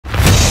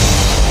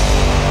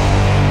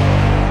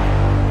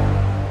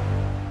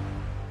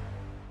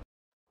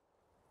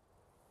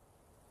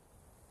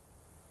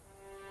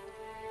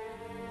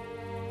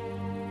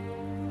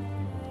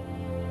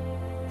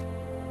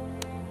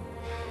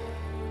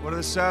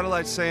the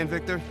satellites saying,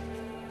 Victor?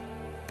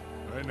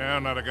 Right now,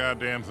 not a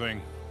goddamn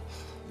thing.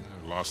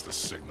 I lost the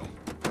signal.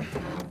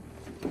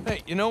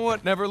 Hey, you know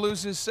what never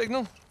loses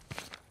signal?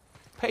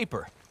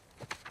 Paper.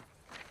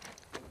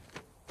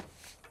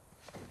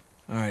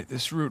 All right,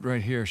 this route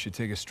right here should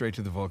take us straight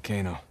to the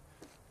volcano.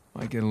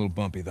 Might get a little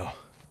bumpy, though.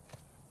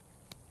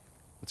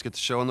 Let's get the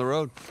show on the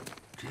road.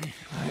 Okay.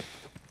 All right.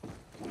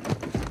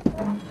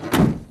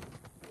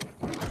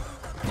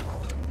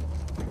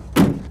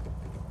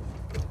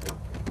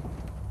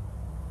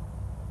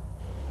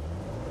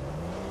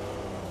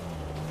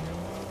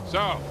 So,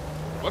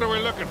 what are we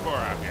looking for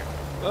out here?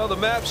 Well, the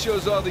map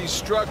shows all these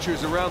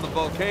structures around the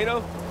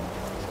volcano.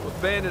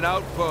 Abandoned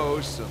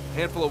outposts, a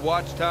handful of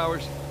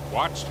watchtowers.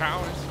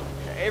 Watchtowers?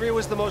 Avery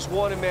was the most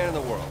wanted man in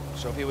the world,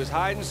 so if he was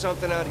hiding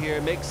something out here,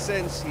 it makes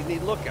sense he'd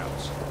need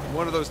lookouts.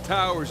 One of those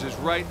towers is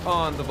right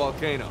on the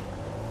volcano.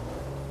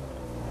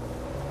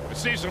 I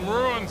see some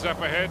ruins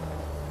up ahead.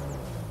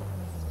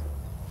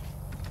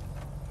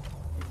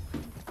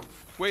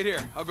 Wait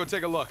here, I'll go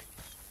take a look.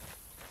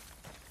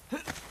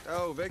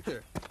 Oh,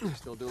 Victor.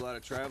 Still do a lot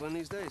of traveling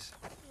these days?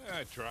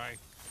 I try.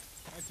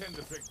 I tend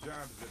to pick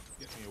jobs that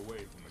get me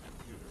away from the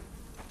computer.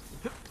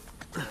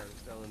 I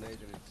was telling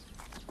Agent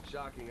it's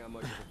shocking how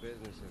much of the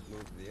business has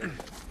moved to the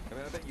internet. I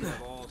mean, I bet you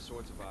have all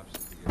sorts of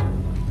options to get.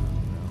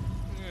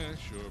 Yeah,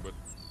 sure, but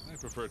I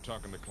prefer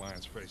talking to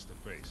clients face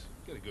to face.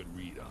 Get a good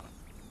read on them.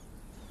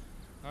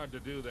 Hard to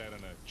do that in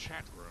a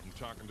chat room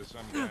talking to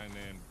some guy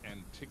named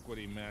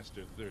Antiquity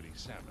Master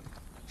 37.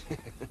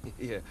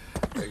 Yeah,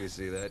 I can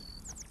see that.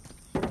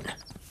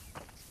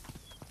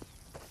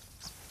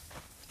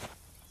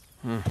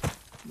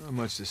 Not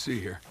much to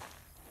see here.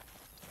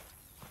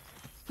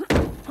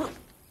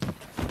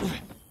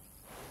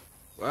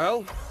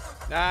 Well?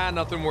 Nah,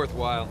 nothing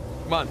worthwhile.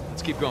 Come on,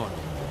 let's keep going.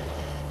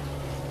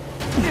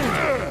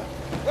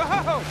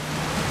 Whoa!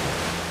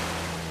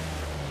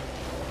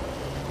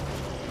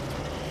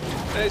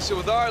 Hey, so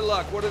with our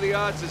luck, what are the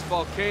odds this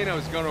volcano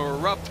is going to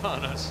erupt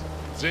on us?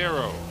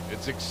 0.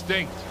 It's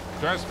extinct.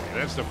 Trust me,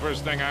 that's the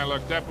first thing I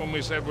looked up when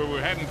we said we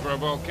were heading for a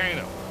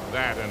volcano.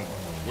 That and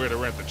where to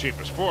rent the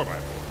cheapest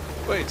 4x4.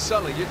 Wait,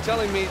 Sully, you're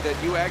telling me that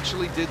you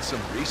actually did some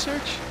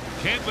research?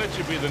 Can't let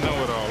you be the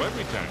know-it-all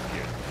every time,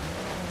 kid.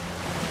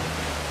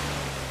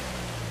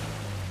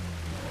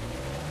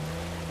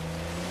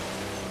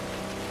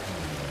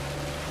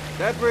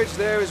 That bridge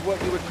there is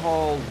what you would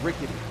call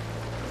rickety.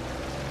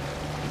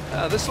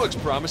 This looks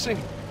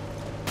promising.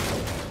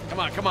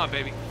 Come on,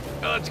 baby.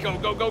 Let's go,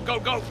 go, go, go,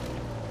 go!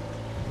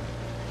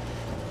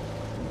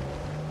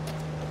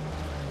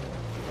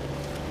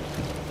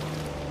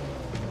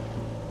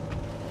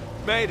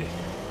 Made it.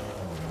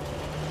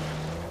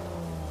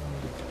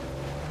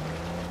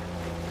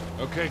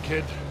 Okay,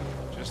 kid.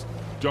 Just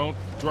don't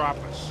drop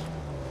us.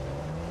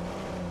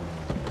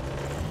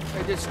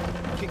 Hey, just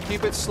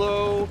keep it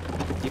slow,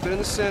 keep it in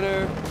the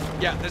center.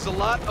 Yeah, there's a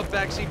lot of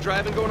backseat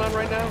driving going on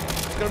right now.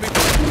 It's gonna be...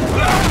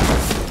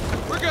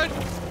 We're good.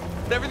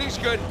 Everything's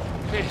good.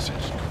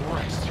 Jesus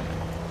Christ.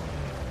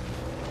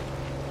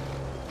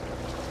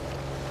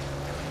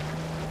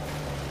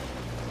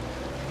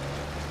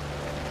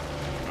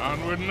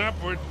 Onward and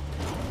upward.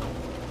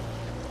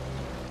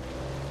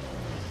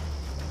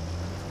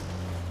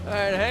 All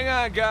right, hang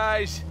on,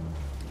 guys.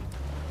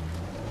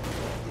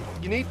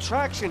 You need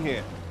traction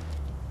here.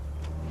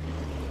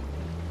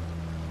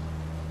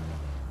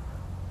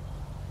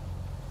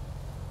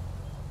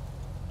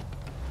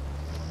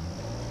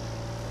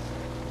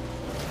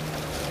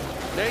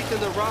 Nathan,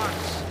 the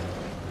rocks.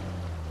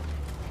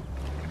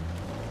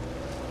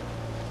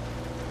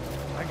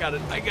 I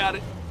got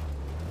it.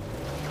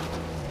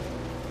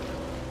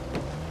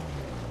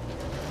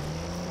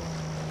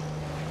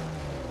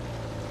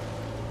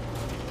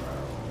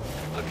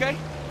 Okay, I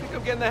think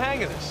I'm getting the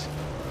hang of this.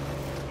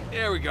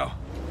 There we go.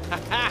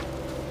 Ha-ha!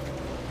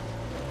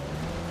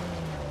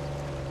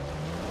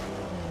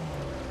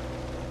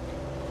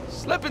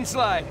 Slip and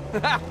slide.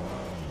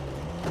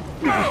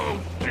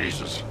 Oh,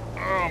 Jesus.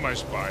 Oh, my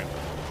spine.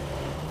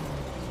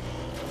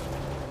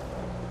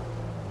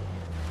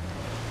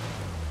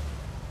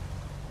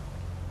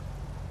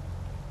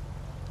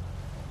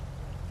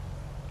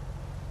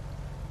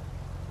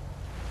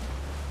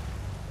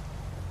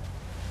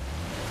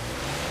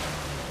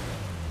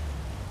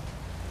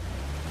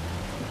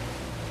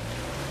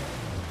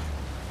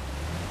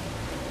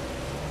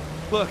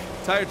 Look,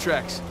 tire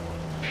tracks.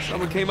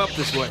 Someone came up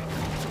this way.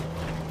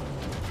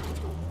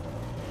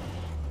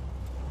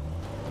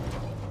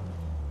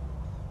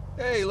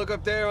 Hey, look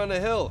up there on the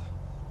hill.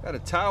 Got a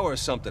tower or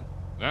something.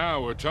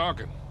 Now we're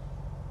talking.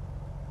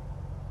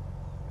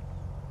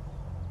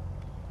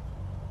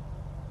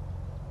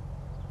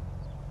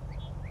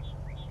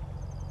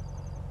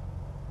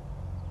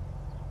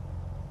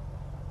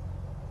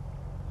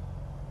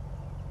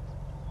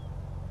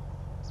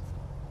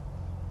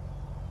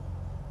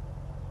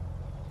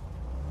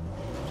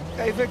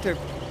 Hey, Victor,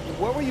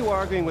 what were you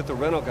arguing with the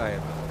rental guy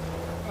about?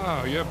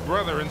 Oh, your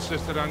brother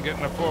insisted on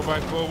getting a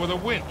 4x4 with a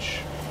winch.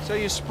 So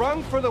you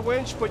sprung for the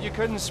winch, but you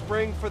couldn't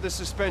spring for the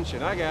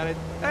suspension. I got it.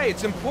 Hey,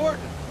 it's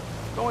important.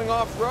 Going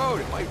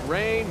off-road. It might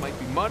rain, might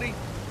be muddy.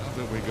 How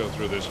did we go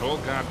through this whole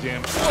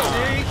goddamn...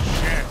 See?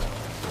 Shit!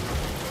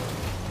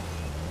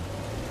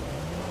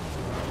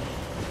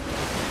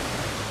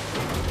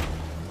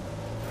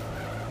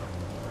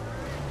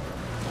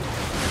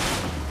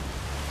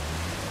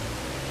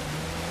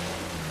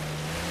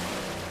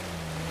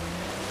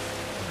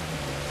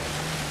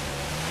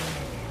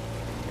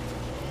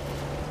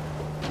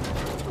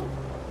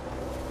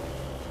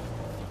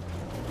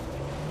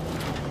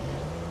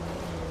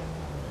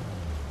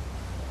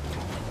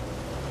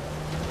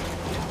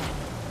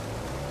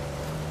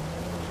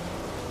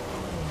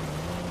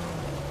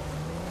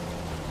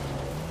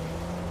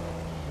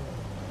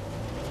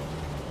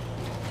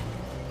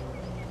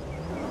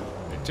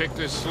 Take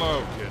this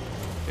slow, kid.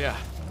 Yeah.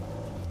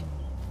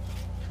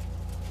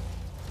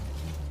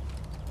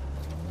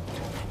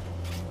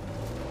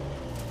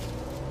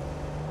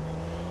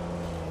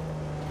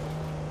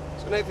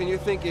 So Nathan, you're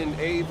thinking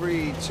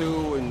Avery,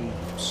 too, and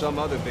some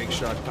other big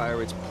shot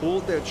pirates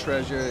pulled their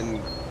treasure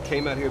and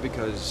came out here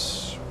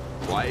because...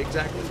 why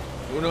exactly?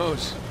 Who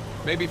knows?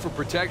 Maybe for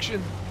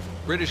protection?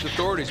 British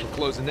authorities were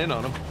closing in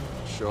on them.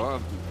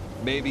 Sure.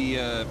 Maybe,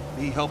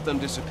 he helped them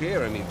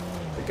disappear. I mean,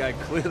 the guy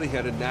clearly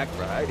had a knack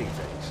for hiding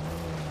things.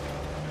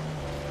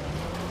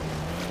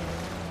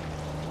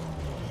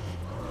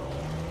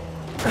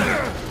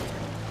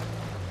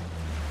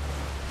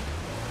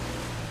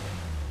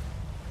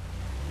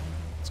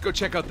 Let's go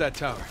check out that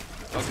tower.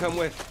 I'll come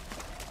with.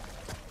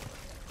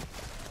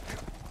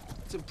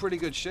 It's in pretty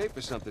good shape for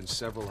something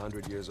several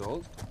hundred years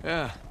old.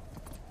 Yeah.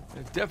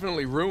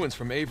 Definitely ruins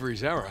from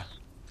Avery's era.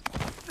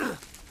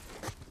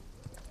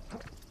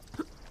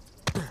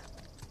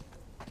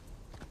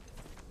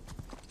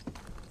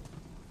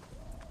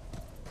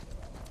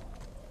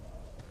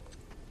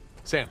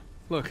 Sam,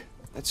 look.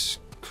 That's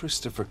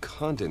Christopher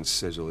Condon's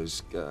sigil.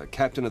 He's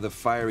captain of the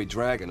Fiery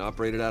Dragon,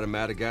 operated out of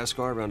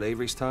Madagascar around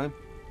Avery's time.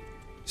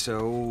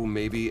 So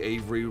maybe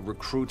Avery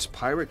recruits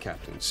pirate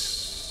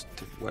captains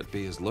to, what,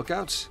 be his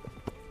lookouts?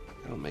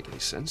 That don't make any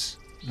sense.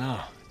 No,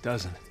 it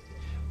doesn't.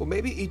 Well,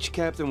 maybe each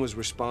captain was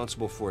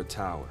responsible for a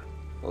tower,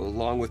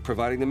 along with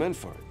providing the men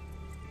for it.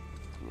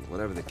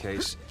 Whatever the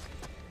case,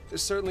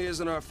 this certainly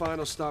isn't our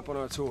final stop on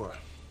our tour.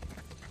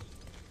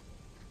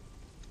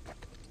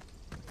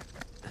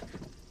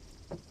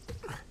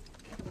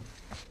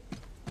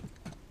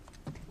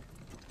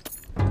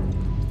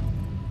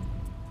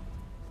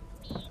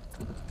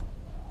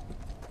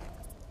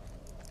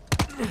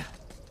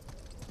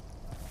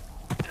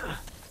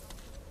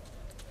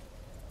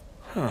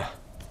 Huh.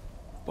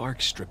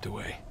 Bark stripped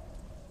away.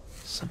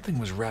 Something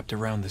was wrapped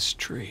around this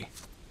tree.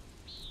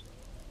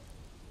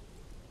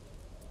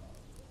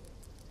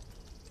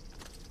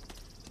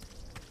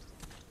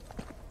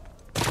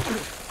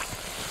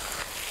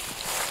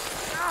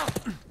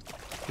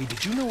 Hey,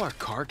 did you know our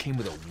car came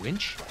with a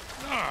winch?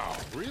 Oh,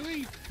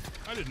 really?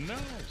 I didn't know.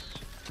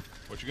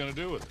 What you gonna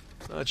do with it?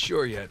 Not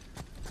sure yet.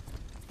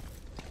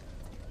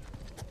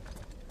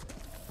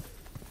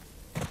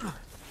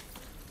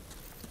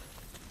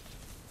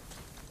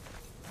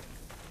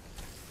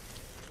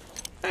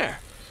 There.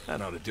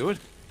 That ought to do it.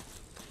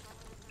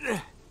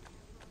 Well,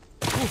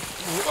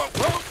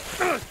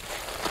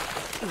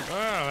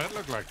 that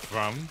looked like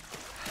fun.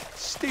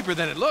 Steeper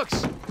than it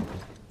looks.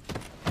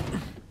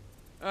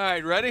 All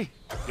right, ready?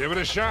 Give it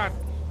a shot.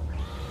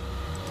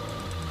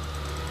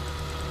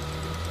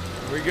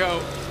 Here we go.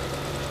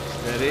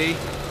 Steady.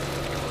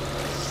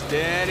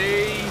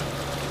 Steady.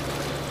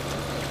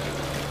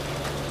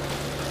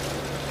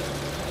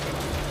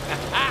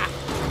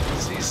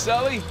 See,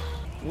 Sully?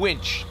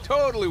 Winch.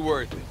 Totally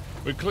worth it.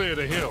 We cleared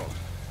a hill.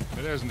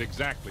 It hasn't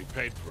exactly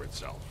paid for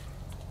itself.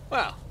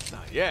 Well,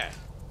 not yet.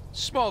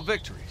 Small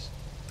victories.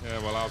 Yeah,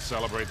 well, I'll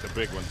celebrate the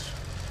big ones.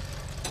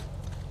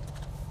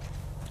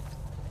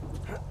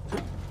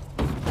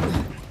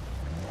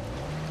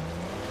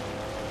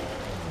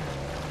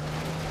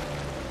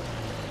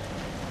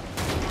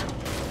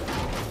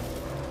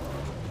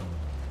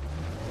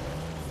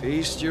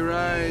 Feast your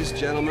eyes,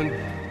 gentlemen.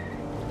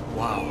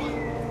 Wow.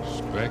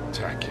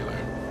 Spectacular.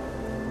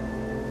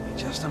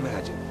 Just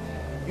imagine,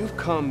 you've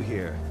come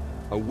here,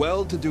 a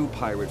well-to-do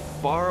pirate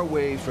far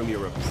away from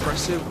your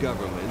oppressive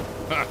government.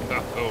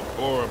 Oh,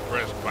 poor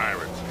oppressed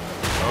pirates.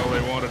 All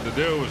they wanted to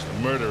do was to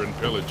murder and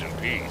pillage in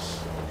peace.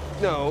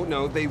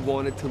 No, they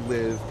wanted to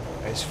live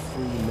as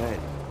free men.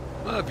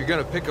 Well, if you're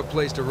gonna pick a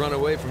place to run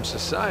away from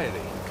society,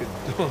 you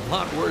could do a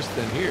lot worse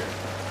than here.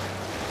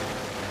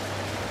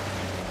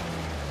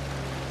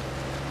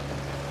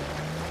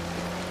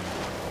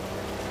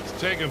 It's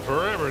taken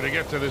forever to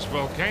get to this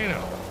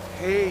volcano.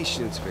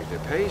 Patience, Victor,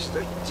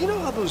 patience. Do you know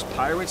how those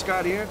pirates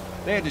got here?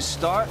 They had to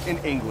start in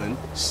England,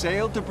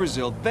 sail to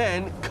Brazil,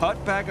 then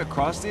cut back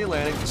across the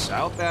Atlantic to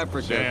South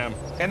Africa. Sam.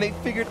 And they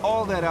figured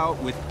all that out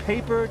with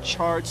paper,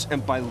 charts,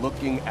 and by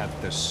looking at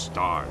the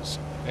stars.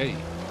 Hey,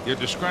 you're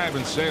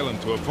describing sailing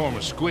to a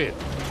former squid.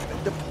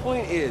 The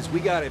point is,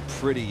 we got it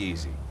pretty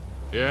easy.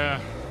 Yeah.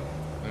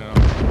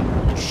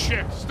 Oh,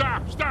 shit!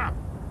 Stop! Stop!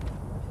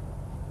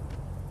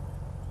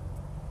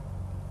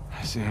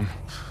 I see him.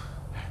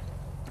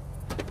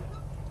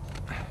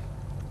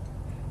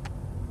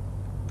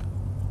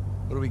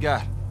 What do we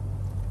got?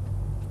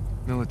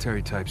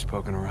 Military types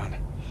poking around.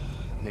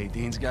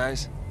 Nadine's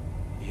guys?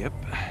 Yep.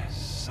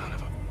 Son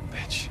of a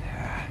bitch.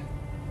 Yeah.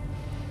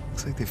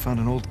 Looks like they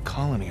found an old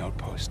colony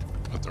outpost.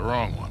 But the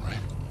wrong one, right?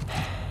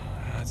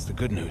 That's the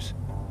good news.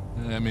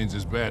 That means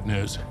it's bad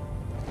news.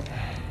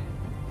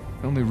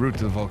 The only route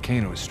to the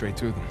volcano is straight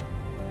through them.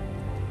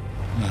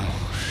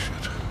 Oh,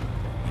 shit.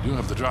 We do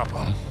have the drop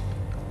on them.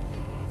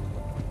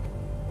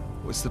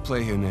 What's the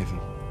play here, Nathan?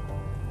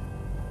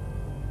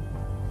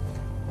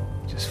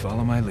 Just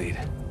follow my lead.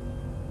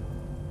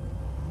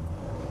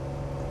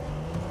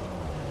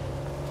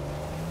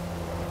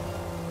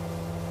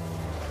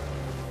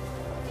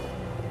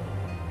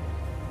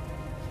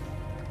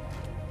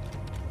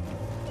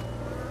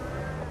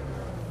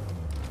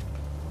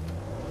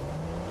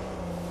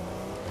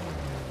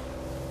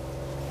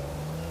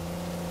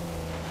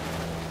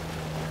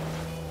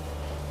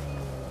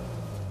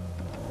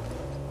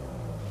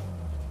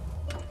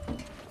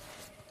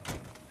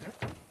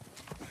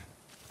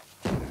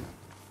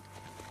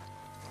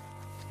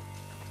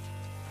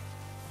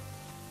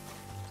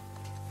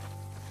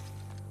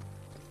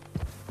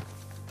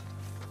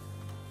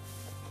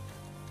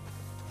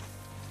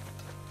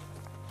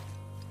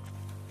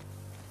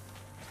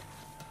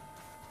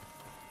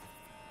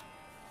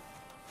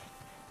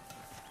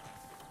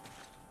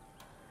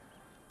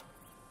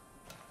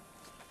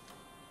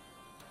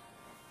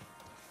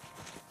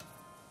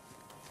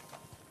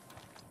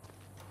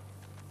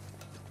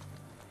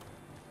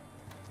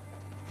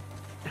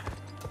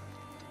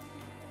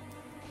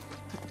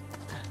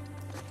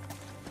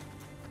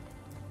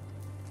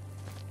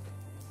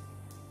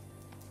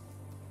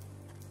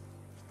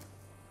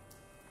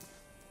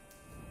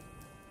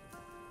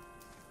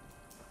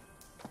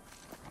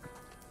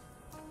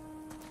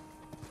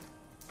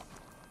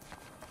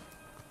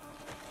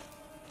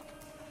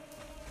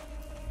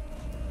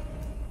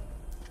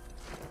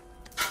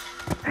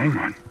 Hang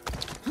on.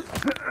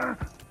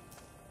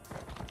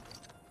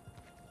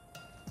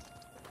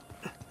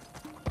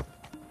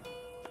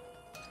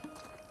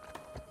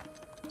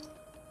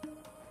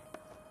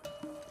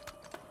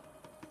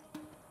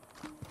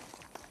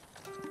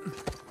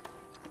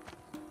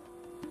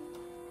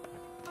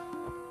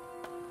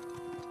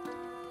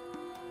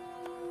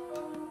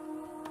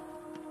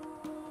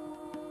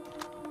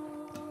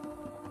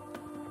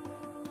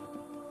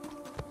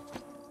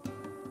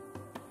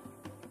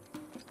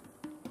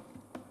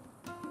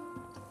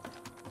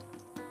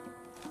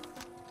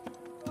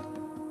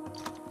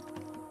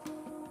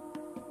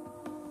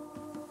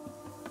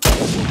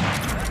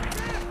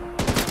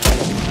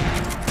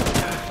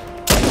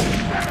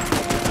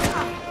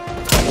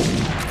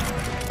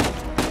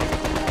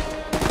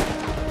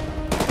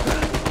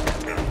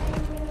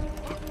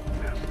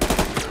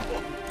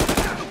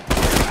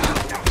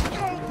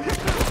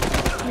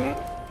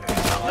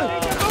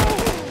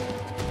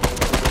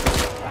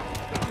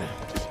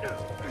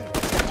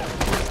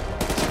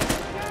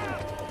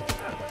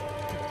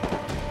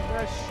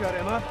 Shut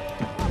him up.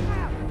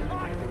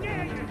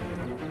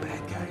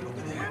 Bad guy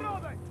over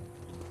there.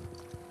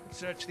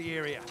 Search the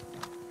area.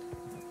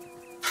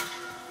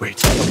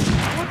 Wait.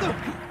 What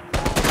the?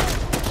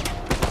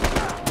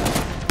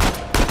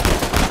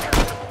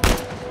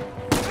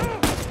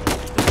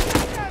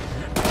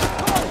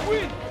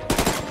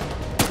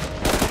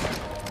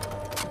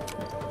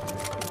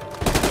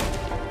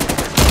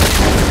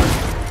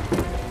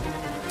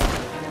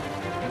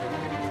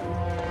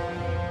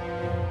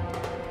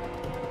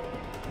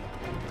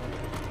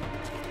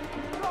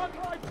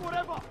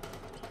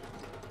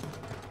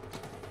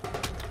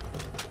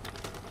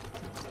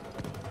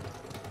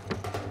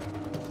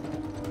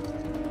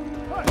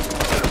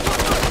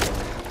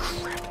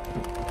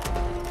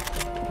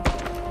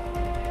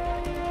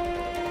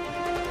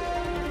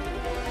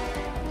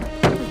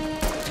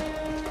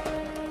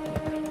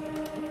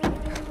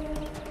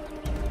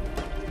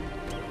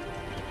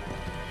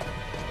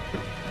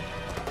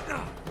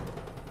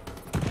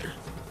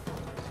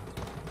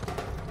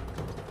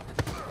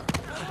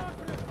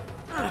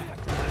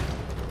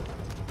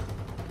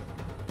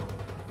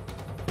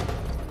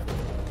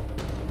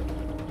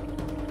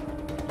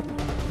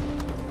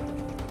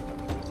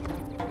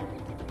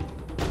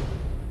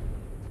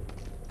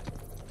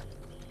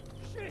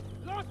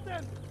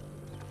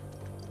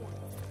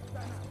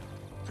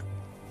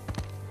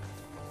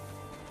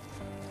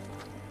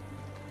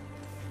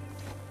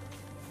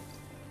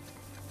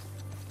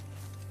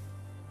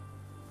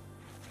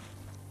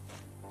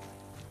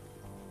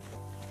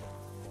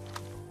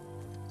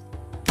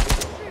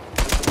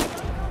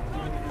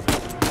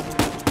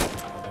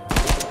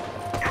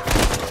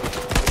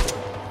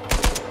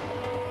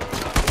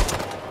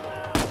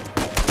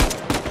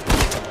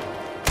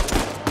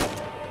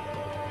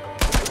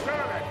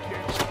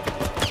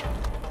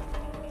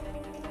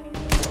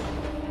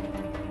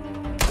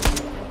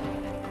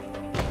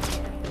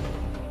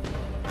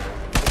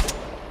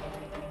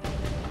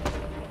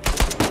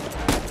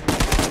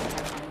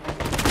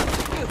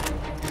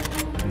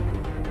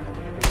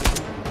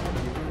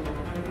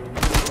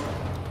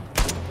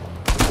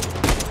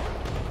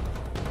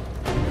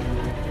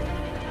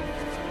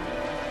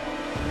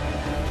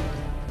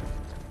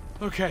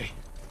 Okay.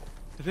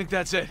 I think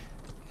that's it.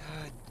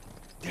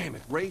 Damn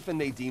it, Rafe and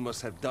Nadine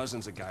must have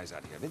dozens of guys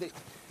out here. I mean,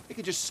 they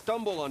could just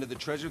stumble onto the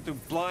treasure through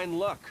blind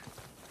luck.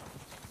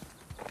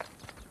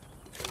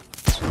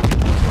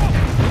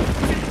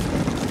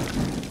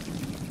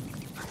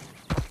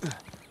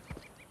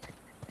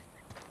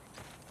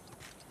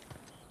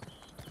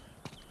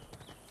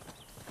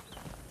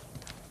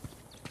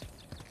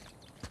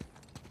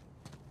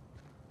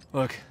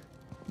 Look,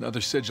 another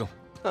sigil.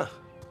 Huh.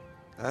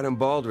 Adam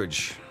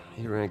Baldridge.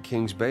 He ran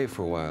Kings Bay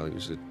for a while. He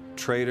was a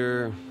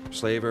traitor,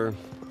 slaver,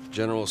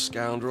 general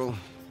scoundrel.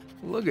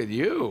 Look at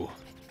you.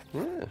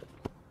 Yeah.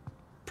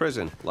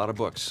 Prison. A lot of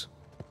books.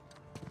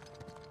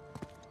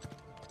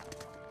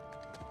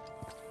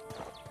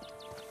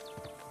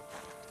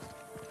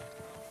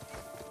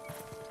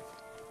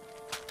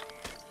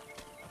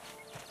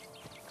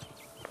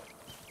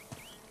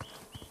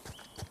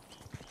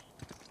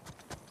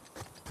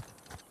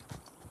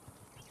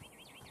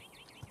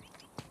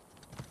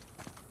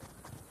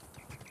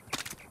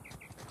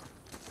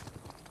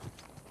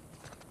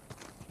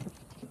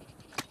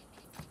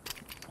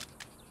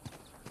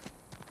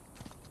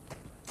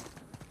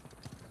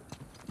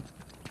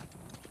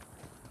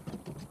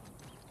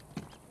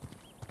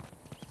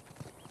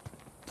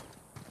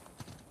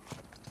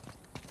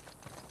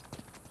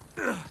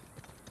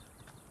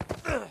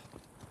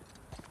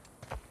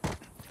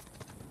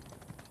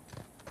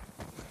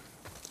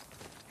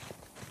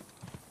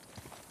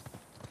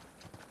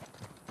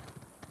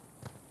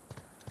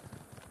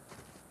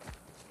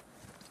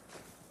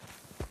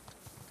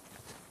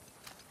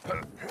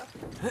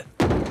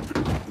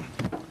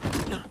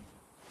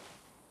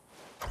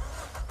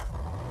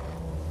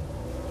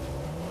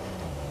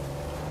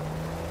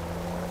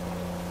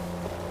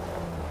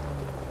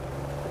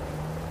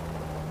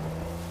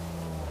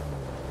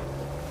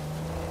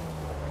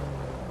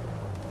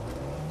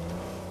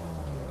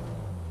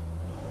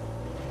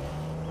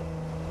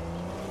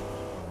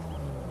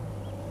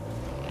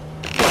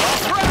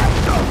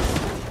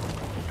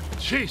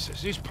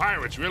 Jesus, these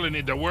pirates really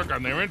need to work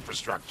on their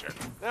infrastructure.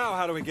 Now,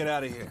 how do we get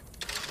out of here?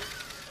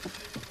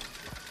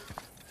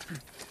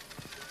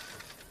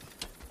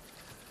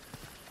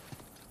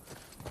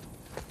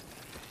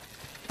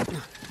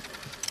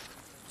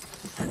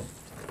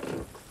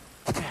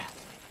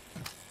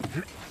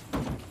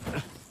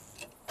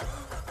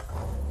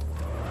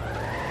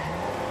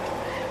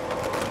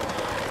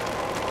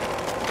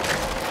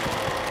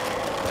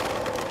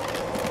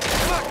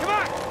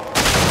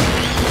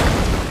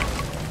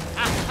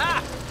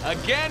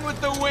 Again with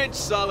the winch,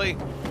 Sully.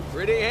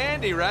 Pretty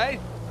handy, right?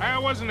 I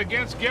wasn't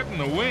against getting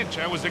the winch.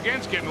 I was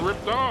against getting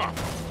ripped off.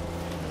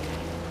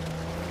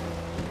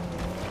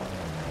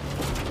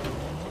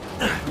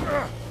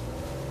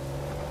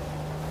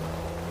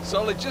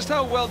 Sully, just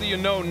how well do you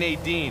know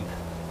Nadine?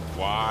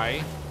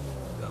 Why?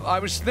 I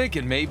was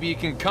thinking maybe you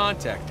can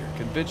contact her,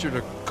 convince her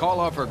to call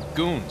off her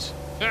goons.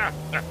 Yeah,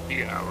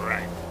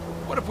 right.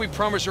 What if we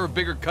promise her a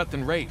bigger cut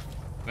than Rafe?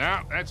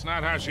 No, that's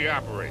not how she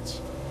operates.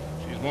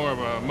 She's more of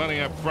a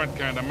money-up-front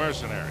kind of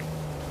mercenary.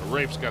 The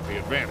Rafe's got the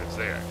advantage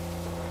there.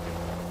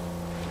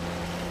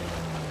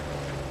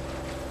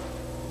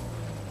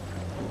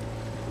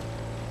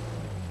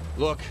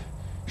 Look,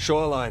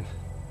 shoreline.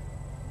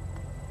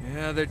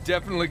 Yeah, they're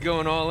definitely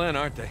going all in,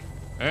 aren't they?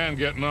 And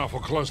getting awful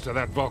close to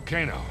that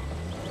volcano.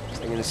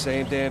 Thinking the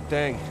same damn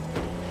thing.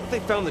 They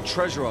found the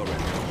treasure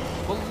already.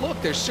 Well,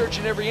 look, they're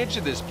searching every inch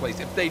of this place.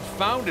 If they'd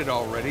found it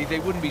already, they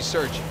wouldn't be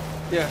searching.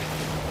 Yeah,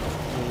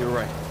 you're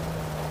right.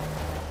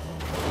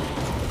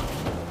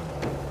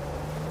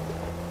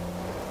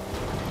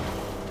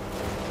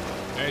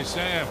 Hey,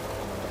 Sam,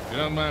 if you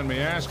don't mind me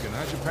asking,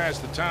 how'd you pass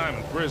the time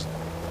in prison?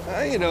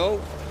 You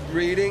know,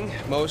 reading,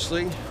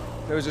 mostly.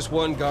 There was this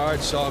one guard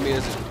saw me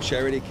as a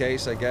charity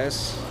case, I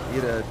guess.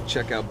 He'd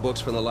check out books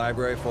from the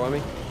library for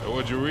me. So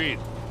what'd you read?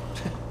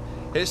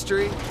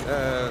 History,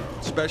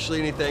 especially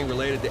anything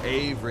related to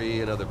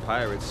Avery and other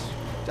pirates.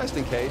 Just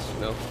in case,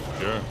 you know.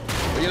 Sure.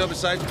 But, you know,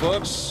 besides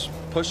books,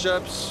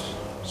 push-ups,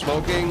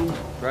 smoking,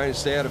 trying to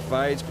stay out of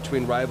fights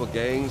between rival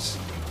gangs,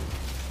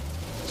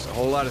 it's a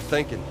whole lot of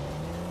thinking.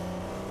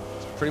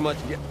 It's pretty much...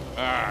 Yeah.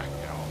 Ah,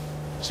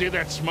 no. See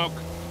that smoke?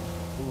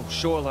 Ooh,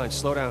 shoreline,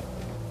 slow down.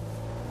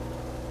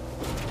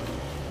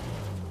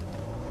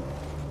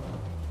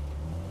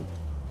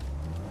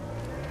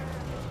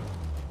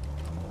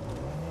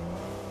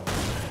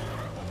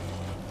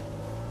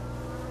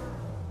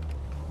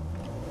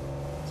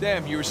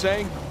 Sam, you were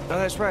saying? No,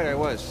 that's right, I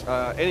was.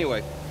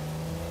 Anyway,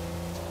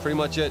 pretty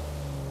much it.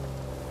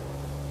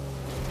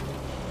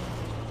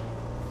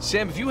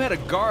 Sam, if you had a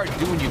guard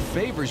doing you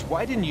favors,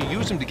 why didn't you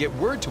use him to get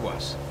word to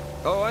us?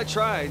 Oh, I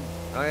tried.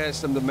 I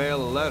asked them to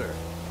mail a letter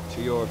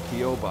to your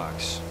P.O.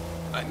 box.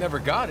 I never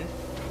got it.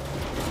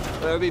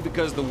 That would be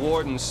because the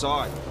warden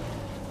saw it.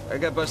 I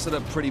got busted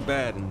up pretty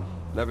bad and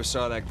never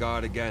saw that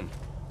guard again.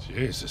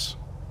 Jesus.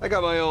 I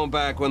got my own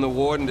back when the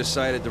warden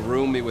decided to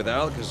room me with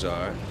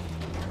Alcazar.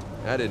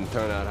 That didn't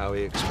turn out how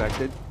he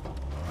expected.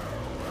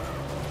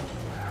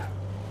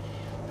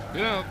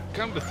 You know,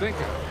 come to think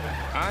of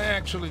it, I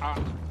actually...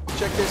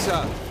 Check this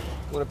out.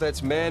 What if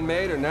that's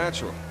man-made or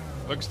natural?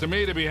 Looks to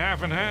me to be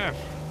half and half.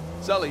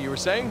 Sully, you were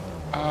saying?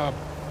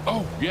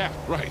 Oh, yeah,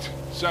 right.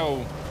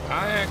 So,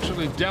 I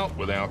actually dealt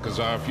with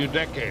Alcazar a few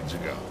decades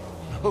ago.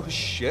 Oh,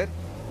 shit.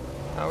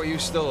 How are you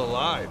still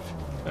alive?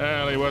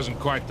 Well, he wasn't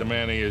quite the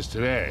man he is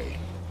today.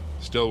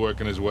 Still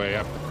working his way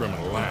up the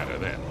criminal ladder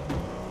then.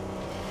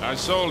 I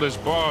sold his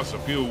boss a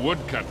few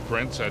woodcut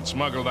prints I'd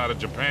smuggled out of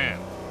Japan.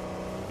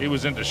 He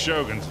was into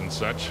shoguns and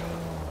such.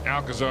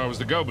 Alcazar was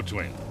the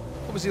go-between.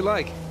 What was he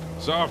like?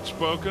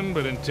 Soft-spoken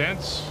but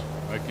intense,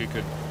 like he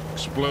could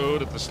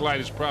explode at the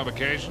slightest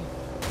provocation.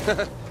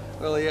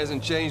 Well, he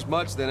hasn't changed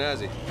much then,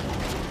 has he?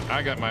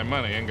 I got my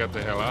money and got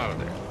the hell out of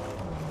there.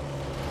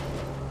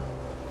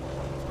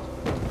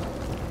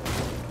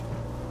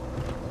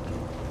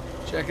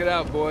 Check it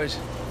out, boys.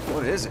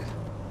 What is it?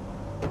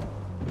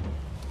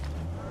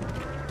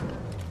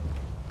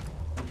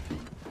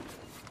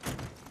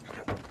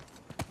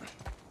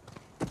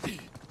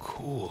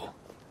 Cool.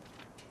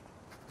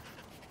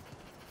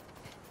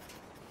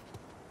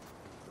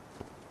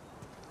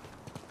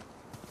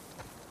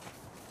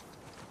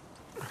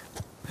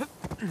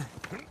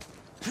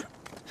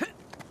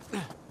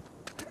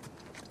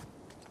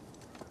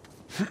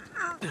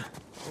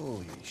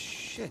 Holy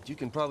shit, you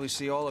can probably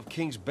see all of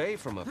Kings Bay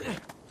from up here.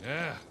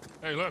 Yeah.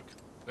 Hey, look.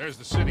 There's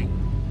the city.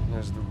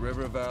 There's the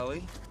river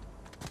valley.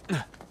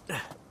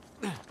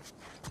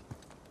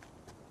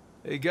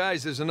 Hey,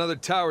 guys, there's another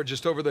tower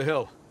just over the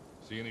hill.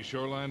 See any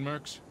shoreline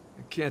mercs?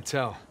 I can't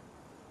tell.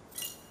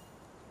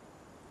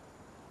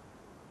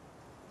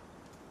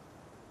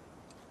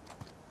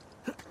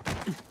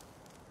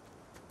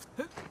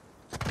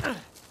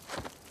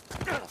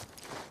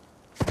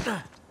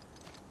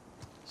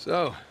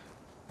 So,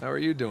 how are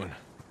you doing?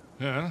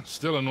 Yeah,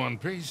 still in one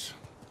piece.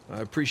 I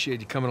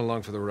appreciate you coming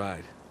along for the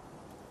ride.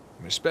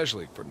 And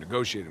especially for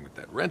negotiating with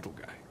that rental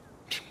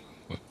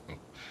guy.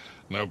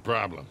 No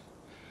problem.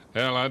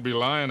 Hell, I'd be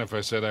lying if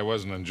I said I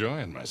wasn't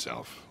enjoying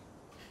myself.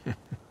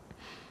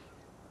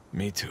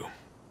 Me too.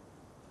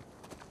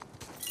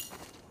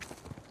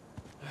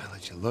 I'll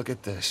let you look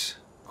at this.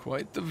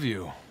 Quite the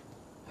view.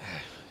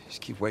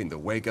 Just keep waiting to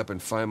wake up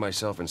and find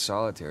myself in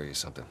solitary or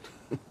something.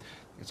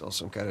 It's all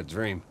some kind of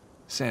dream.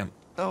 Sam.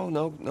 Oh,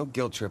 no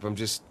guilt trip. I'm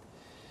just...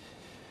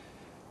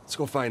 Let's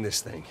go find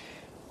this thing.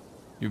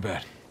 You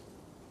bet.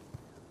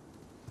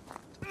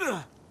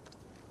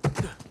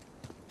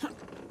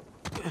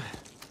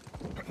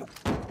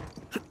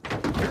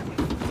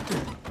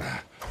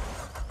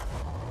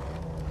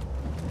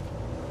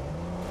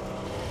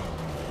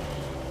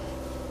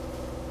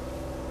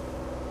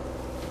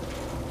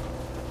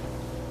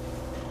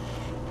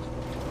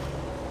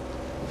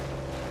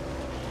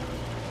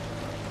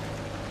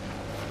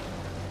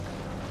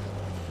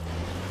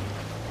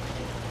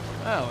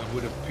 Well, it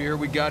would appear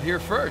we got here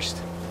first.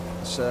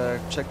 Let's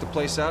check the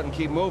place out and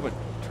keep moving.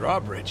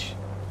 Drawbridge.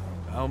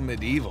 How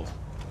medieval.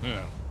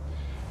 Yeah.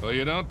 Well,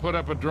 you don't put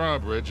up a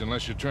drawbridge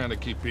unless you're trying to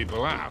keep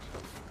people out.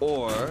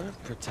 Or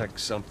protect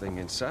something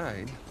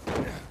inside.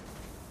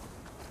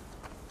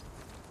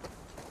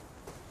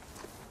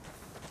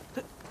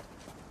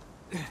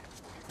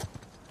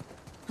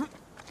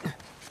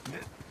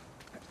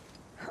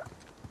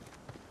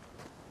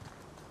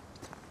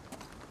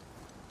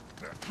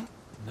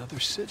 Another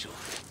sigil.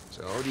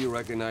 So, do you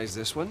recognize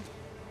this one?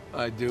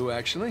 I do,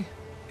 actually.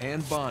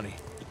 Anne Bonny.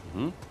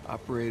 Hmm?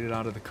 Operated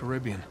out of the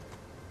Caribbean.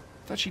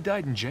 Thought she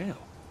died in jail.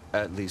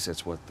 At least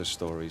that's what the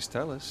stories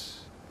tell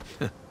us.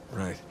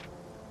 Right.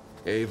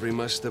 Avery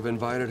must have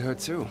invited her,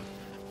 too.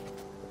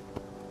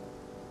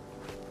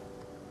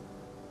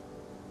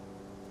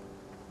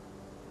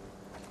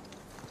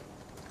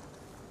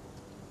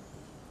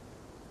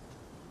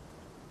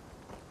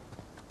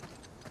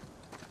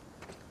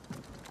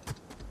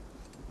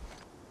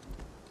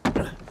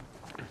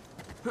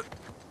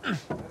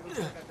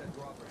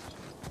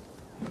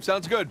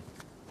 Sounds good.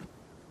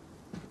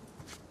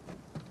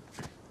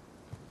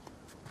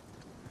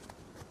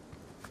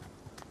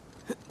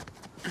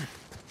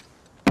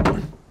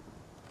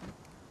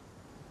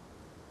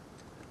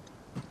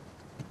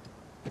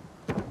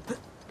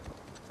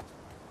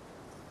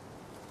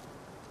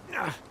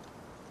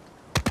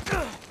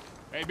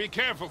 Hey, be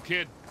careful,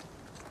 kid.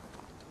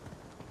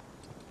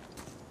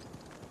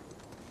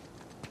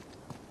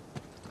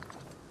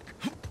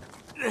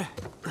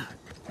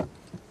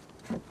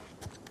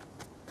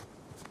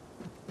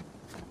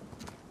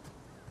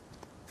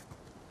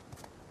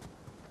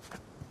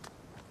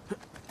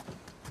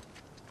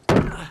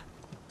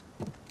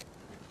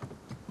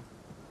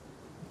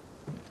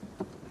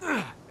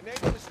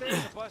 Enable the stairs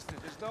are busted.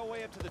 There's no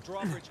way up to the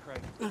drawbridge,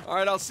 Craig. All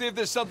right, I'll see if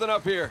there's something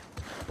up here.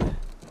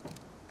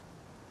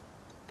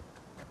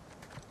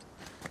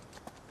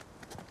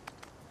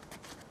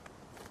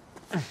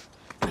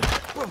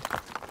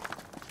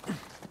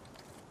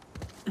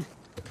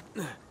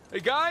 Hey,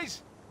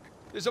 guys!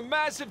 There's a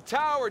massive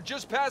tower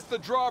just past the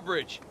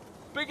drawbridge.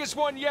 Biggest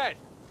one yet.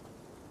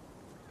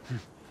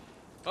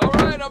 All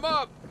right, I'm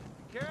up.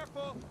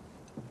 Careful.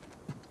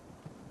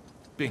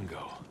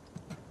 Bingo.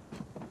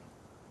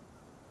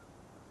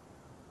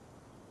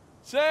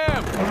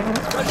 Sam!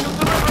 Special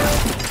delivery!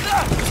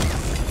 Ah!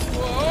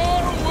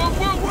 Whoa, whoa,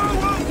 whoa, whoa,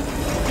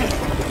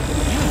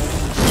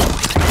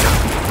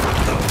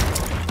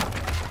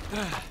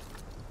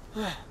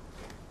 whoa!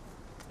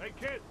 Hey,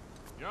 kid.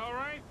 You all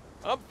right?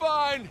 I'm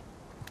fine.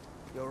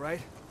 You all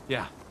right?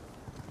 Yeah.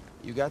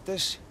 You got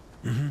this?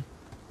 Mm-hmm.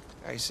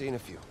 I see you in a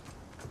few.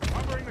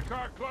 I'll bring the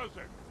car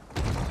closer.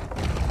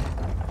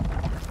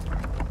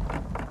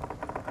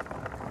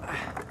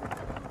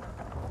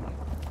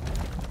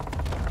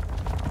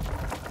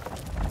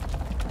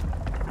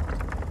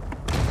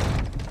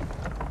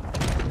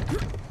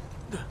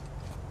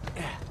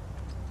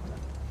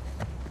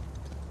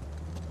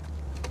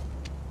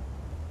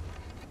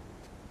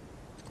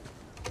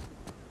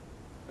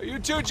 You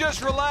two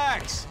just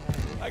relax.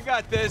 I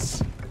got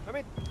this. I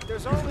mean,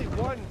 there's only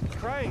one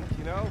crank,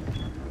 you know?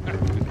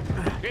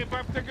 Keep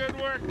up the good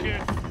work,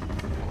 kid.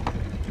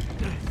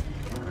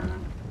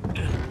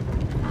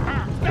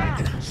 Stop!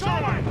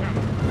 Someone!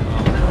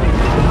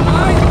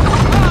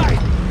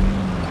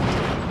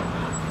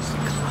 These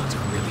clowns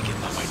are really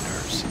getting on my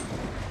nerves.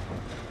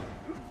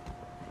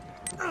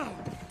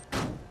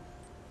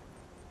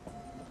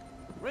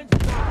 Rinse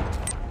down!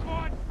 Come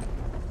on!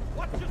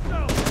 Watch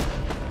yourself!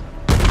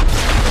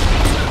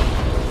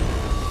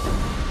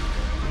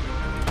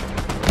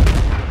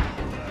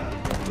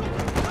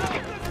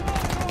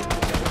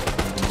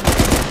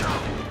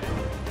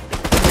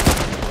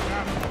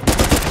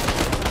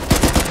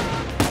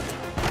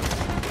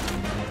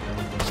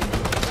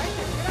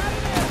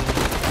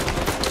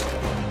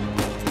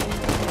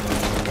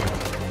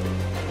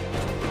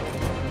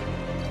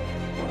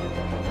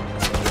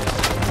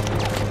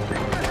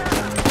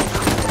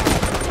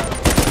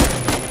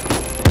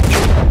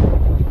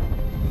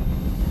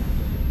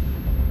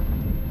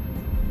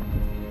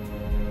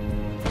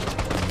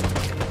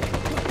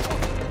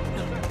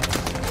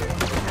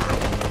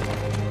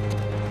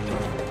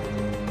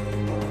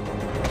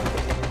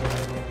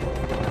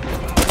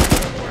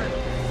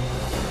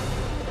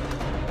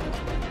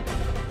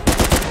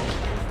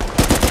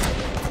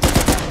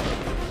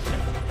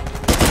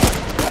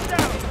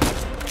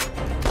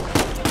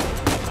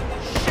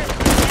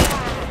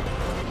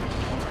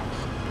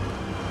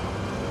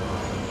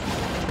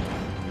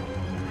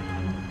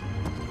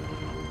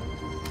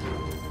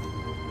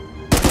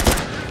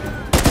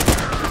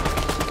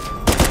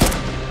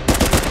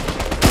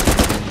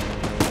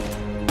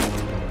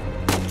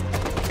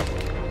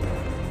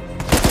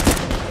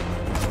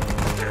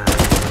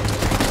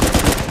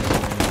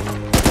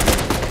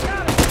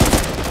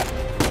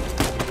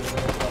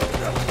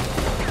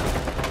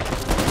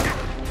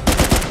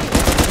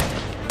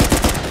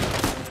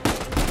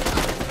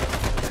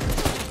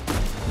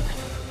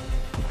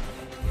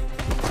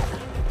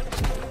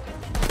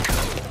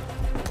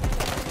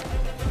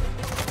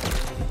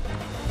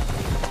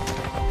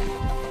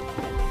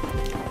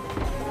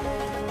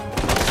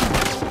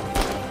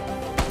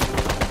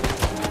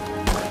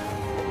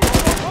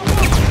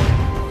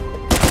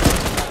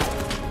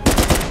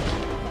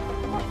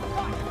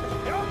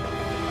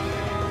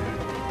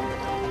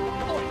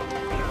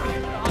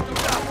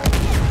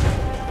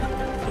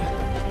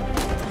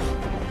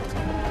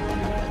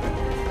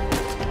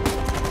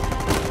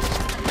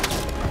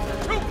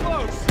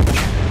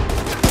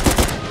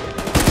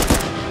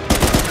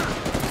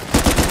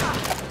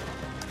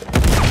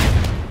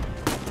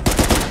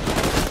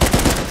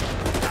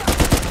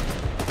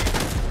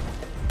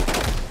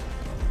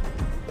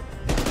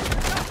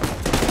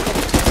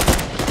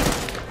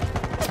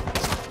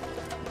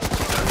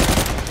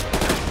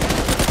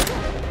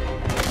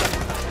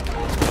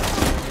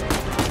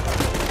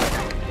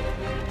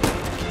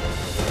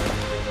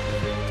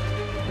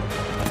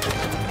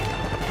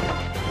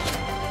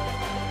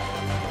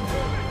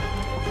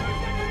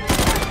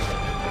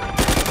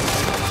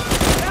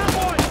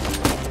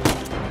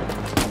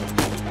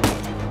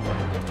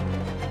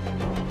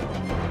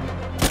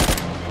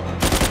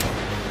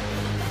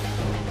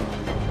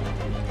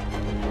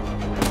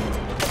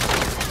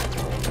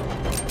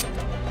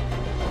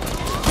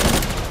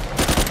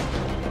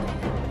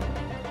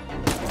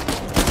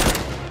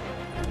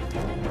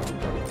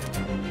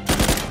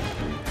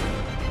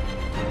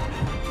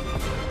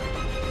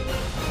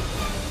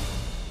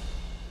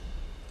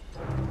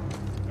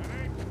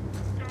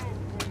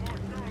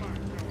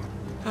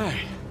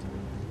 Hey.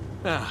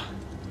 Now,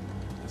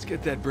 let's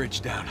get that bridge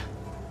down.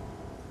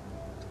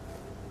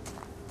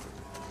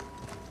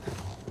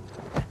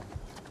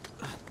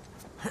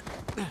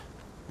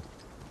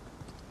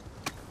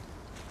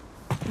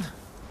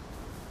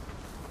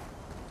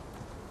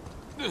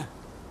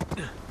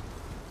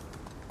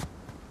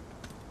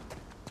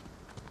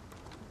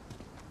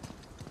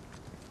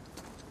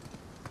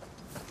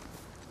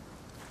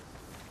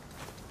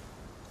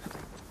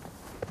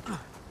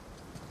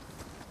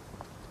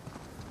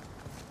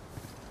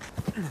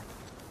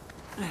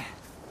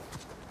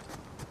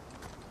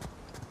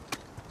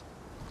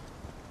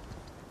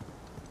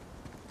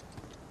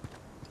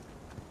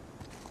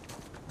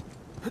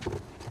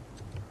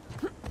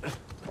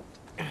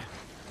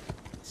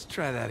 Let's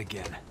try that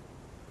again.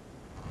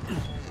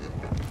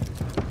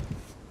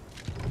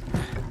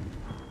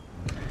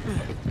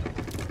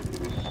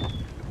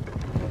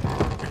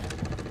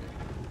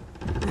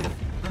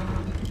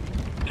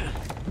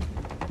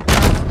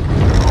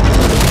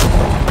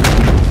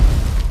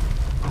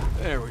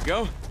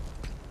 go.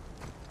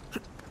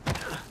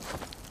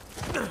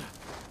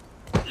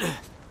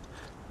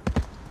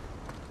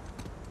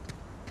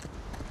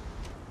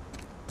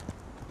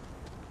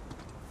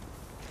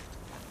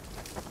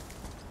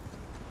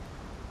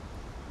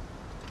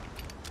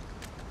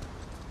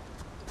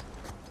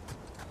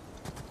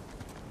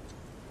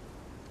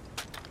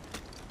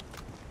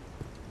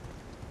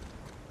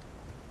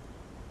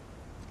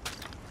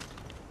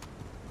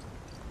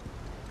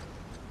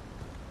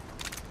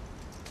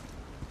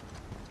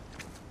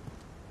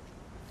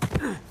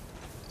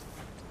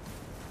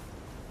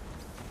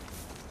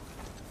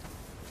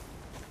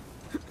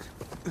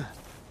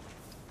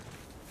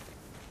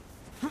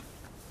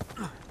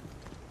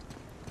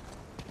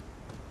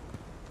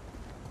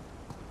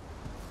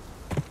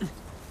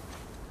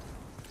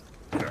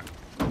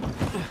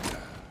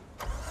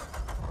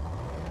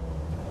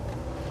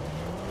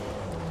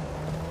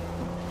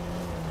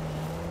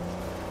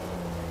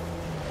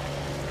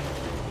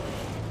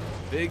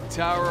 Big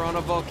tower on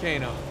a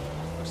volcano.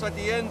 Looks like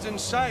the end's in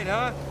sight,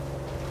 huh?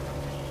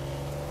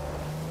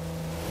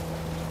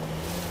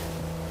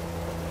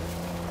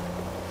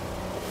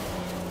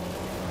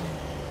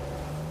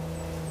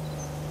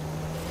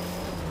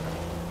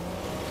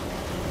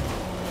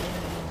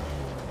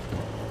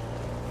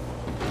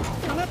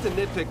 Not to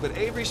nitpick, but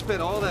Avery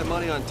spent all that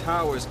money on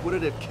towers. Would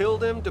it have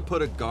killed him to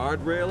put a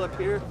guardrail up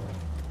here?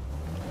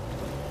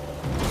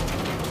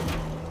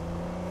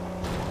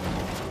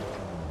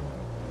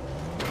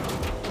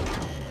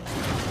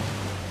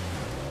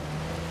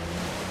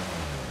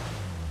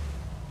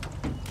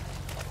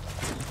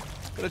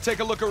 Gonna take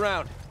a look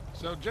around.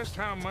 So just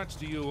how much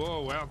do you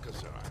owe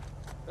Alcazar?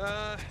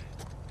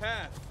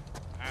 Half.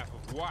 Half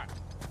of what?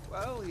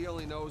 Well, he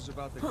only knows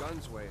about the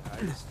Gunsway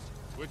heist.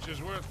 Which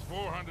is worth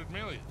 400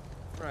 million.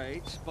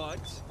 Right, but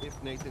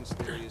if Nathan's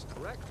theory is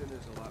correct, then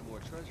there's a lot more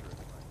treasure in it.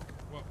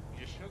 Well,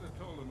 you should have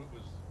told him it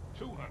was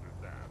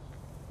 200,000.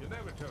 You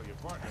never tell your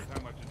partners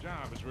how much a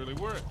job is really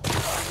worth. I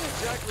didn't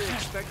exactly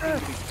expect you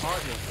to be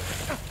partners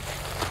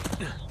with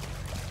him.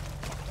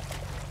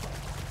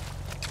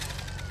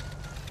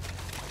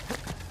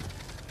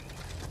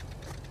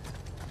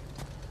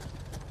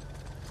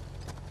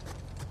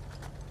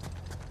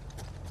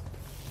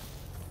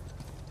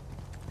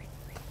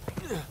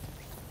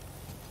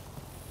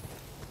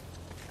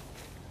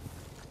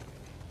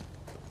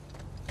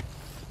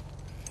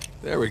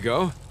 There we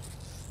go.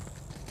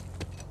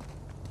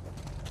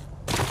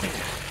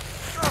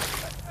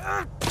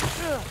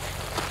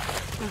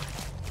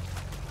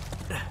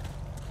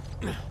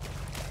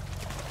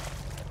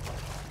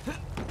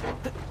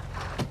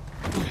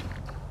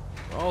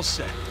 All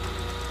set.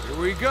 Here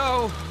we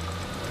go.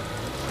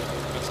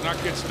 Let's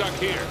not get stuck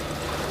here.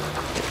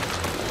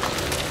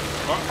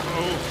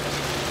 Uh-oh.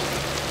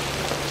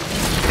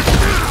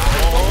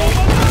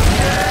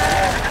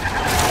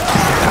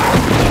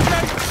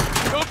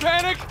 Don't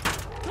panic!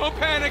 Don't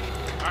panic!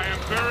 I am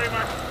very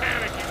much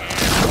panicking here.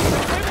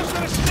 The cable's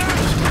gonna snap!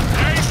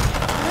 Hey!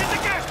 Hit the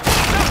gas!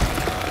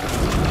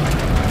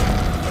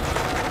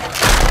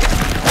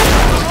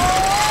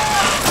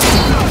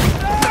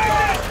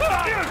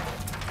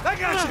 I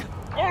got you!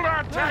 Hold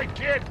on tight,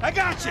 kid! I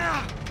got you!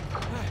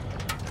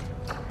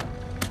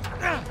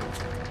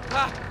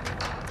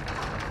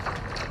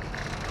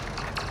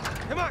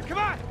 Come on, come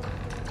on!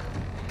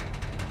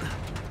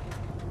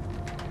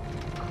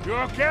 You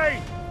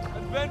okay?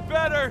 I've been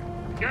better!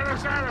 Get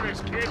us out of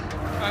this, kid!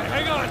 Alright,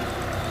 hang on!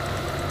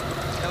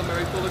 Hail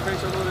Mary, full of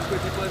grace, our Lord is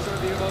with you. Blessed are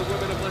thee among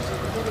women, and blessed is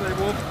the fruit of thy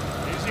womb.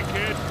 Easy,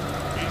 kid.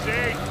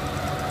 Easy.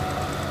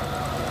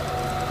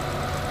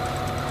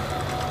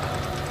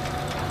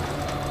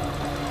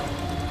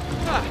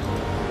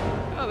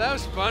 Oh, that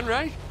was fun,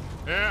 right?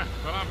 Yeah,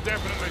 well, I'm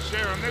definitely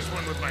sharing this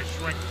one with my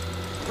shrink.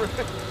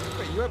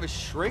 Wait, you have a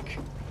shrink?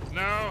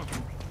 No,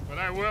 but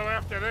I will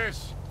after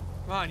this.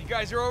 Come on, you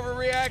guys are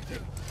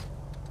overreacting.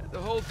 Had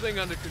the whole thing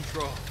under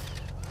control.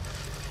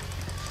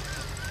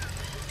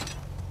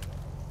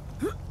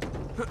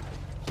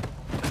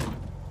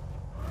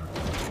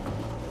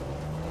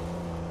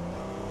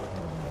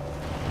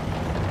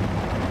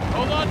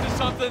 Hold on to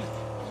something.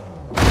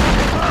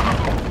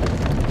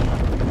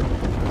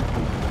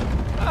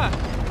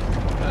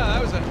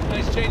 That was a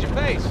nice change of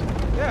pace.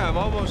 Yeah, I'm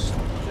almost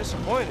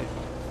disappointed.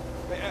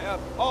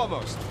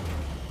 Almost.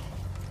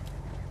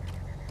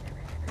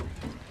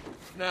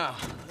 Now,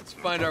 let's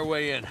find our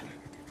way in.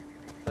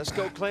 Let's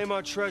go claim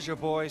our treasure,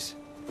 boys.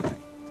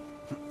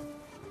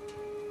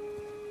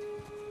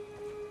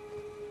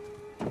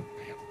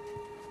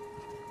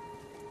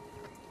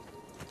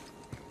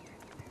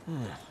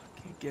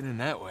 Can't get in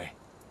that way.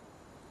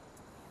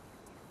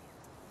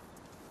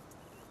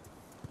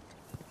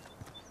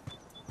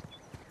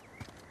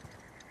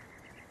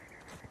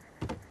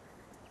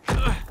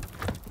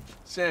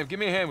 Sam, give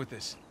me a hand with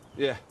this.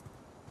 Yeah.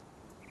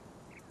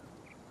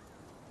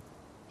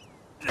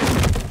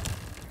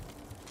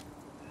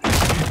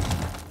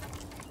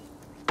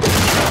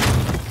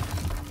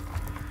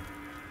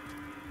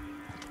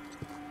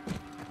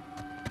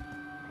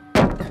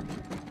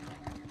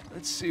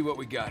 Let's see what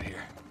we got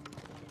here.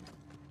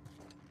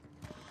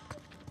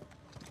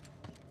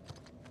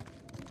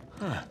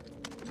 Huh.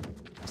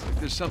 Looks like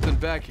there's something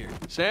back here.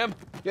 Sam?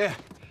 Yeah.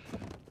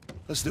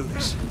 Let's do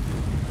this.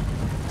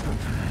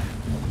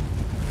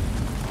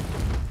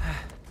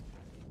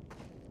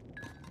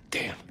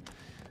 Damn.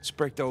 It's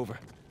braked over.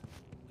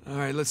 All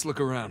right, let's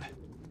look around.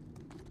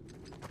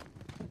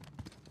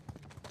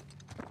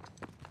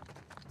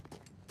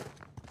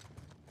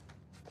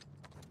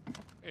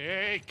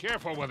 Hey,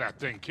 careful with that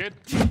thing, kid.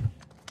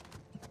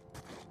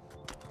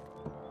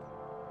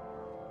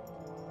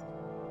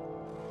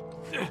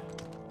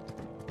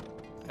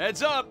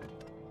 Heads up!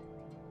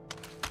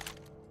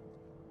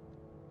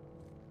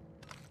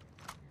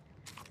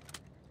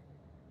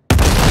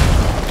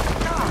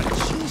 God,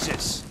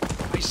 Jesus!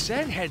 I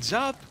said heads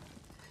up!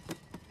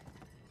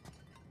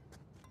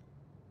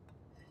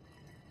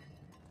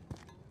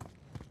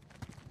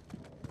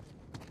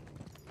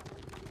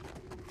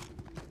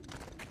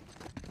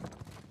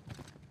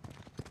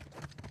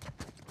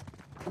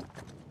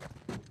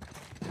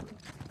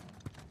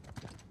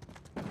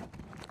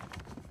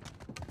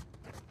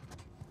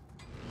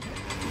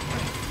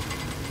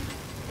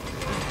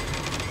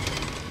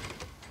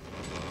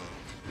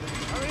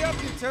 Hurry up,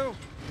 you two!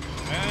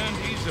 And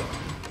he's up.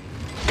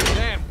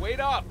 Sam, wait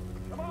up!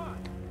 Come on!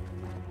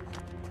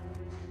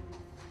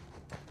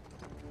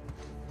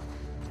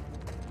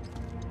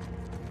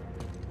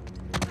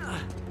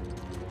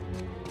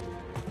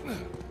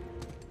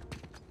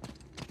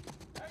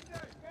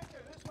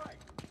 Victor, this way!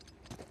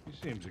 He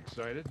seems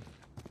excited.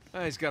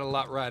 He's got a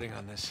lot riding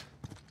on this.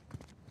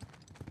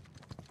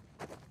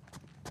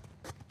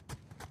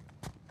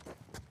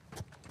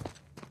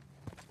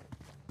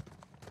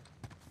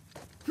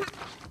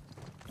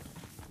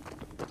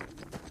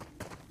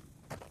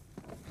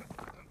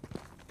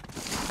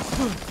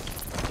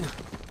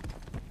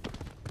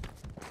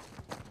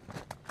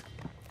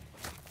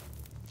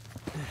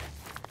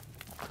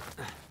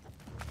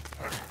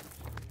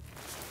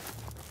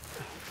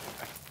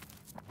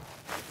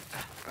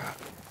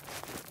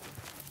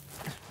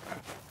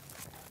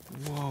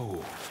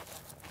 Whoa.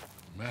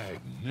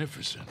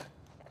 Magnificent.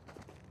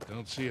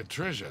 Don't see a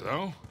treasure,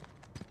 though.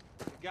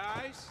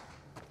 Guys?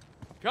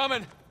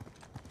 Coming!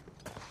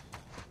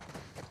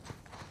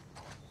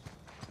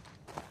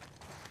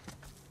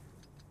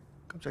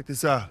 Come check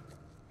this out.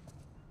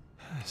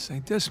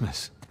 St.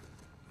 Dismas.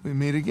 We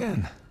meet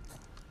again.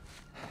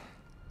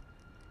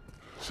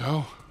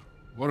 So,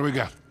 what do we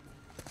got?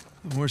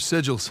 More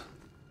sigils.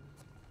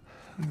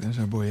 There's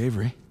our boy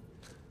Avery.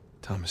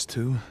 Thomas,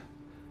 too.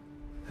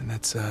 And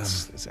that's,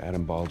 That's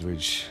Adam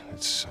Baldridge,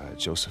 that's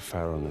Joseph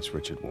Farrow, and that's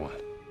Richard Warren.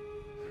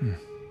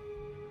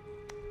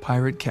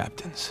 pirate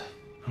captains.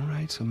 All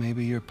right, so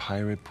maybe your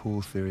pirate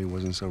pool theory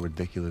wasn't so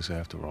ridiculous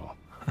after all.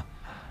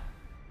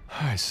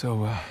 All right, so,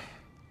 let's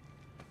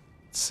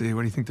see,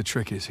 what do you think the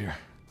trick is here?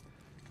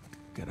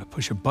 Gotta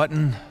push a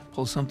button,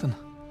 pull something?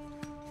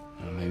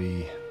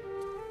 Maybe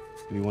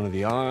one of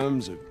the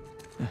arms, or...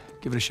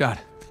 Give it a shot.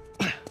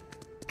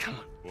 Come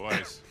on.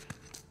 Boys,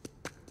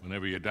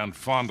 whenever you're done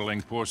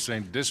fondling poor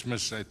St.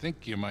 Dismas, I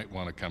think you might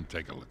want to come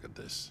take a look at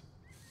this.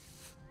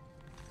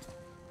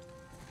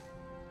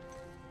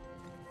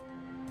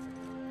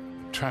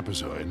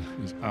 Trapezoid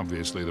is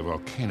obviously the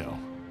volcano.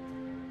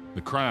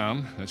 The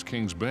crown is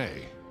King's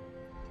Bay.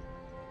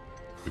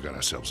 We got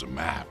ourselves a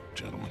map,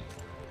 gentlemen.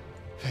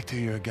 Victor,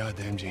 you're a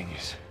goddamn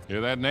genius.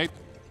 Hear that, Nate?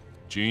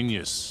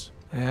 Genius.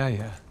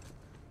 Yeah.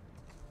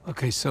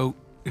 Okay, so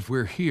if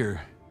we're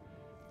here,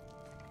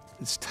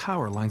 this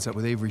tower lines up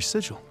with Avery's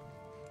sigil.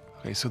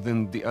 Okay, so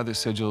then the other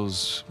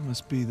sigils...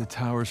 Must be the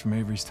towers from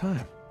Avery's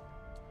time.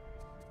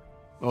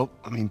 Well,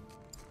 I mean,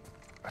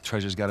 a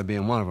treasure's gotta be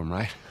in one of them,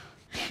 right?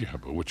 Yeah,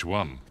 but which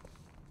one?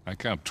 I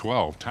count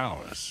 12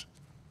 towers.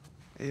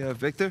 Hey,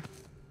 Victor?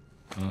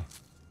 Huh?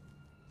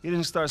 You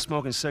didn't start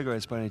smoking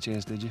cigarettes by any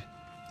chance, did you?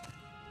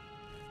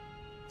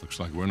 Looks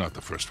like we're not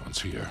the first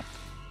ones here.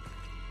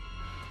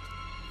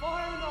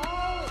 Fire in the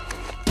hole!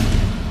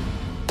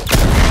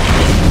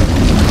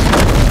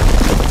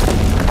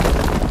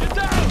 Get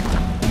down!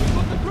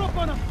 Put the group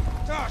on him!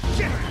 Oh,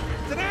 shit!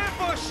 It's an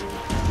ambush!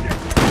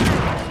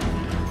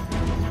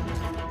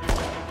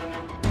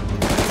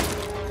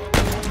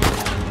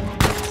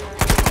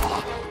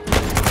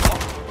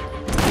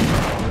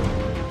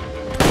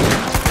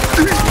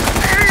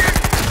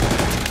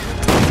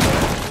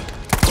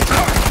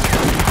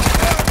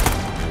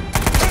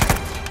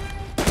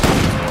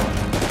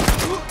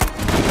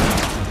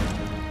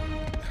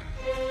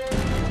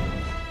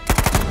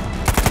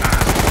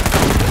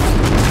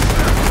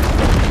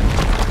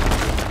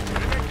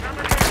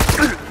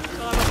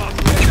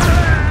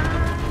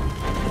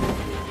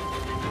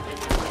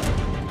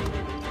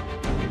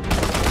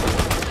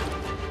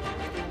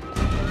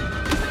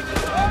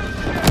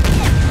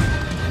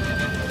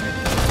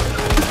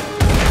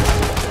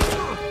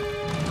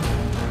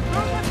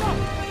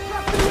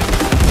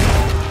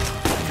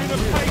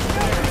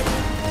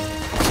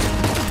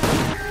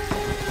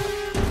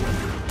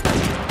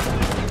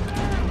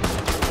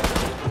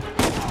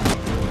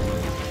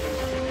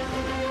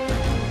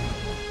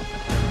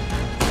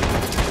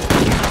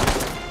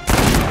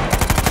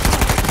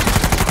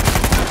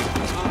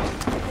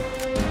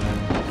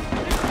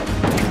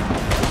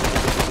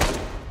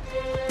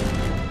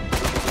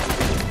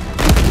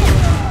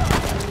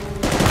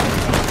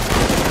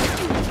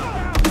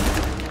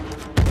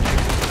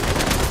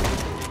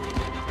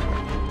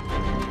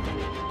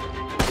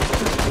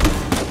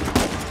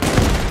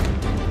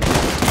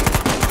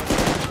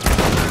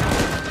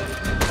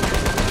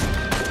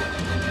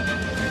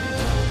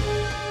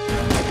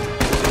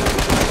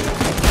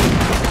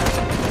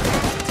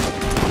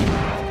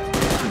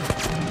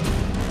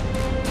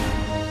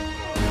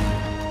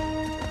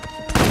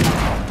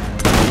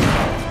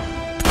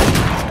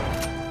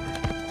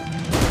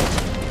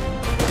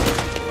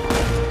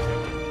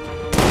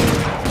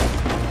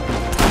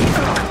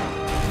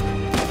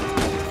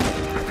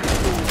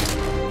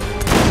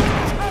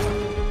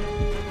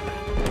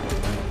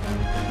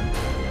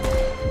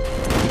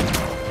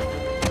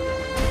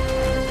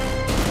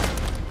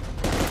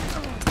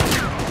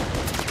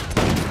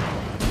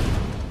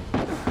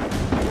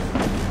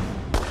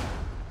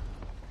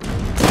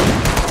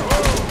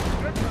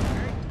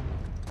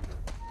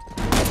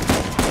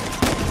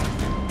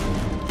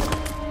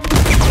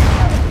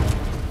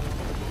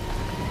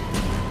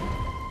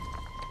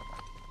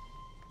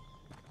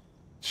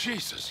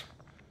 Jesus.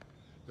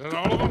 Is that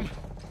all of them?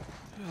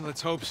 Yeah,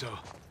 let's hope so.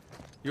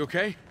 You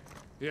okay?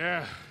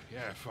 Yeah,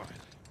 fine.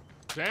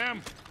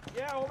 Sam?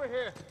 Yeah, over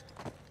here.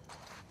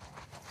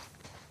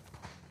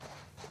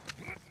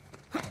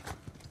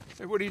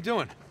 Hey, what are you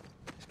doing?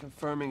 He's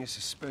confirming his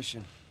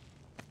suspicion.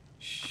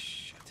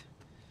 Shit.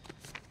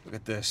 Look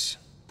at this.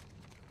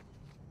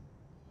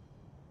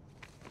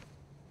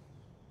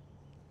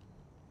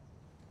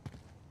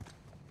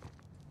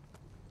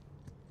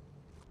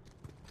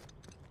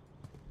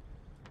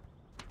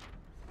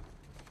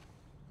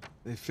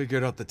 They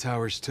figured out the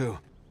towers, too.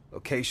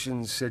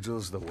 Locations,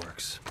 sigils, the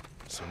works.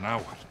 So now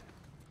what?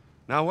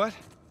 Now what?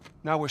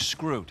 Now we're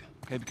screwed.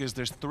 Okay, because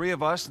there's 3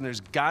 of us, and there's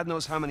God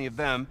knows how many of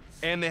them,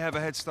 and they have a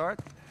head start.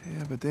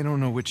 Yeah, but they don't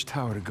know which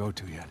tower to go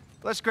to yet.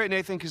 That's great,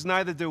 Nathan, because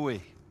neither do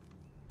we.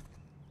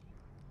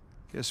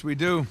 Yes, we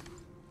do.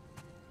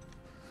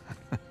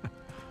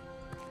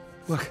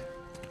 Look,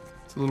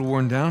 it's a little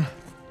worn down.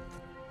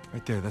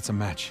 Right there, that's a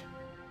match.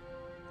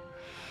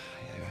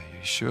 Yeah,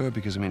 you sure?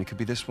 Because, I mean, it could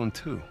be this one,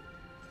 too.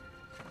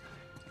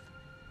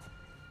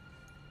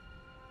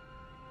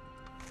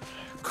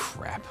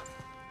 Crap.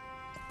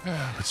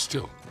 But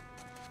still,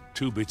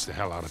 2 beats the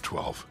hell out of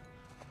 12.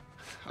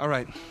 All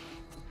right.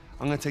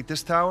 I'm gonna take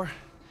this tower.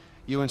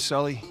 You and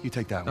Sully, you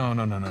take that one.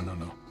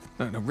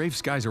 No,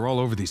 Rafe's guys are all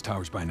over these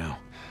towers by now.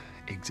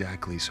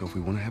 Exactly. So if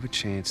we want to have a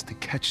chance to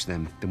catch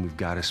them, then we've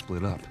got to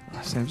split up.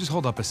 Sam, just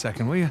hold up a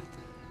second, will you?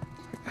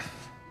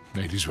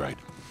 Nate, he's right.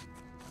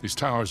 These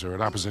towers are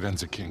at opposite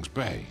ends of King's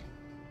Bay.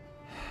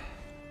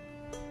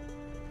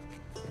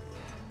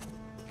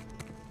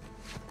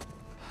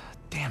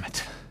 Damn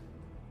it.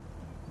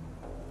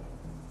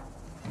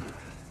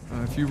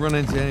 If you run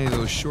into any of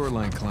those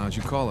shoreline clowns,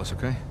 you call us,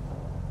 okay?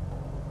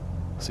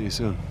 See you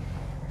soon.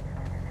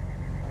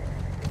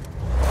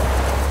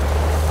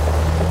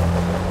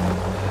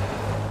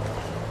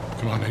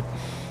 Come on, Nate.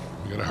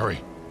 We gotta hurry.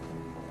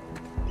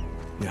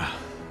 Yeah.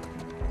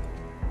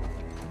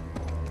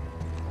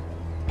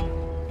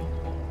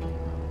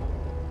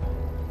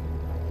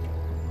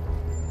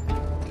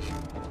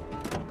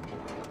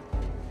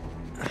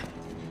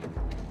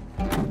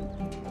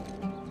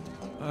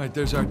 All right,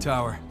 there's our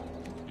tower.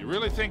 You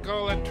really think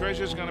all that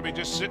treasure's gonna be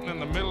just sitting in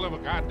the middle of a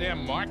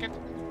goddamn market?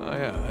 Oh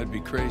yeah, that'd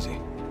be crazy.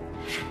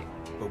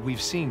 But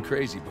we've seen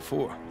crazy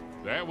before.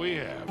 That we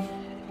have.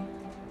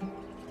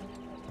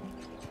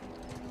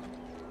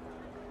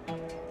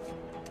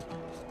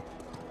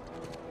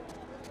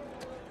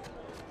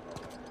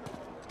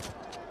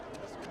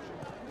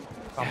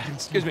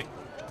 Excuse me.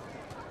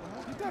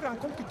 Tu te rends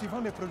compte que tu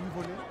vends mes produits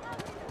volés?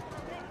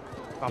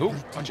 Oh,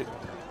 watch it.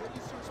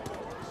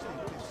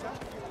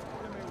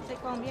 C'est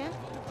combien?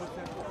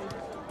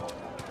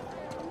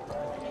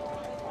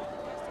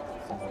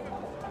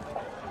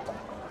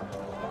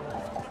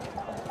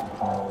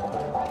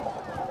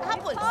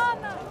 Apples!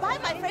 Buy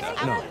my fresh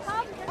apples!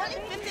 Only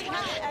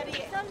 1,500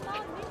 allez.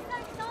 Seulement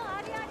 1500,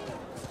 allez, allez.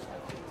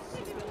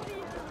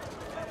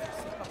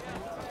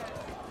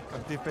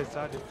 Quand tu fais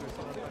ça, des fois,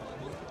 ça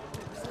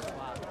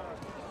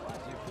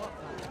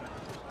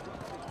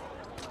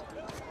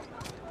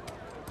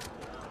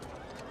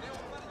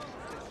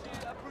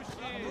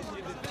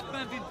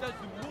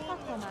Pas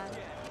trop mal.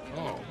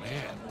 Oh,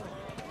 man.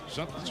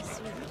 Something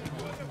smells really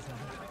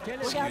good.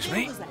 Excuse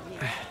me. Vous allez.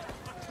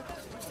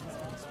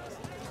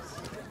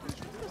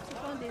 Ce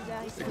sont des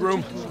haricots. Big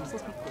room. Je suis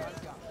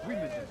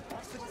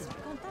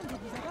contente de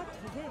vous avoir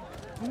trouvé.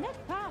 Vous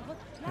n'êtes pas à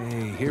votre place.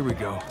 Hey, here we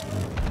go.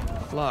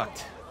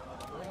 Locked.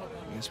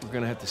 Guess we're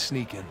gonna have to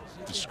sneak in.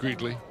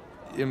 Discreetly.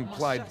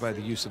 Implied by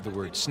the use of the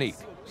word sneak.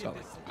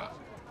 Sully.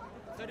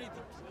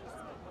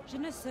 Je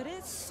ne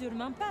serais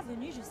sûrement pas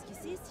venu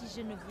jusqu'ici si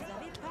je ne vous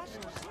avais pas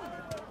cherché.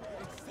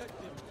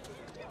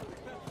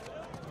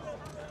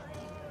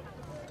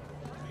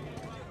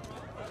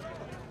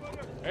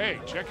 Hey,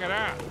 check it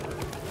out.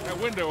 That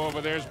window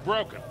over there's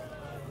broken.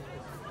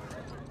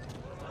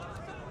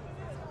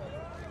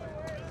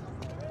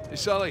 Hey,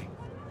 Sully.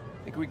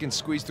 Think we can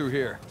squeeze through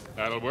here.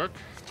 That'll work.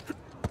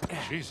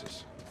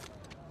 Jesus.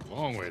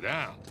 Long way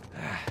down.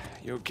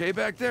 You okay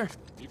back there?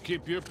 You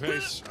keep your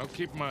pace. I'll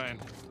keep mine.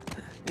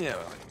 Yeah,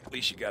 well, at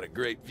least you got a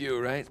great view,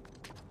 right?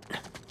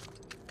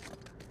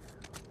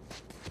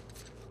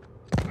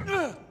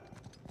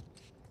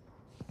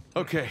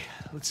 Okay,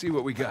 let's see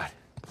what we got.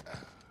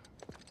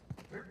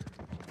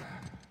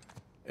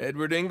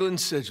 Edward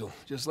England's sigil,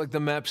 just like the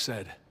map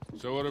said.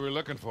 So what are we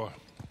looking for?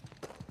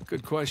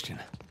 Good question.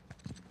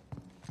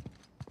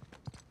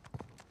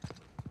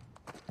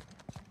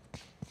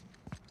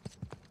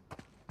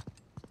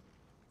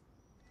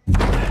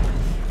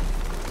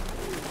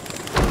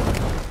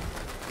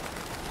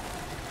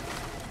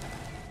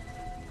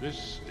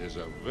 This is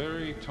a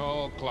very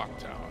tall clock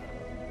tower.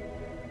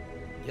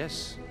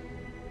 Yes.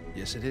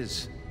 Yes, it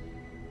is.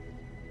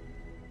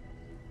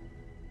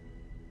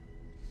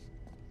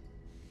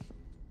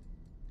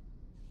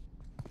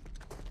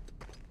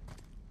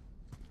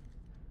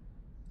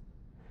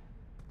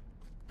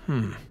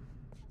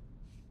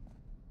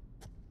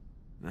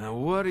 Now,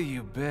 what do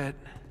you bet?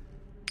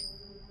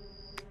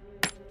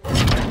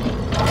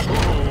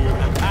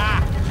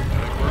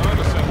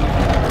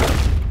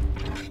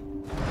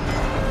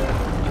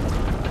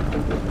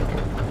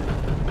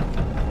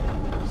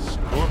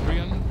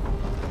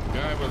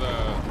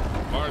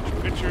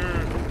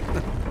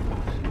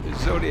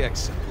 zodiac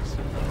symbols.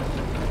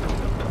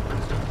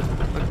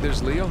 Look,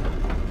 there's Leo.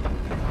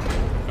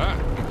 Ah,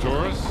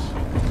 Taurus.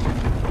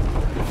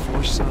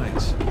 4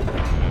 signs.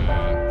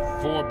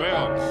 And 4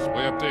 bells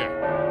way up there.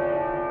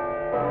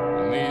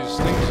 And these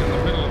things in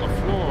the middle of the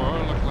floor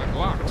look like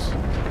locks.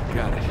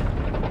 Got it.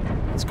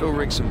 Let's go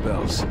ring some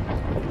bells.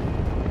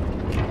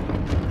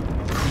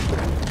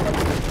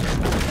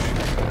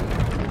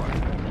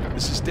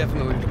 This is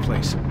definitely the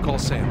place. Call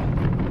Sam.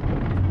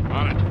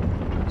 On it.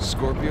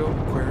 Scorpio,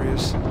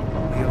 Aquarius,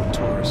 Leo,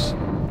 Taurus.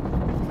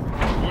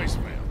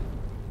 Voicemail.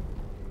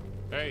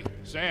 Hey,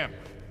 Sam.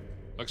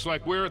 Looks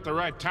like we're at the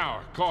right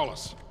tower. Call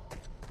us.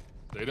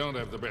 They don't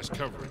have the best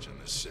coverage in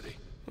this city.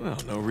 Well,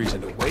 no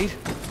reason to wait.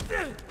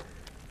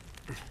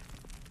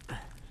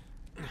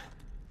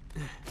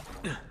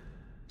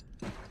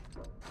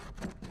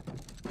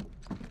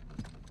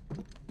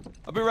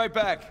 I'll be right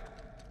back.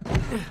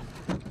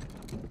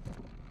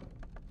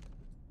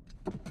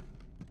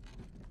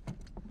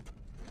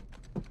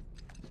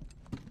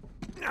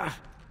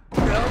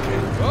 Okay.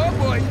 Oh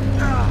boy.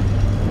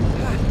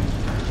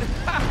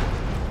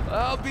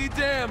 I'll be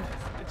damned.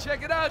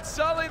 Check it out,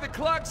 Sully. The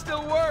clock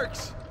still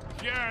works.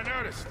 Yeah, I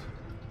noticed.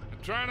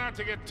 And try not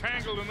to get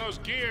tangled in those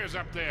gears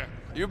up there.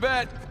 You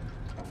bet.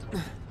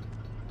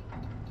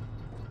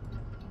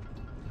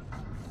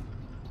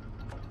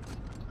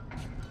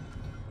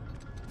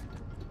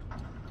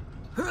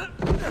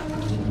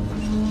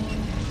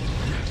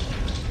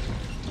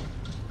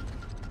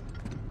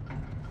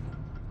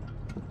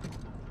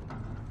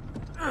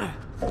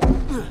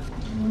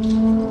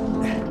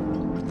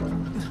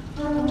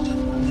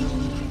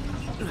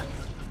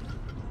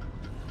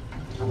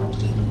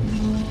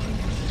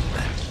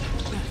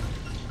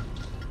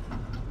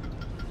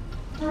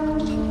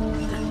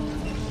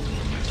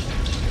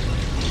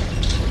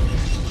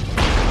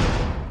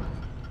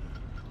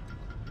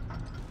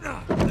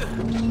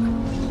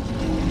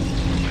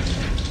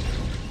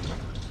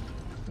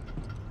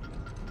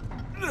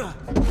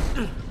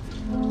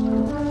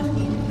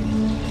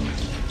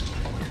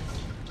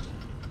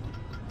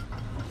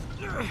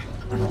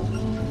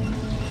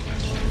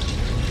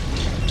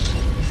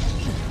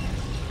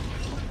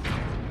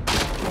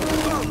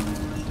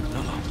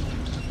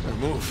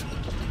 Move.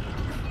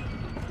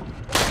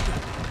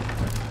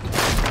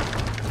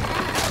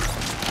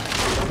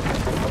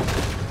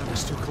 That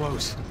was too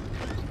close.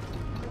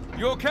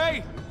 You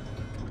okay?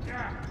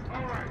 Yeah,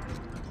 all right.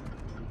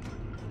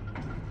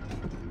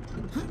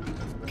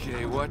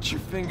 Okay, watch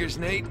your fingers,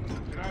 Nate.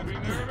 Should I be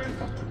nervous?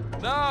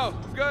 No,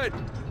 I'm good.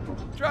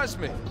 Trust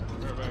me.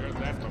 Where have I heard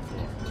that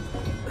before?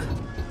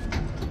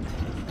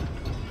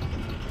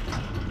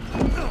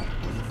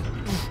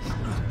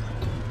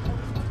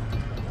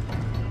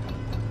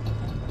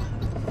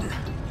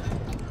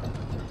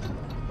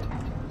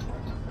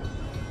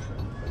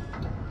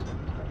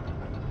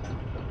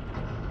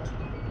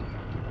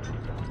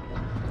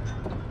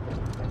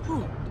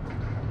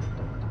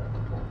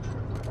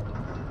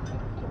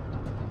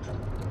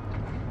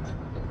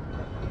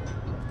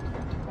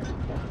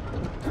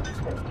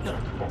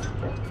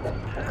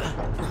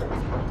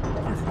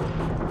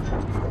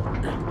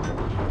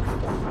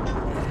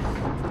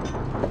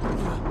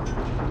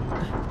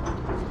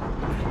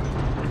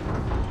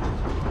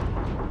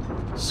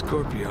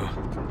 Scorpio.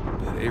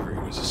 Bet Avery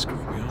was a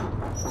Scorpio.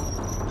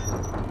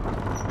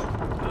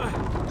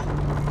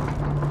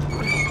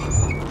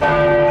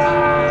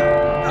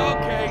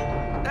 Okay,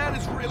 that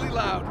is really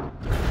loud.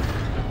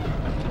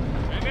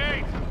 Hey,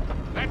 Nate!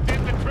 That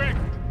did the trick!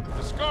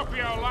 The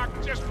Scorpio lock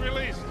just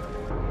released.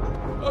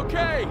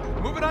 Okay,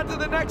 moving on to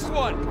the next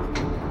one.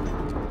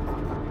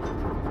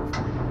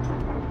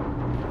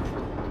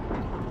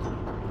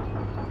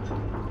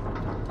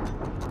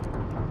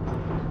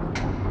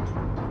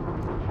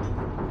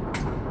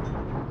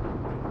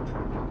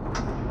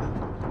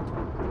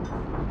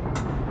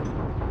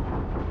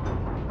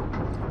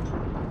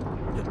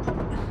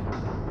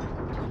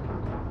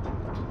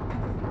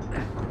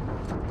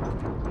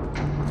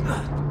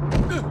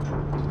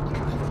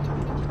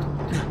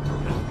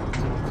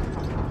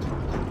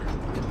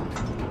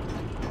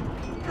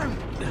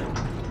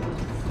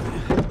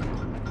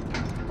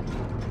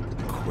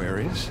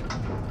 Aquarius?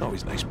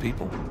 Always nice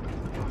people. Two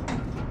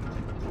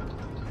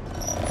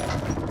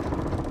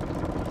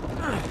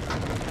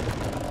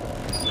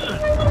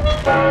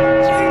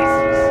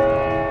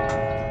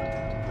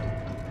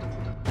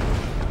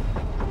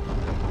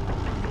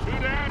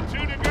down,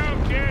 2 to go,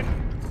 kid.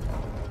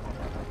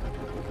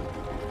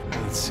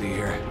 Let's see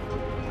here.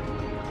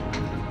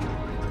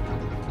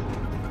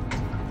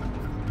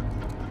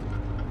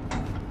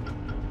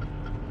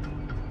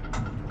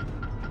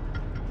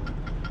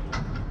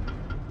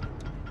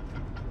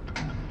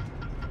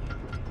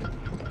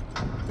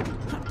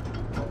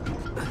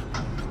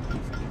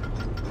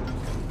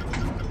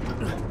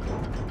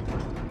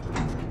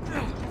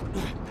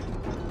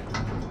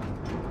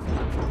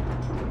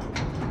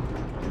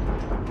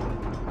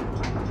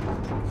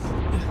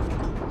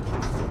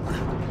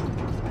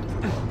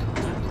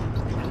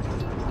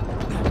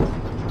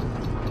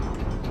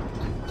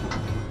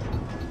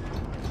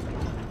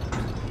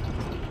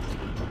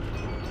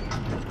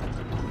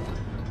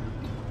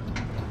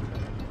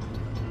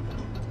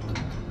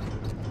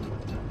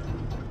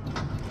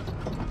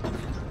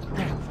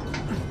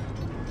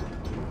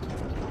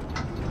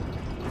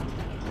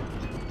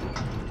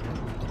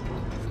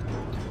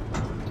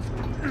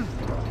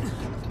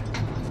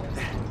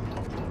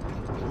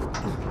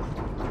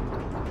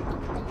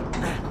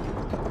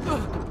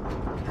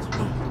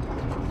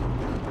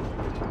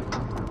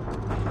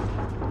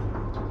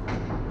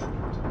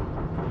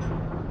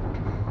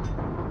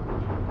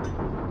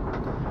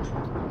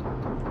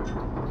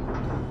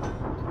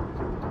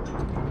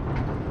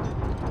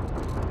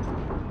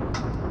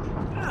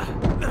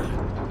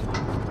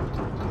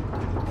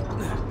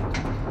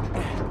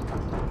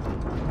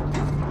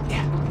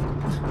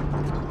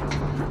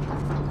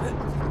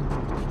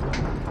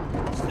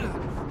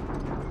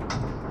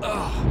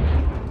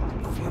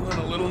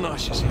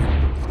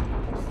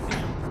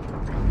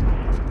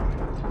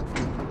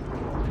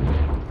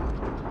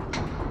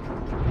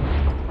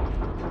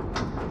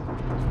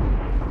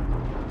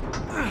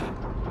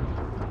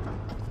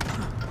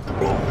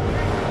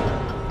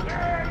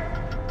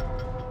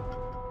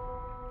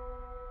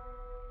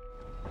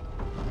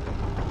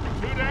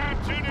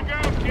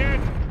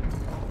 kid.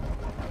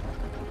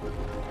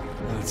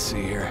 Let's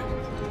see here.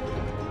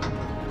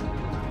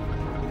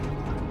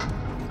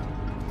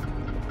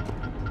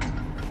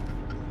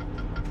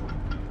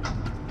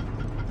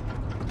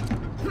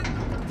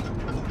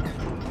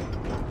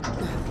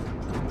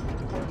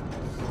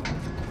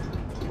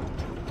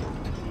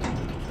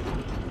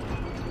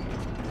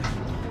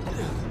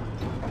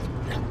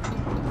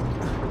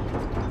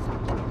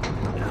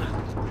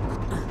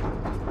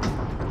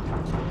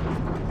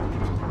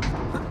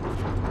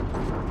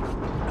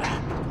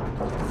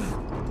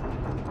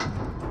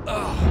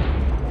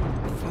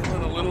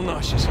 Feeling a little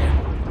nauseous here.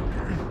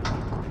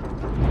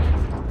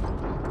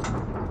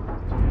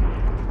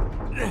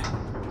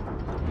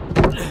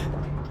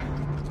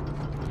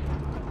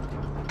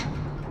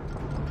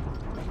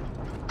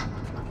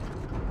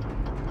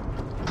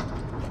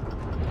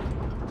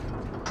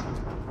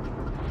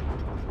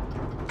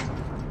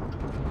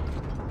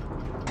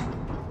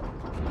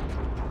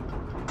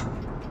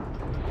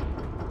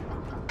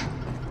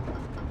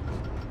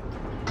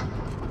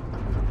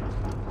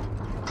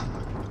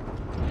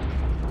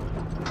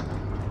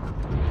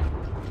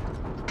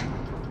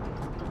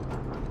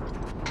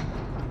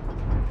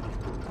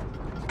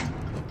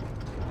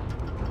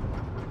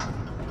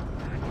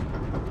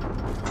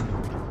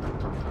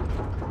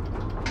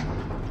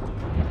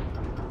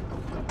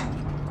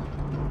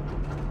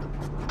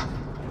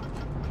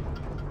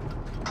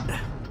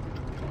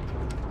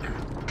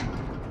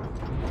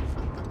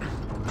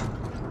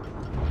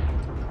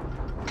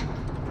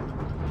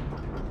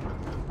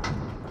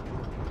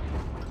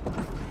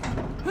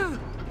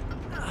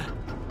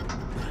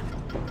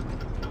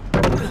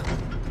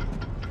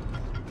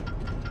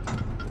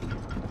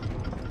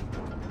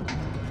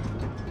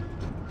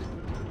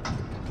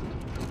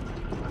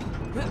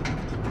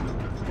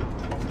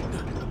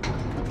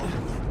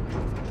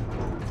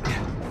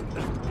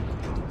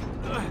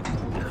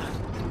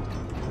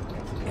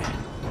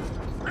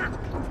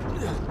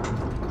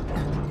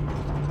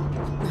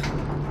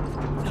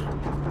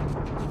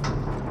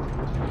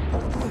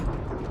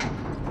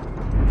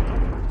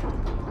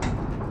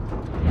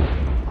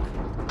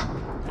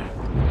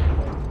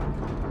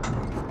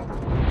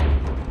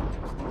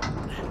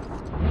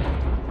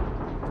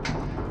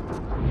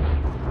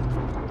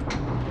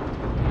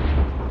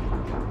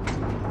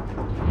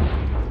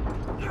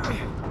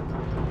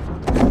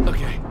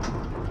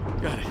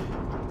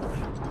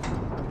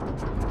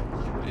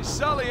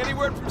 Sully, any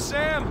word from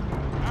Sam?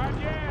 Not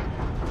yet.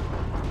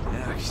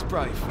 Yeah, he's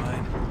probably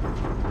fine.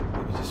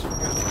 Maybe just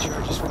forgot to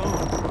charge his phone.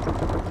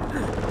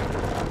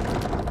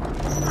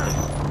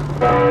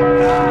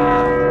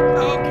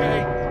 Okay,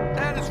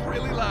 that is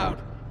really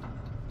loud.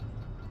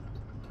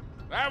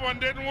 That one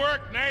didn't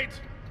work,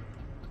 Nate.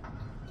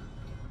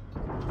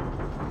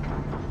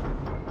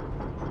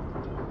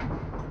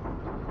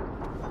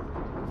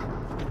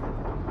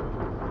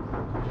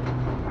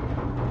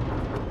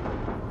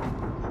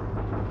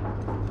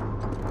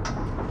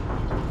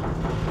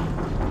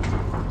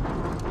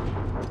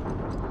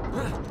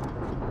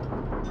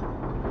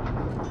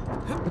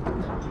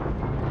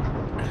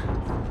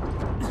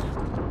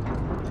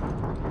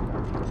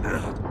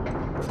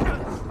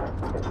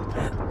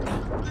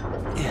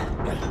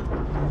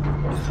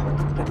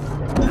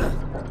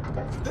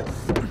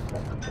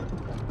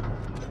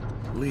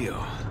 Leo.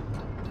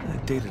 I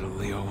dated a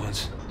Leo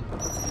once.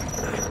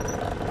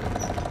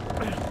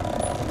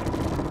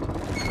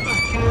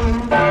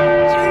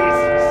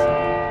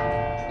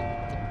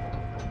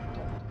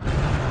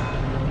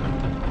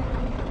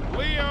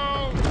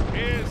 Leo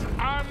is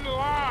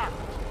unlocked.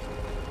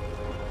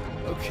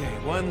 Okay,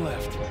 one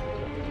left.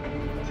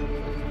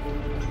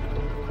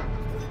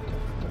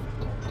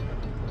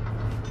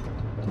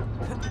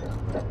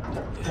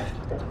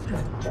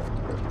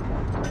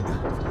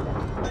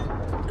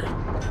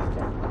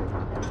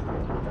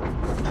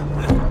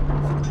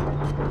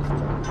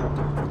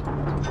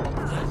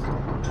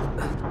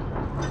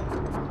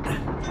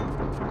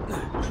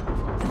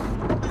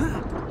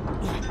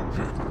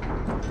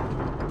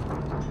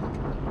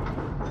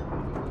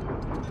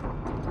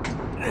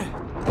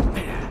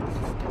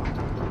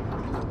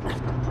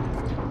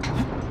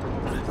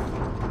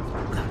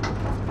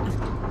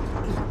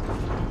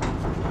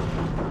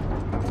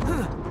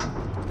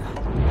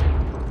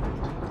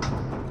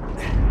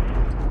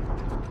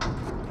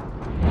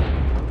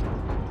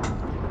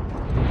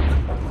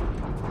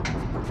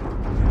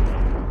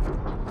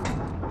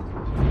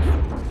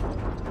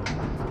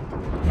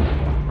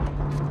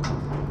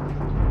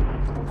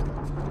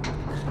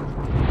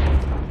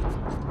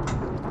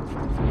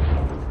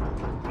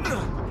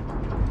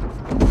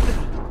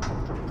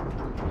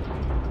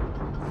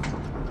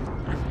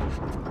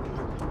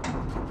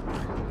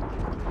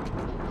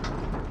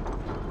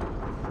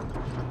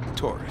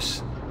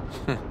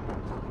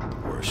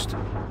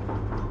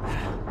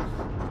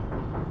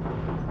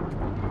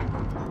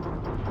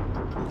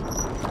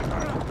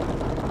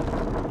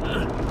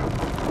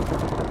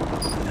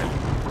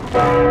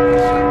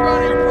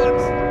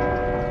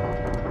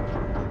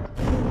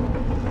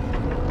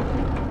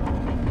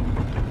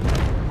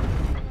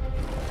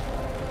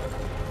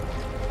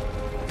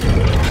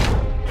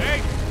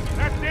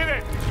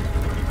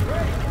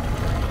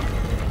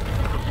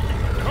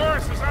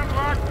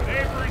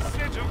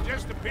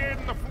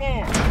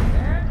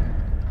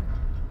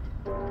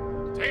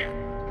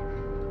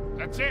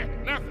 That's it.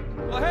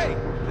 Nothing. Well, hey,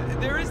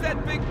 there is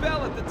that big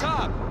bell at the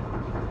top.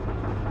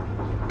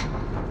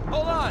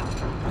 Hold on.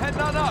 I'm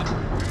heading on up.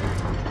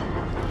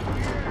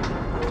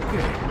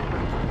 Okay.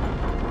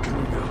 Here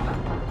we go.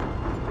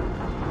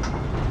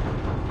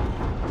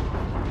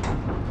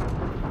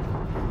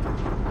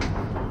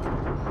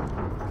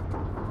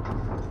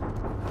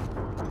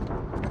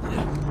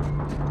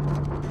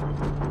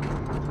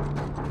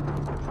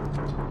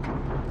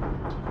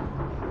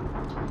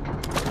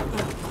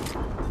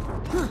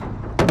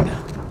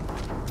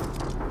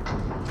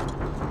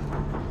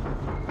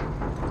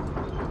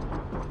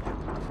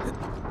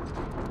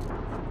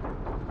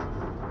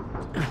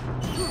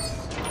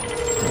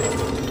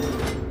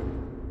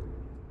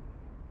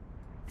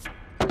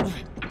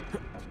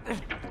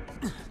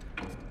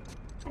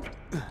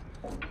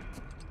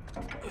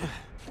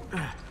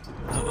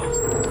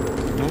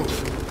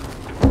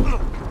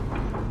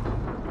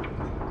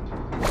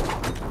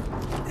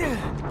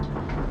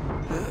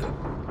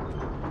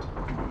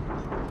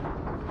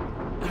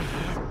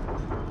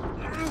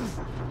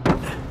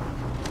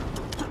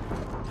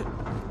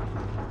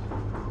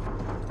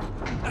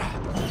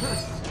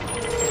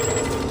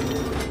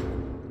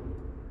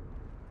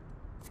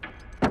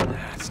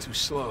 That's too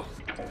slow.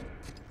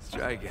 Let's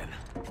try again.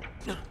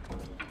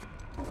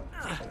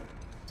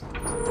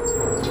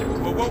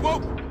 Whoa, whoa, whoa!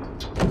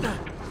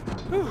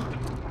 Whew.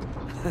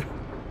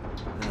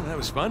 Well, that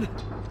was fun.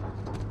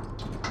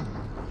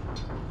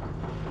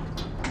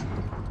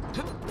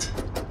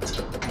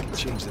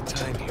 Change the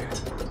time here.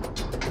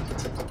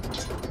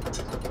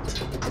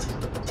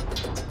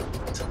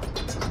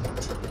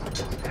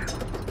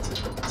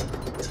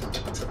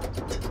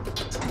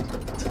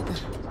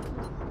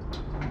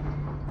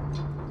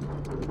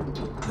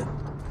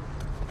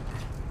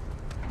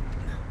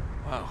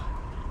 Wow.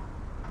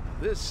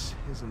 This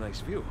is a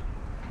nice view.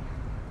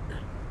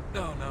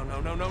 No, no,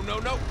 no, no, no, no,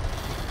 no!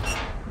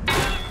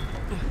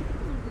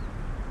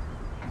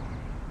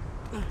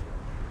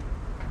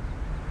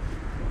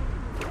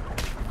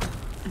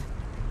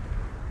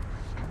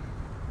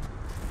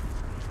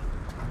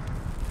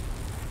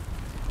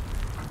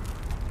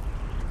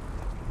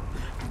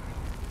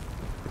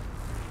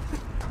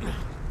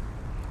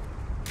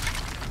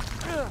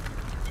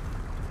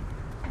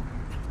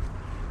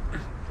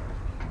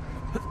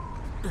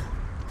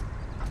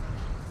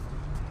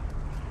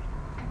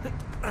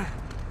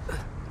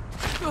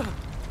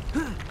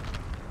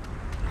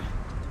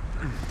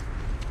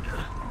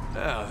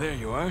 Oh, there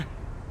you are.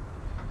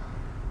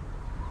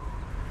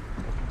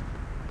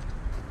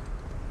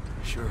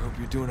 Sure hope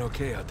you're doing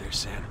okay out there,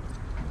 Sam.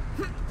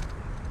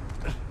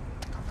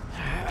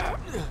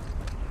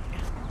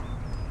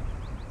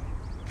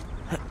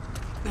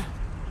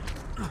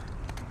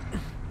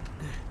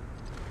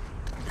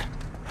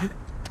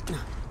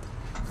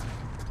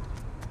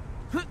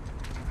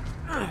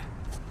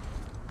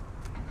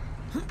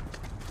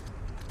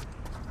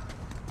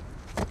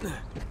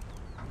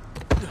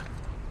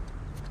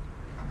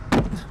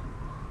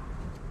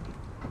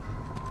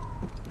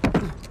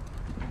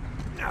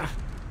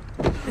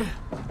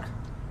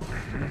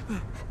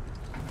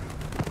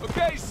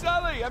 Okay,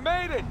 Sully, I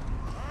made it!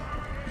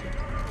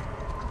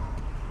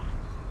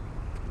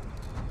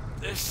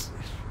 This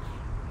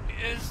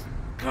is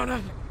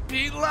gonna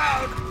be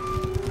loud.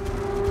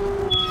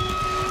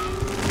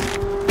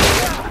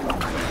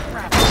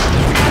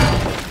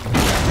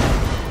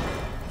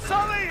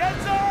 Sully,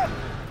 heads up!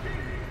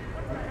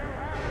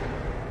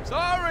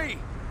 Sorry,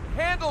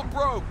 handle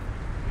broke.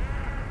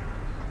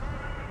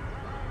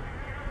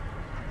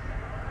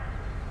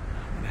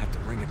 I'm gonna have to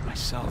ring it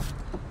myself.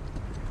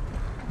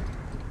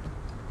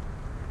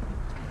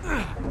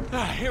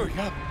 Here we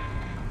go.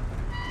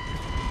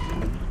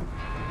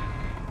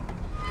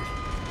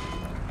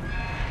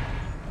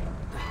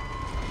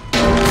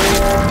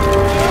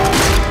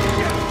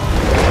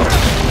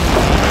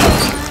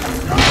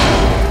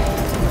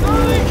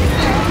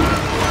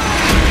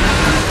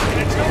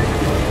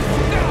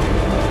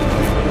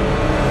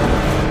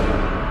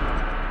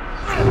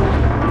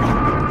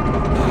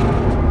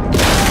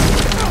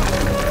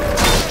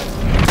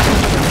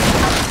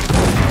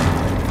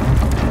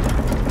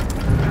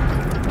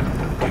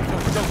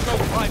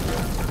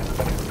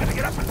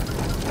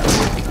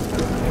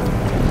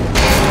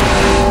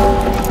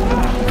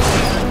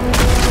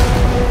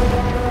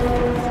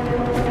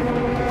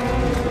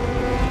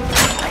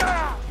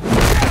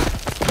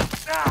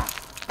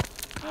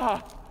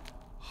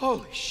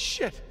 Holy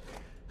shit!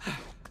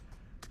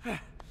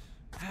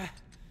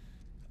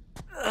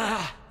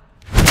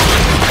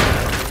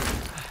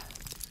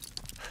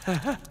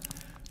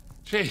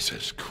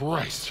 Jesus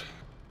Christ.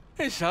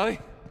 Hey, Sally.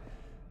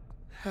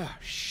 Oh,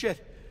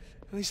 shit.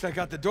 At least I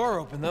got the door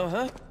open, though,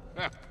 huh?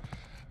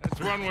 That's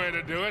one way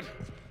to do it.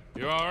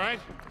 You all right?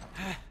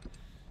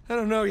 I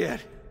don't know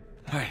yet.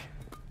 All right.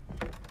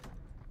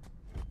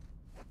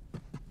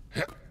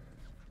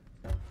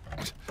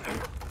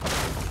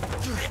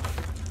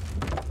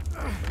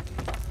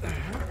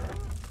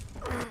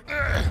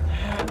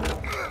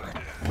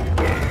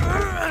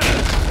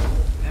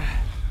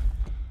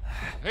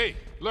 Hey,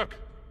 look.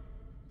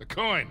 The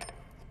coin.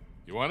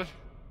 You want it?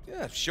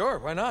 Yeah, sure,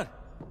 why not?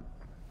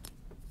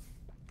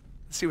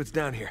 Let's see what's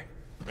down here.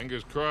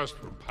 Fingers crossed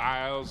for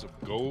piles of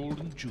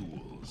gold and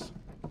jewels.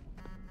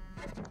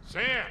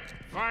 Sam,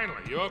 finally,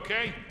 you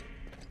okay?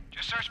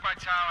 Just searched my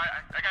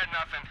tower. I got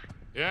nothing.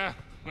 Yeah?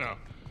 Well,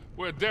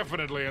 we're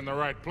definitely in the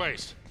right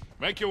place.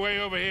 Make your way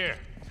over here.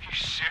 You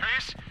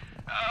serious?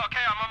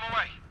 Okay, I'm on my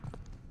way.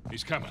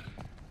 He's coming.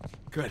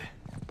 Good.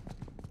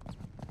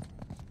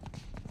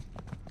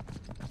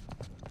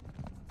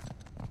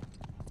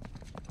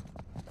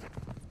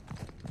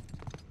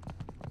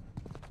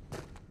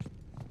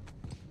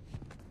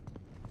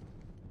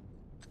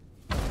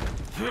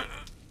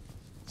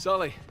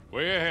 Sully.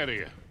 Way ahead of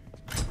you.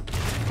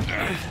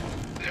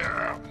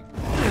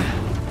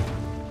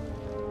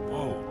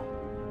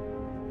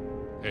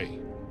 Whoa. Hey,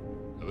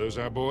 are those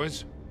our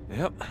boys?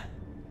 Yep.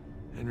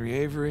 Henry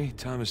Avery,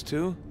 Thomas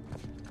too.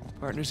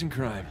 Partners in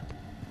crime.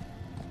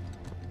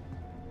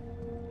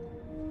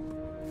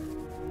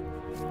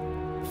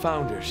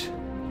 Founders.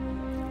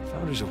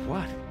 Founders of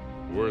what?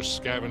 Worst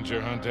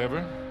scavenger hunt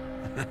ever?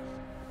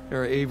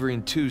 There are Avery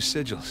and two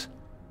sigils.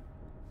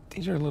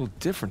 These are a little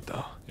different,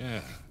 though.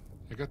 Yeah,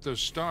 they got those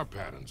star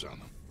patterns on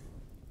them.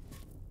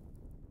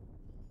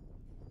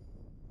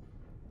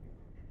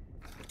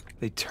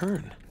 They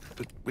turn.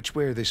 But which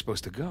way are they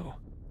supposed to go?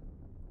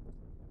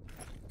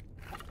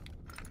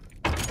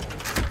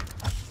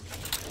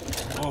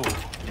 Whoa.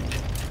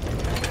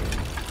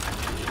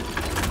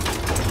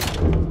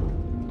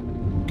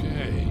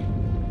 Okay.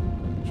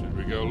 Should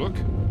we go look?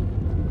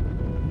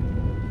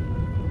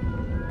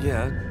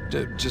 Yeah,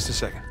 just a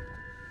second.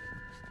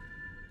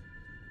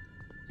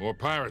 More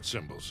pirate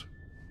symbols.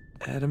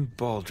 Adam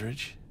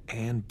Baldridge,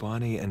 Anne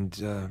Bonny,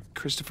 and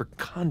Christopher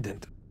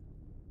Condent.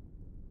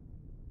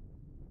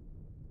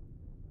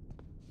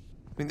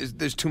 I mean,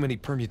 there's too many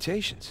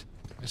permutations.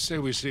 I say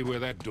we see where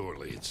that door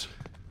leads.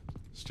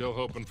 Still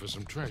hoping for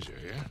some treasure,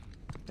 yeah?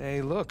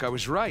 Hey, look, I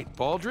was right.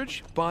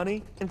 Baldridge,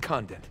 Bonny, and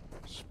Condent.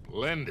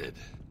 Splendid.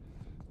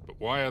 But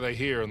why are they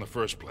here in the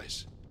first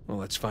place? Well,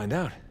 let's find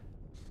out.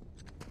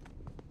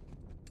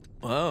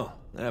 Wow,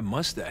 that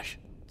mustache.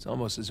 It's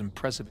almost as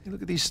impressive. Hey,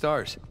 look at these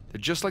stars. They're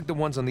just like the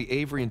ones on the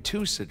Avery and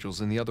two sigils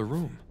in the other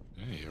room.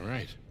 Yeah, you're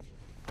right.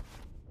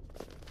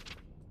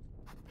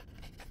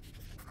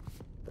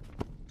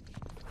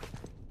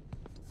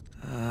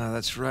 Ah,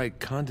 that's right.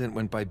 Condent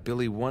went by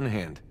Billy One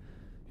Hand.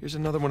 Here's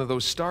another one of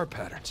those star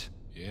patterns.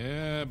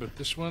 Yeah, but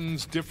this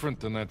one's different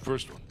than that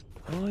first one.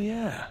 Oh,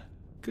 yeah.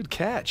 Good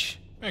catch.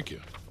 Thank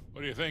you.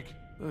 What do you think?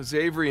 Those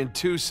Avery and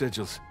two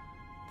sigils.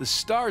 The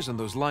stars on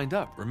those lined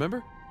up,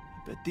 remember?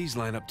 I bet these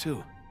line up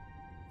too.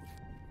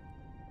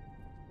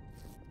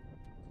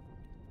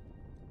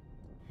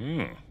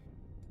 Hmm.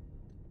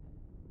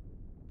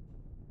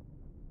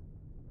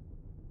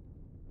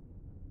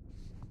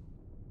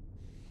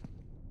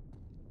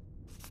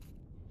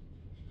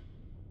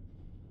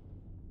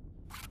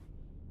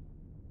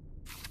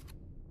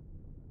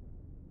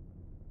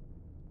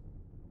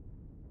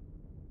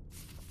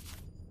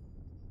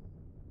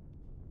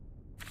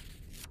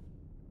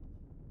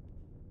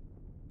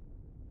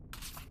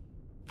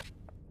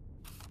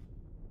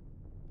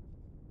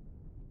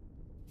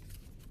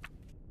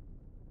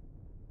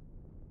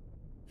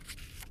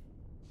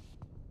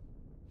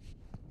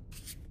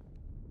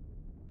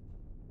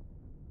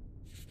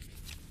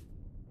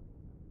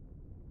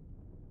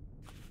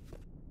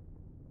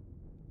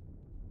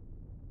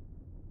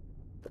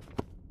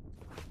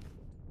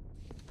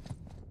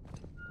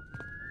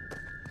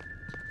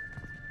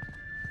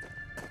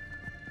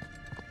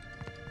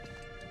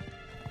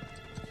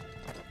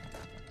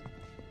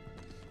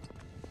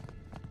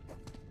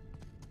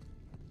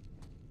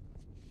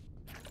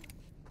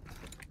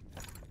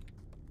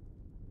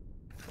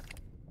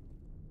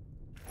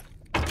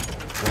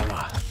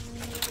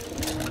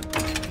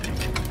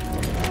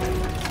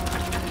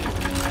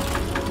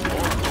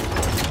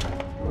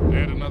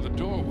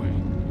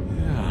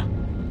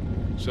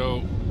 So,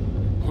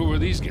 who are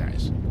these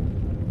guys?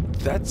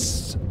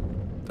 That's...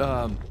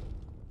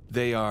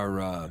 They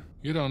are,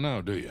 You don't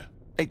know, do you?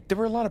 Hey, there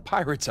were a lot of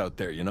pirates out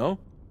there, you know?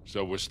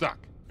 So we're stuck.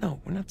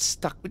 No, we're not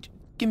stuck.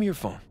 Give me your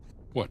phone.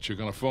 What, you're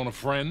gonna phone a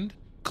friend?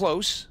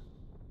 Close.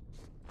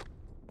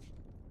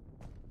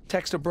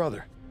 Text a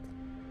brother.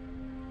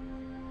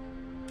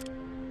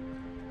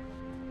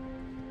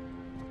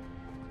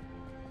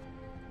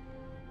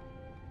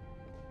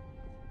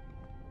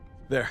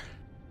 There.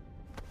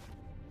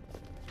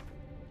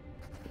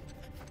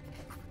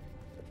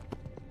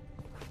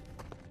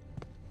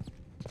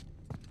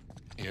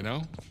 You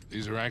know,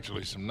 these are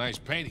actually some nice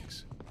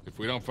paintings. If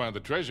we don't find the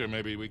treasure,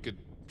 maybe we could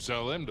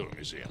sell them to a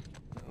museum.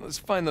 Let's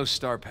find those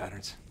star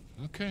patterns.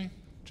 Okay,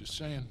 just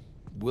saying.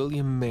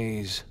 William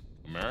Mays.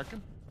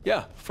 American?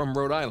 Yeah, from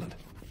Rhode Island.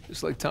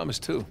 Just like Thomas,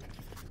 too.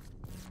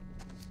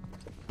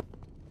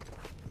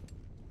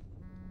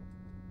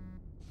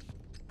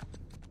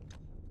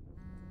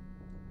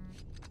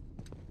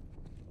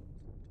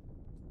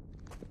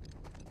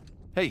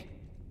 Hey,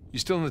 you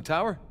still in the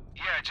tower?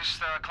 Yeah, just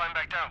climb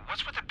back down.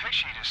 What's with the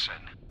picture you just sent?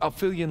 I'll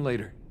fill you in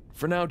later.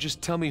 For now,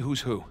 just tell me who's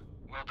who.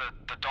 Well,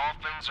 the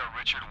dolphins are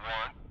Richard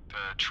Want,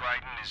 the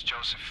trident is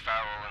Joseph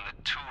Farrell, and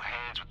the two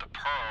hands with the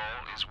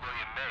pearl is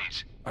William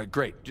Mays. All right,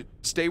 great. Just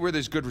stay where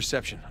there's good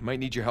reception. I might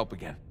need your help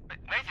again.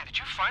 Nathan, did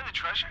you find the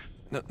treasure?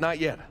 No, not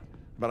yet.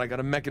 But I got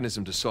a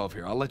mechanism to solve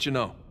here. I'll let you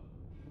know.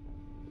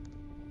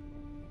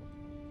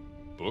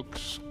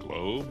 Books,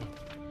 globe.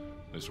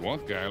 This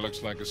Want guy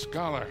looks like a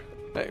scholar.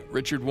 Hey,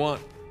 Richard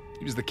Want.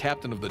 He was the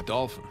captain of the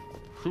Dolphin.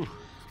 Whew.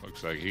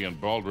 Looks like he and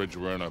Baldridge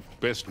were in a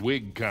best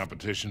wig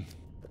competition.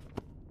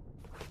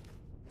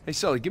 Hey,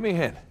 Sully, give me a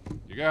hand.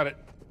 You got it.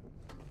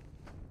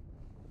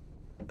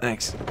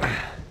 Thanks.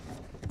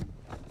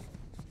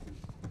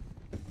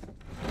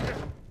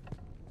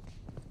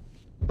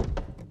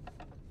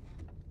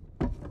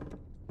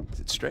 Is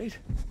it straight?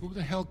 Who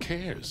the hell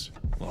cares?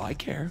 Well, I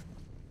care.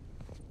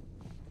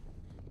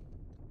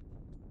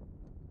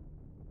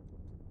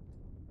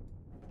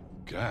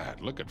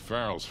 God, look at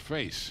Farrell's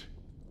face.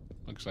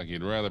 Looks like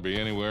he'd rather be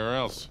anywhere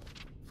else.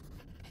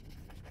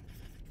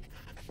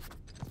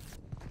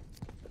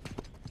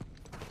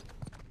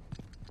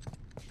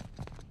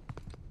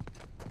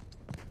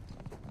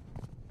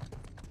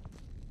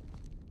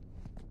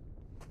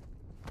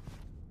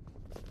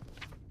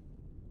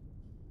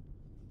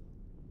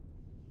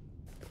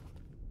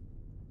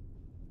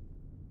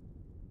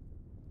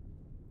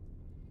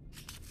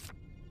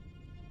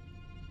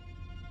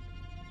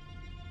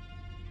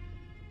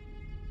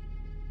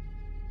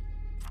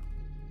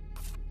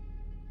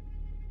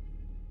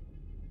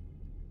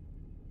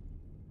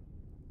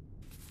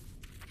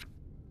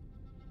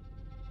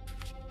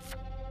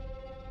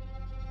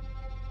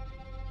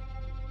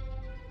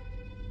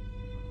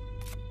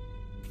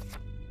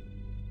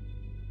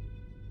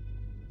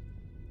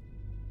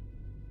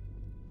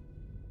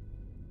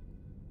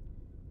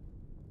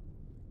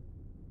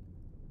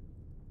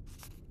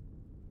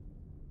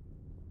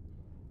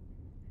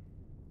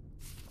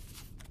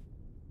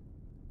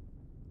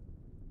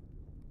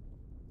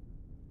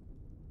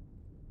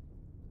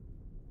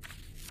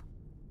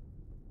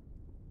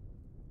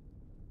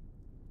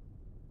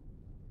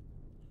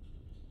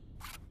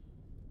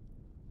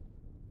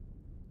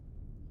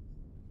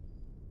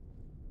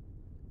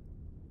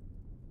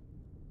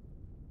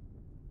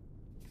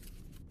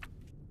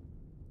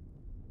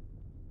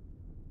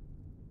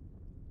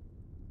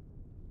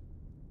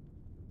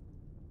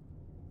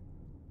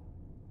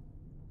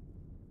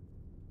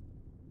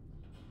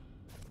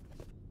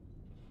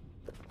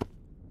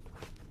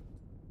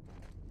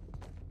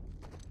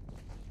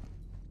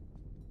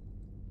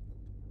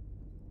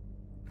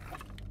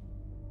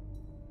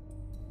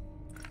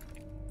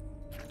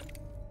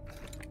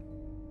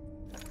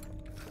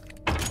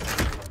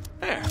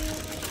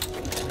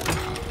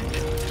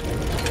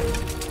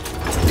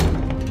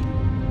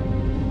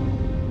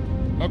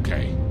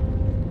 Okay,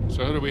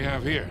 so who do we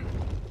have here?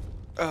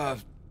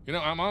 You know,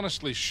 I'm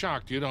honestly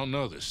shocked you don't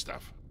know this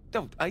stuff.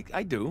 No,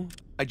 I do.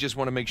 I just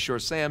want to make sure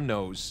Sam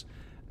knows.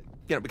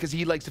 You know, because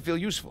he likes to feel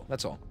useful,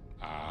 that's all.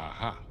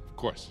 Aha, of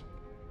course.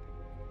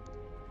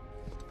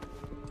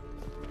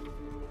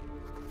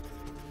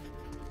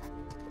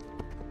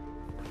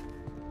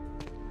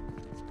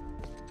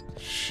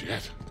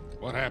 Shit,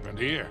 what happened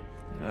here?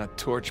 A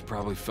torch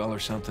probably fell or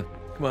something.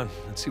 Come on,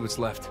 let's see what's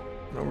left.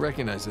 I don't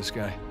recognize this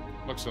guy.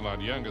 Looks a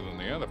lot younger than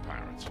the other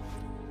pirates.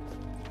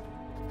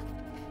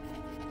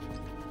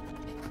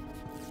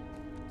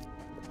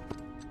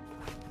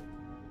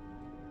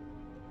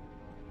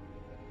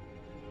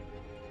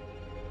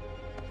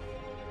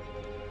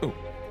 Oh,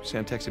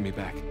 Sam texted me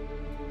back.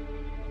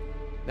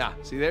 Ah,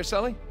 see there,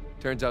 Sully?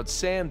 Turns out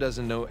Sam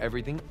doesn't know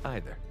everything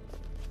either.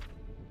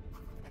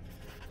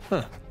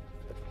 Huh.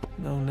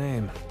 No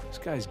name. This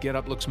guy's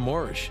getup looks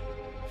Moorish.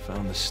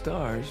 Found the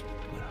stars,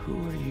 but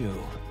who are you?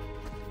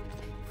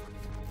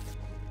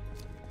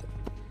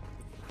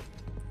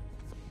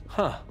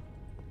 Huh.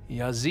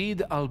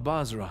 Yazid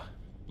al-Basra.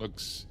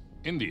 Looks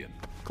Indian.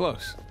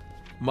 Close.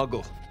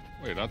 Muggle.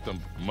 Wait, aren't the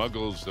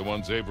Muggles the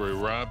ones Avery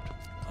robbed?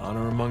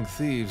 Honor among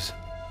thieves.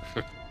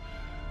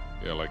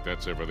 Yeah, like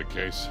that's ever the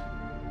case.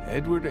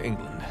 Edward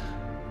England.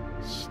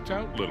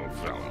 Stout little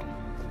fellow.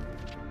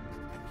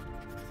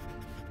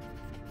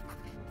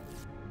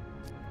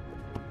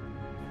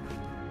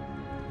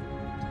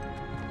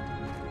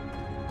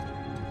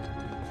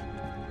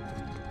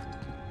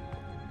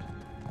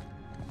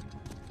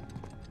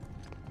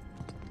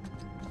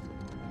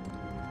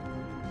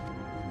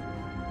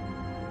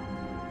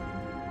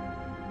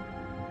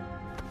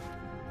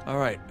 All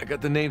right, I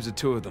got the names of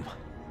two of them.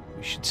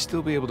 We should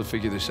still be able to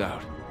figure this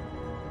out.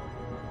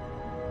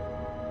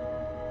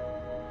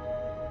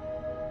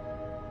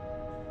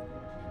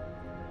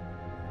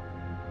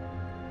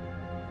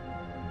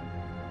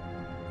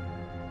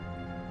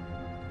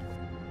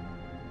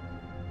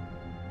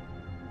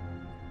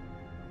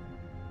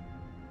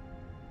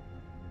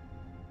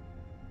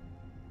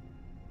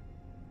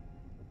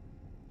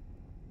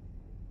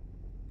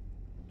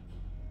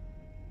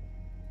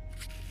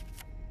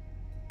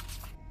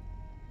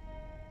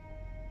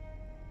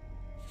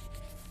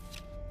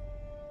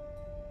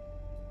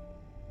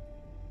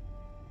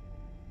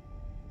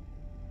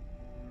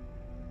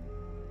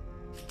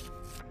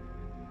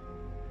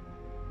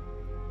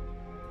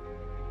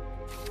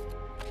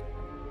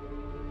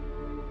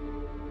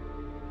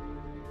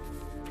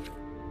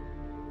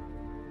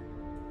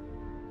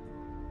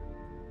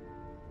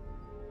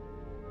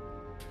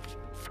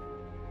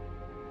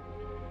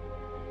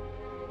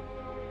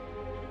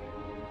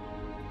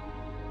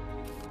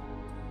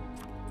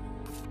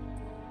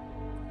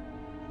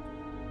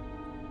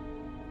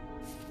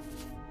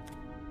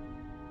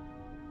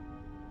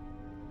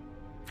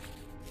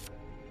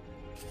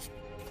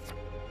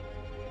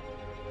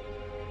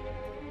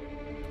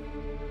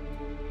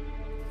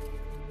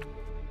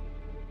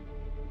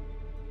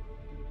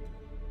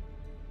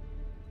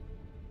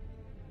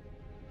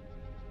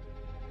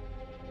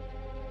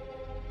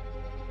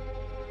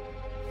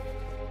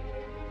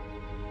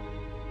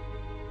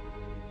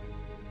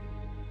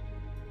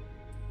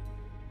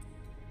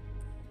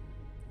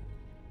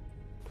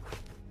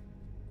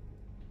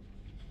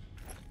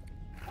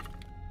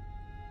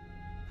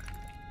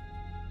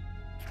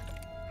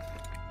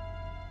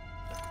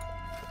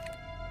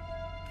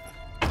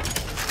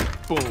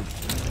 Boom.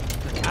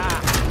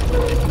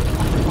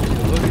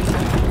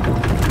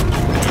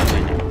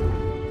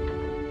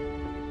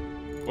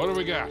 What do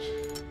we got?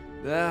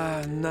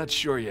 Not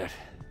sure yet.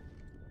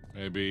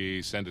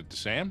 Maybe send it to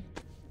Sam?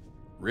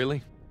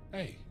 Really?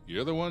 Hey,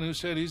 you're the one who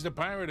said he's the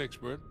pirate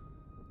expert.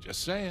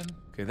 Just saying.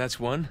 Okay, that's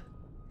one.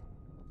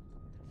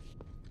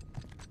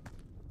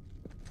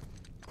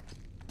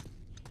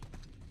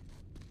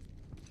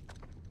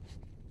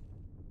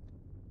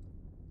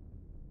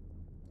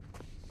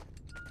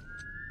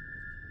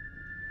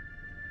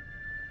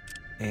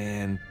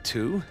 And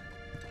two.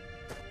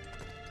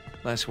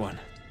 Last one.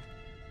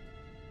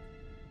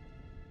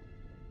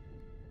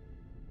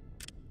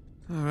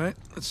 All right,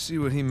 let's see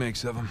what he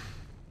makes of them.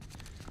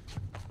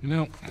 You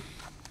know,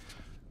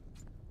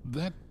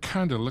 that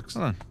kind of looks...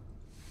 Hold on.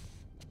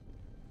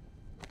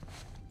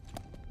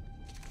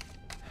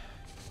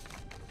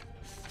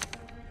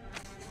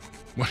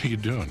 What are you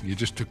doing? You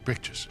just took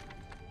pictures.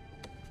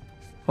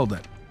 Hold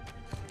that.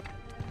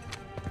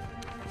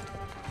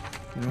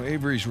 You know,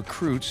 Avery's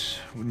recruits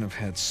wouldn't have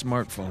had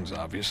smartphones,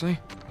 obviously.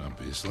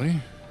 Obviously.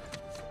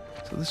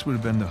 So this would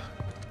have been the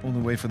only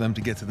way for them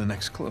to get to the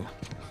next clue.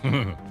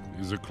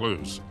 These are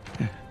clues.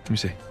 Here, let me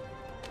see.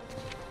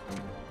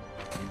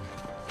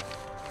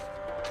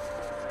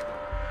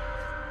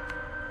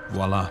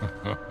 Voila.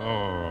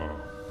 Oh,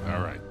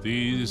 all right.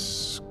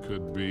 These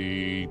could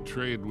be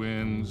trade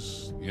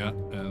winds. Yeah,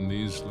 and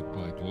these look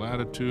like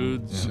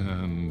latitudes.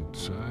 Yeah.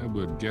 And I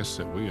would guess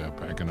that we are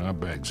packing our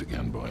bags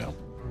again, Boyle.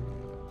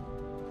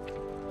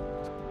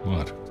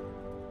 What?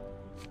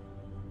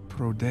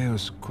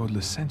 Prodeus quod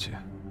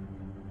licentia.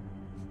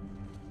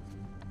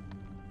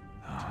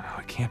 Oh, no,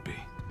 it can't be.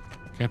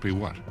 Can't be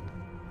what?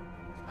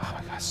 Oh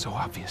my God, so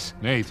obvious.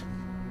 Nate.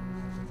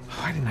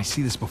 Why didn't I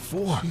see this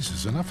before?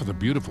 Jesus, enough of the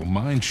beautiful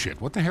mind shit.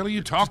 What the hell are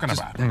you talking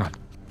about? Hang on.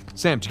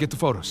 Sam, did you get the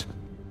photos?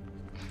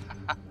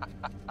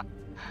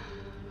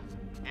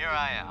 Here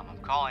I am. I'm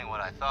calling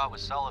what I thought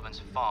was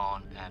Sullivan's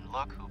phone, and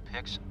look who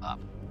picks up.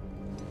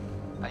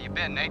 How you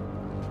been, Nate?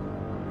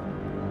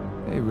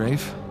 Hey,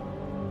 Rafe.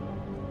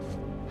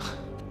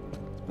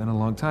 It's been a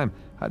long time.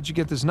 How did you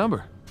get this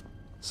number?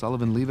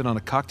 Sullivan leave it on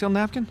a cocktail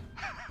napkin?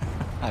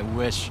 I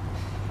wish.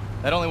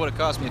 That only would have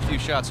cost me a few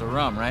shots of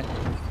rum, right?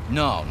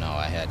 No,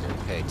 I had to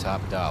pay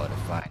top dollar to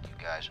find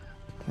you guys.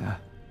 Yeah.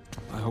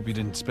 I hope you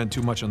didn't spend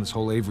too much on this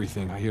whole Avery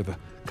thing. I hear the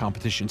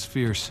competition's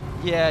fierce.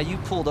 Yeah, you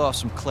pulled off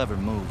some clever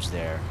moves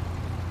there.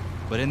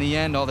 But in the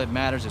end, all that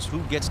matters is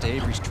who gets to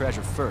Avery's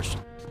treasure first.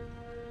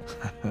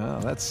 Well,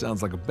 that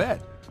sounds like a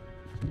bet.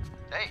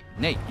 Hey,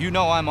 Nate, you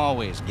know I'm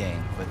always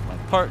game, but my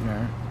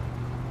partner,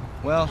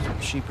 well,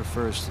 she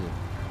prefers to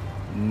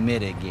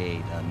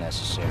mitigate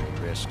unnecessary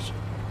risks.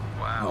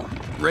 Wow.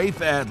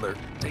 Rafe Adler,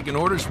 taking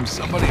orders from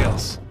somebody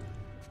else.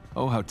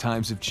 Oh, how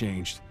times have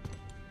changed.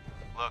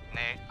 Look,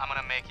 Nate, I'm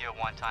gonna make you a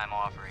one-time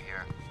offer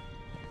here.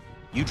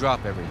 You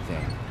drop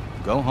everything.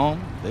 Go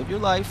home, live your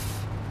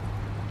life.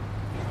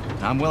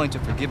 And I'm willing to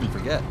forgive and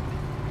forget.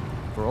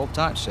 For old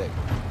time's sake.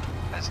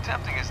 As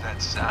tempting as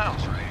that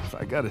sounds, Rafe.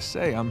 I gotta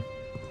say, I'm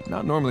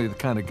not normally the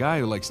kind of guy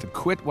who likes to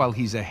quit while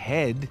he's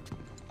ahead.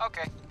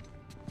 Okay.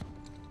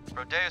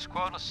 Prodeus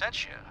quod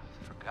licentia,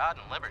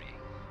 forgotten liberty.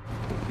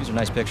 These are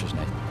nice pictures,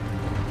 Nate.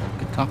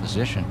 Good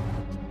composition.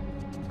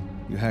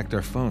 You hacked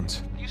our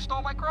phones. You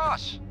stole my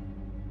cross.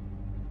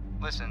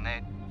 Listen,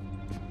 Nate.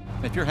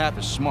 If you're half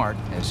as smart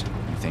as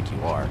you think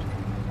you are,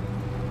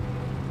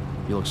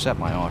 you'll accept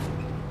my offer.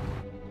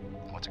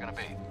 What's it gonna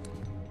be?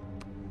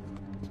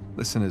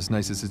 Listen, as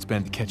nice as it's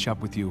been to catch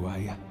up with you,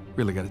 I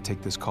really gotta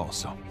take this call,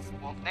 so...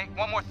 Well, Nate,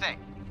 one more thing.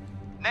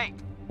 Nate!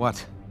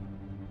 What?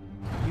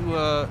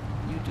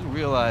 You do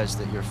realize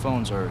that your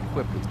phones are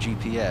equipped with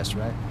GPS,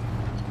 right?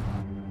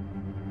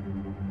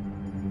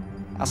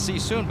 I'll see you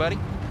soon, buddy.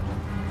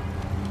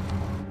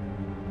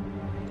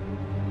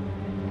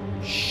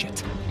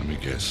 Shit. Let me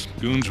guess.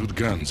 Goons with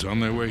guns on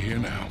their way here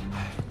now.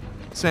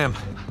 Sam.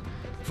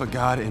 For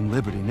God and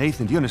liberty.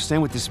 Nathan, do you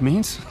understand what this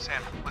means?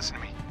 Sam, listen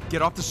to me.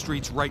 Get off the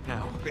streets right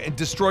now and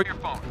destroy your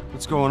phone.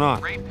 What's going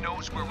on? Rafe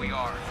knows where we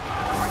are.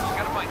 You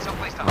gotta find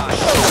someplace to hide.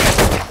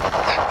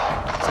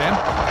 Sam?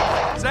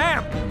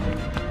 Sam!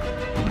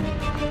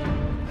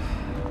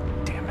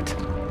 Damn it.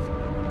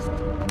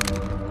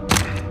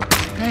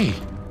 Hey!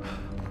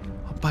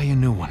 I'll buy you a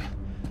new one.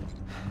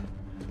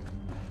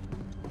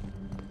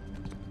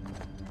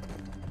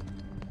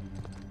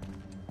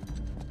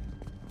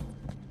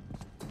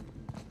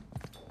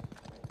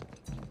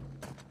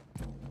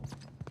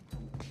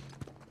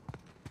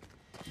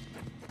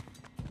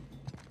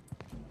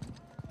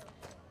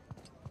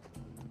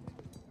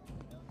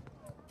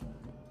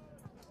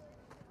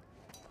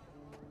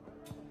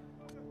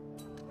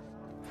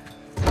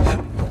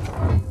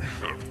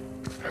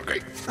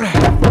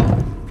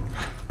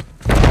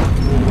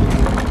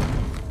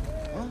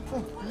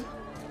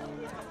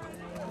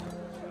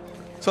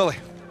 Sully.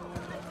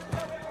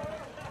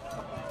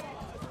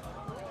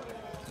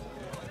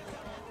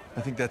 I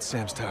think that's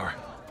Sam's tower.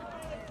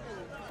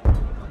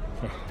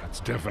 Oh, that's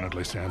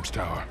definitely Sam's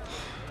tower.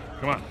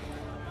 Come on.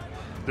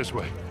 This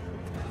way.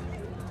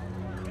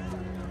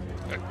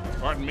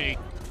 Pardon me.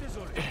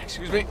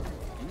 Excuse me?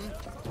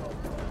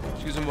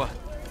 Excuse me, what?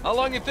 How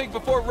long you think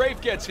before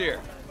Rafe gets here?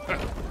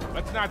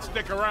 Let's not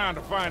stick around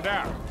to find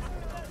out.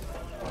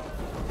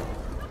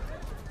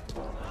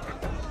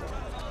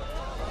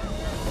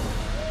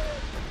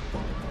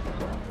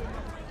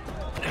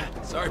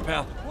 Sorry,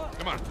 pal.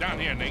 Come on, down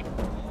here, Nate.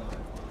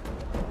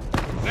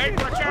 Nate,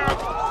 watch out!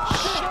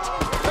 Shit!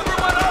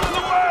 Everyone out of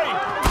the way!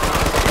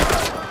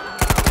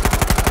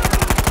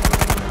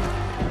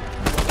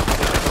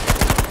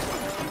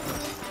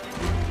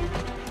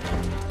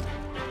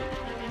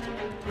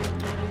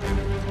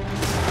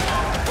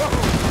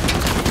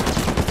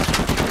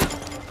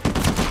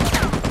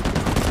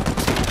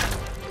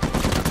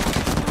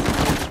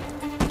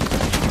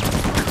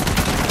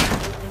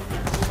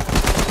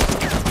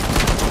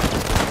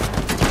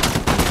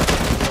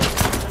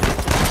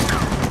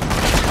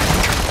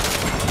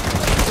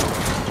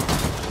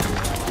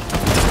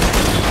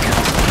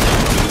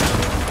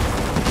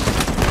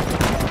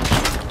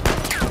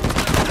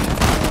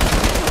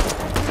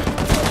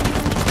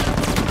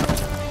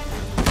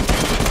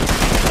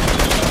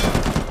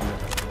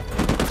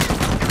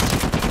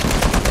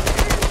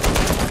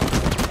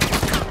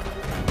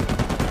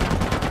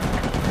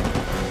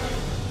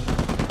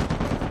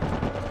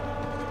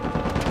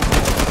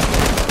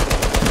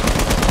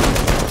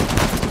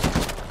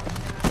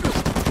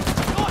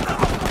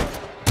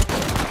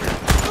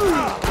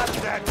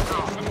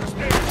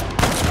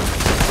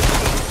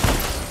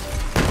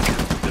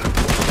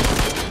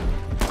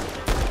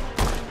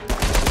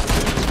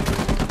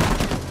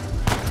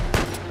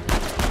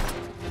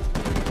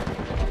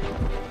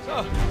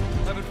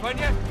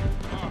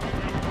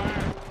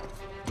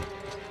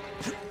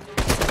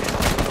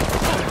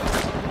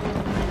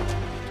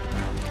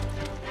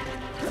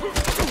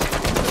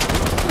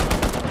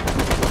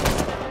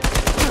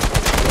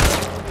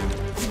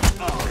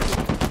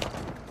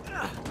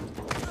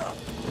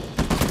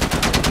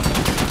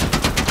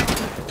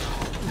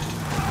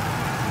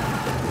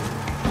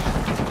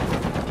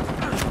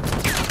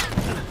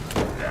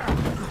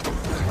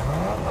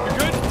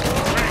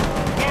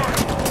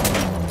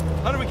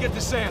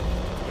 Sam.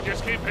 We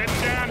just keep heading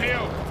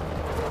downhill.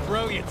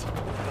 Brilliant.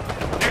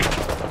 Hey,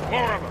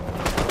 more of them.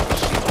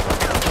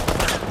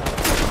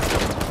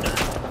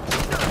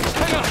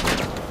 Hang on.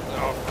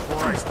 Oh,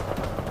 Christ.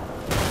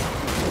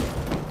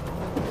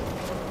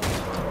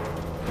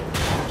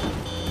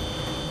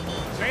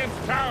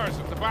 Sam's tower's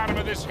at the bottom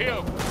of this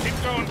hill.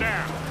 Keep going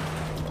down.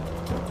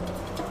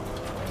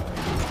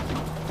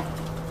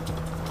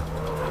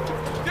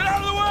 Get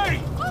out of the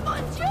way! Oh,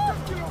 mon Dieu!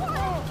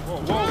 Whoa,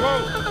 whoa,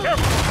 whoa!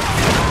 Careful!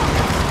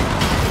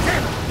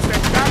 Careful! It's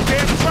that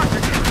goddamn truck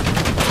again!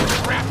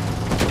 Crap!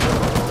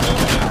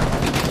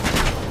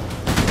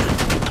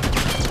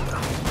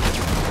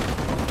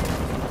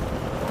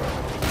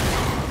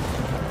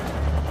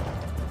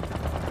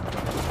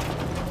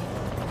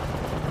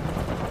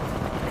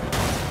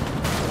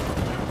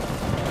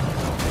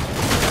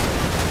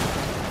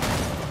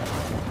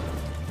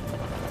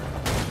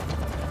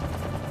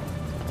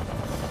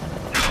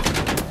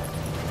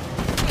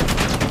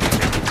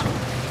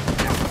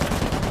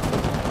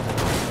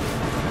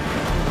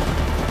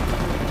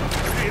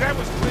 That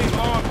was clean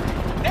long.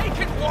 They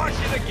can wash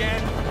it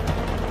again.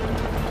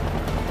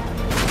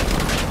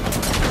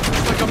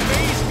 It's like a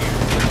maze here.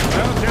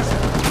 Well, just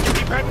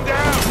keep heading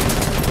down.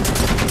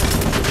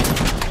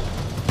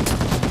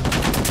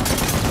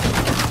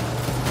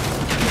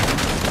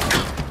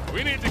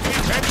 We need to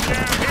keep heading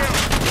downhill.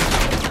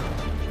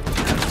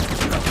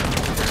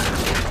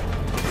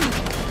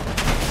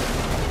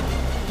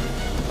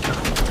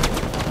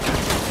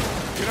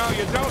 You know,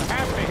 you don't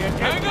have to hit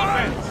Hang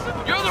on!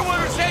 You're the one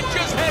who said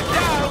just head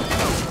down!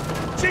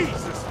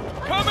 Jesus!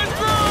 Coming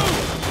through!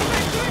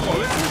 Well,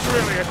 this is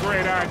really a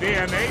great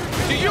idea, Nate.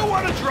 Do you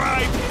want to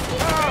drive?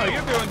 Oh,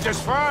 you're doing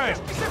just fine.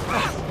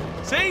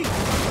 See?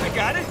 I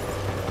got it.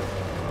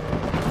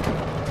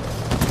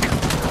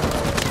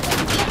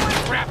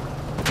 Crap!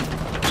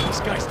 These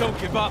guys don't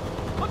give up.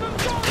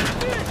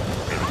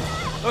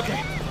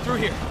 Okay, through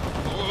here.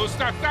 Oh,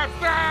 stop, stop,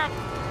 stop!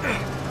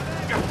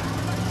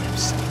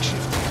 Stick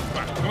shift.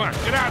 Come on,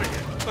 get out of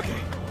here. Okay.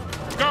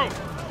 Go!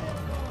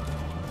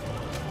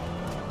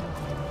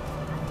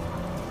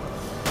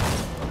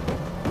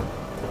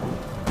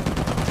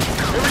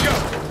 Here we go!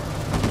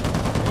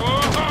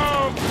 Oh, no!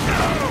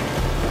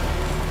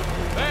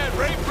 Man,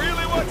 Rafe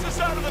really wants us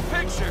out of the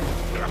picture.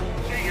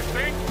 Gee, you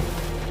think?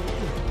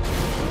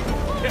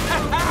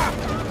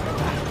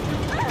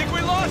 I think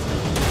we lost him.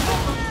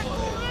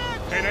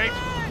 Hey, Nate,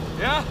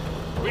 Yeah?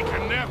 we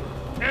can never,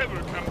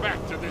 ever come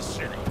back to this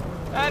city.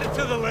 Add it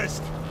to the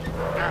list.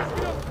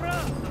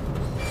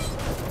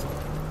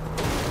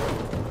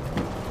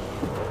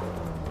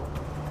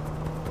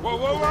 Whoa,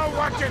 whoa, whoa,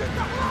 watch it!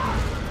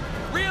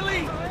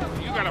 Really?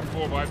 You got a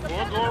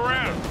 4x4, go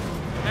around.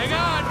 Hang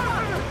on!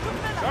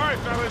 Sorry,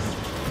 fellas.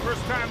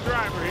 First-time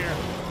driver here.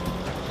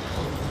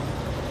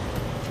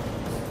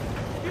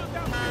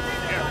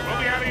 Yeah, we'll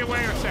be out of your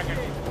way in a second.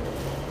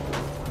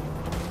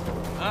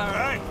 All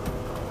right.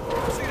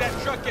 See that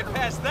truck get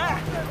past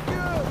that.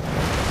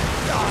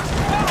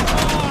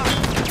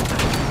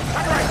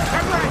 Turn right!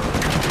 Turn right!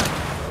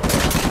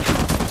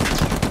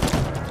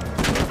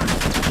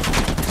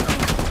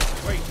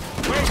 Wait!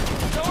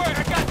 Don't worry,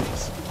 I got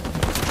this.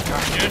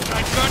 Got this?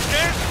 I got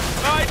this?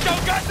 I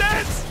don't got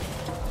this!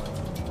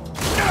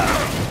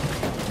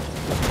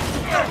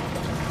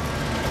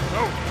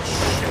 Oh,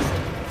 shit!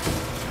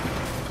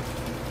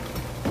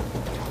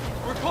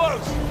 We're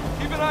close.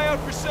 Keep an eye out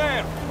for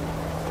Sam.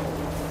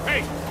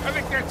 Hey, I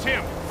think that's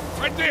him.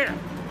 Right there.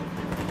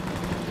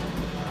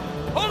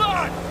 Hold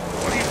on!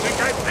 What do you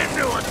think I've been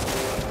doing?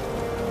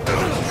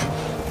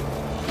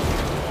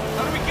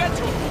 How do we get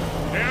to him?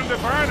 Damned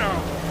if I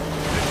know.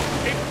 Just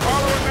keep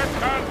following that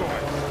convoy.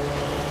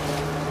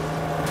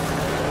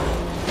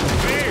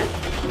 Here.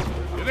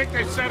 You think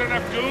they sent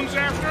enough goons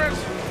after us?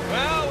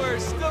 Well, we're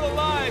still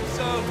alive,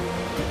 so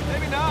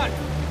maybe not.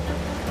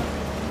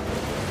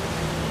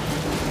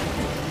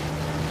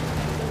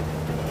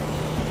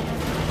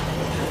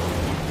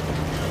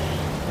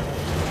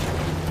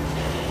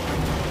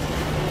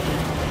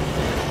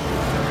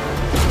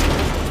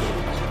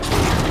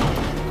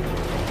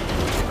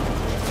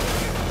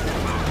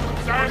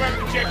 Sorry about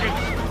the chicken.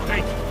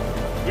 Hey,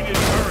 we need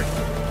to hurry.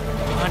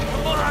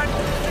 Come on!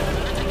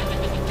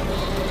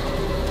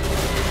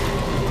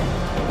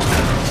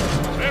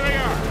 There they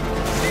are.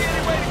 See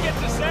any way to get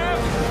to Sam?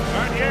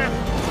 Not yet.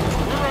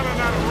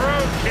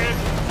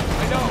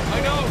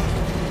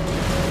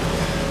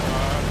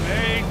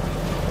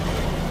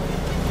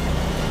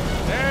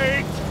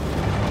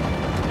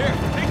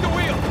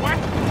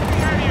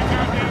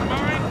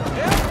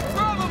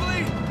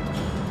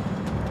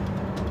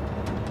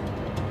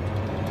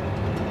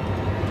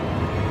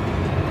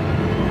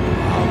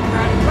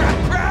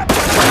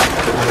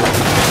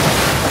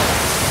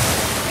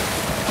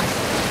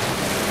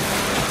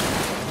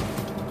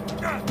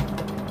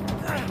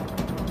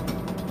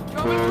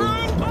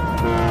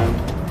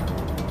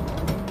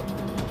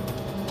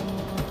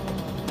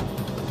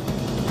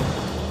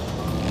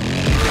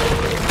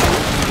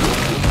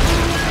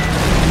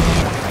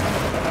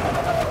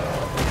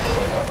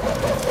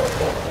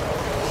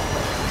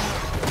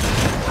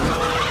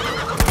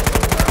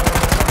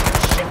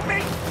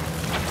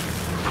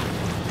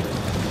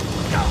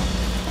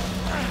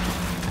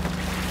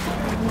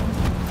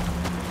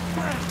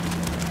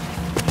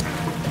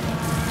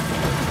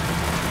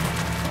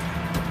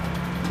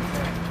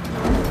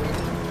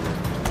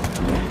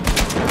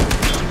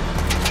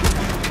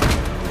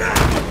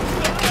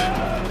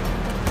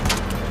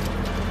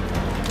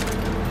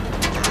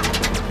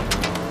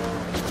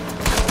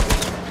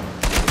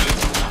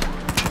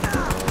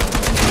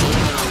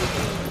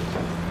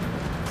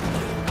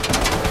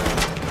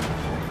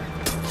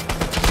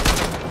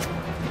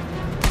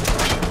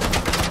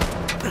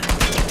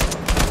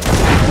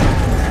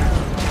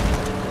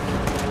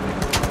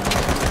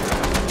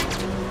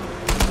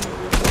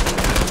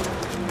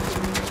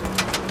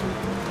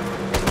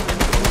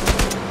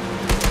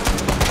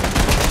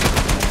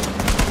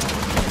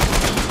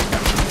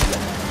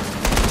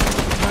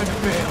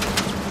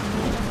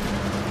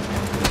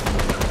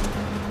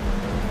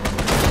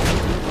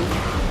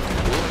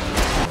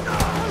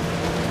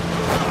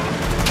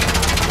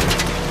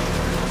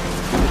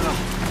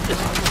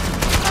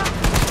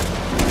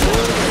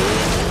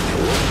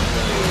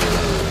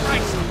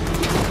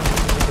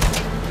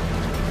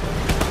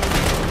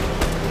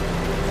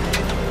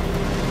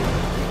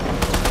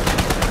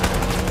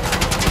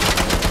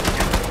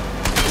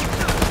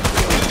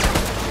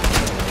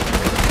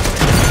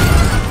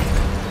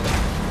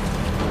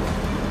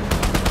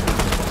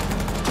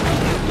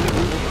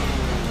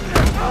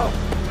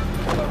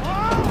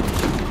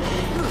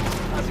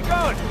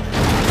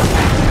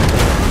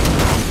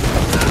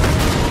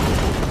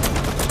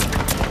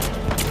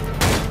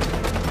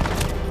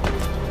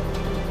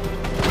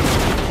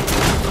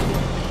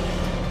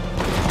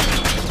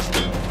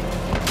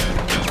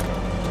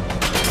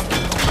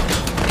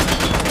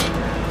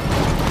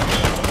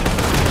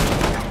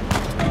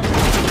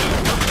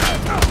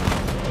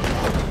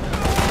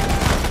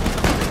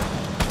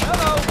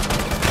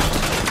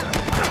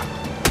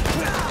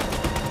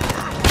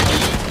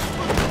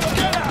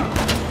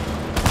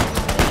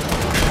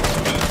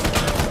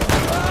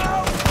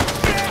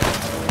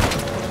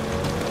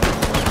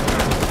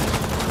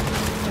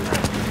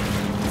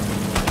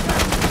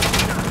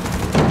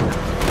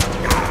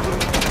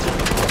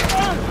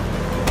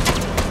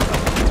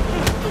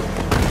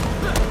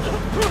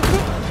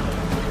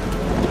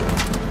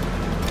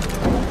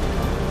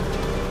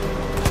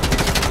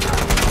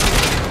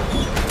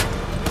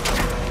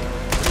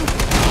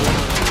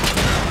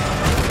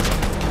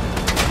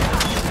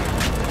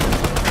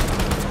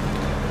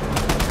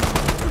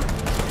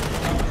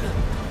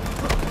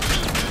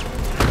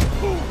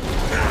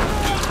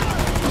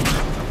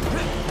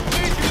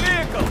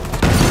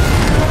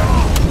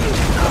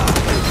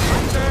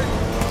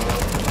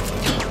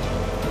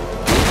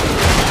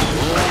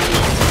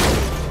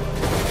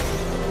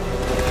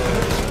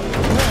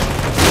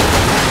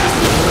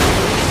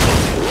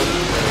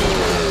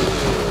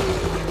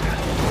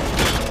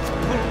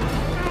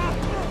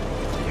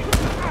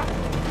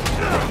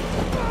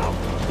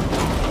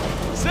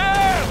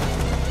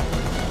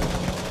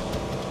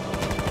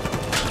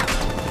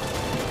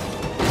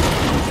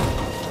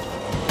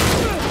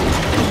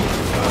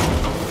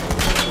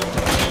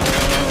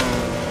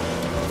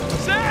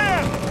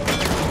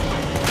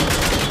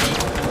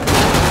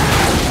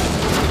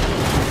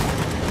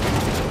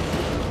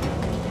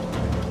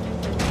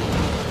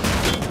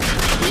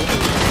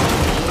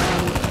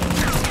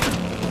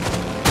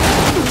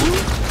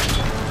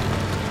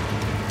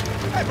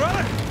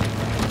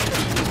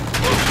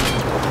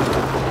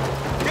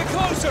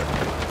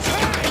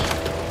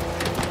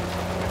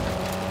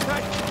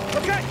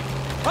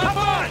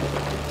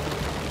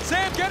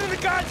 on, get in the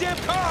goddamn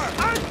car!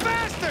 I'm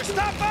faster!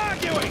 Stop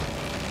arguing!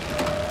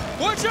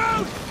 Watch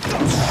out!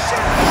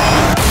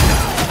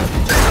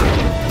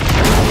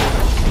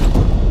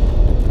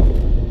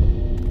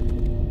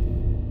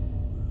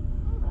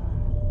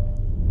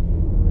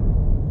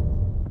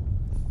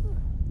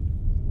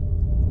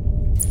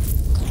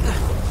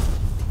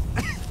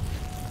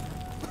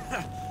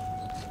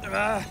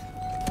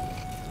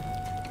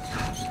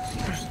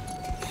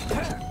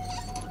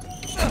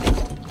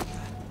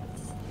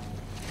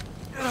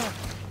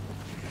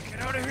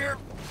 Get out of here.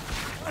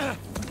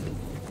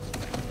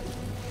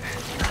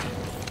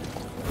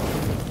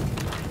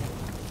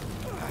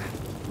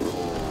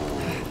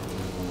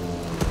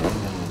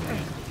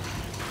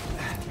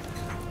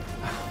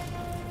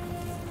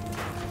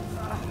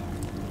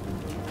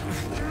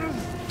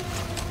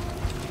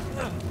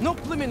 No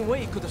blimmin'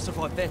 way he could have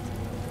survived that.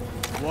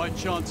 Why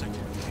chance it?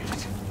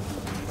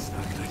 That's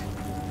not good.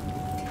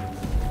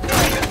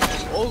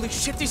 Holy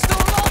shit, he's still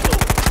alive!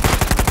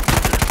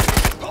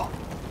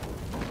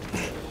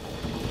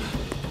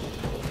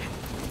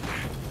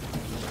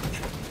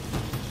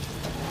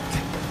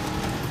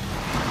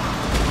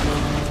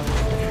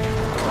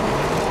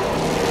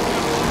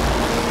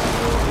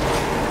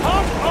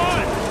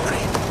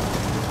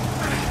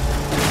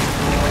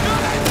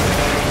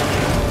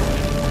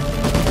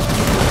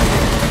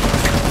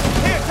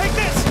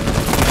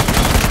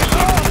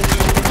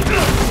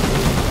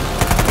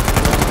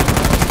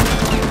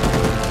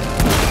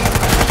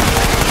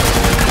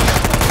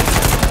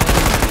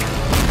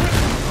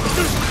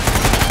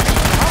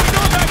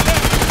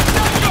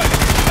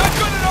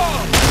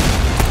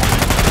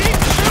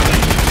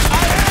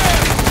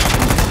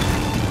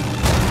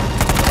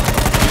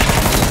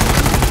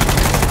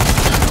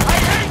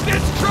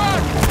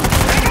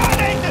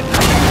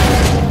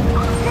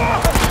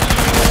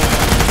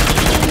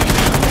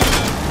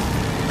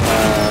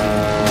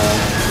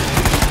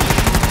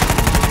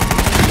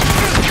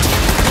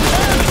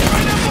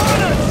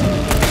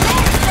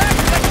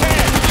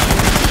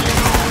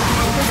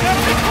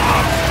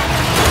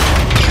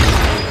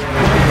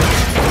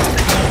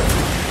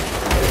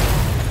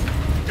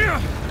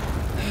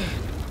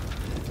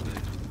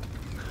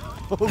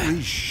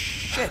 Holy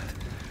shit.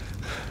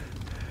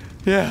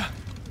 Yeah.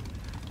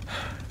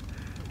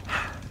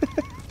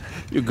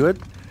 You good?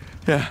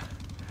 Yeah.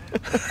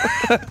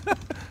 All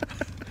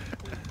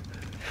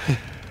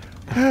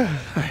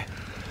right,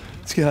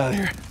 let's get out of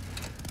here.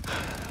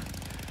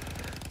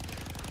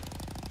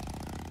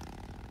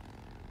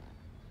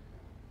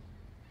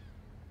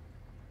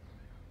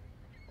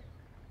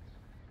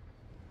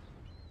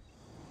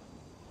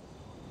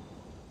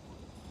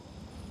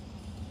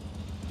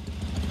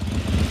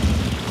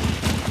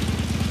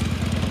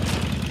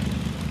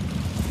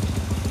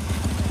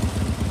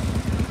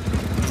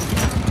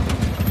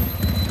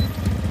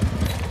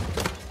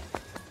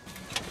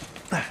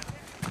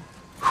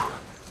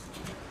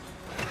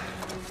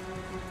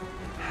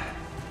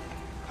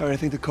 All right, I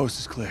think the coast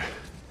is clear.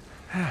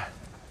 All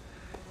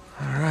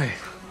right.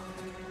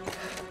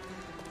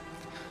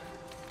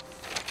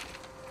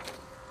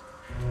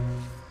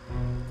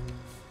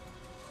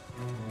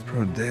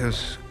 Pro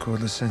Deus cor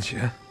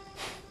licentia.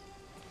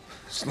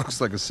 This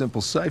looks like a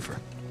simple cipher.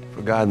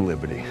 For God and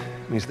liberty.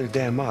 I mean, it's their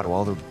damn motto.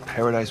 All the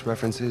paradise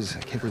references. I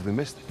can't believe we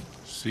missed it.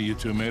 See, you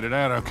two made it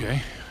out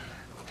okay.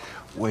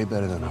 Way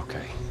better than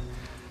okay.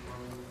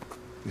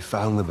 We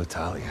found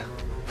Libertalia.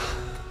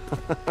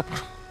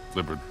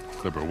 Liber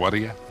what are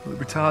you?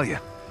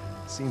 Libertalia.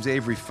 Seems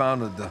Avery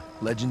founded the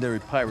legendary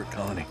pirate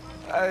colony.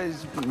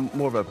 It's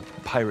more of a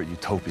pirate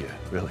utopia,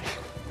 really.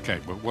 Okay,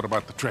 but what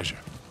about the treasure?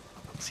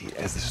 See,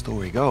 as the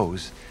story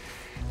goes,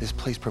 this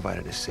place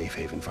provided a safe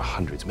haven for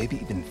hundreds, maybe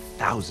even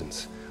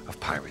thousands of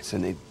pirates,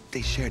 and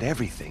they shared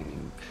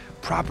everything.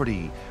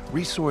 Property,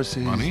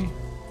 resources. Money?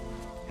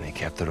 And they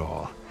kept it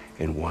all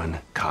in one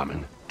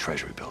common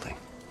treasury building.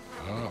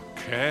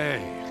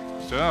 Okay.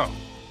 So,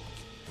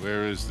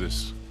 where is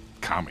this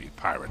commie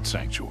pirate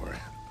sanctuary?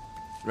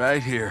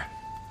 Right here.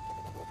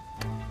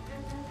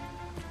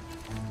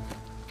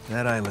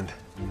 That island,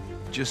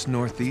 just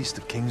northeast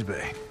of Kings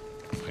Bay.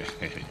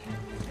 Hey,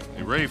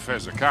 Rafe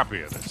has a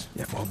copy of this.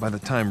 Yeah, well, by the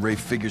time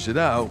Rafe figures it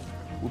out,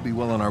 we'll be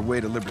well on our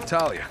way to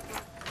Libertalia.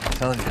 I'm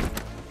telling you,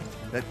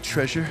 that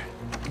treasure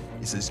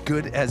is as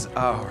good as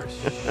ours.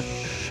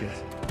 Shit.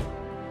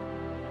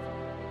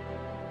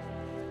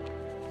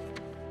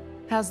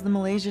 How's the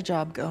Malaysia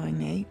job going,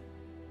 Nate?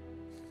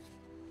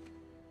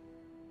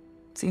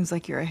 Seems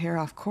like you're a hair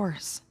off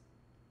course.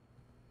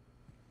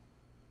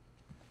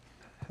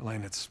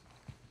 Elaine, it's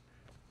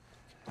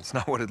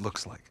not what it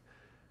looks like.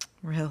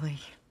 Really?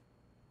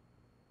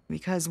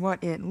 Because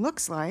what it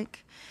looks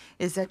like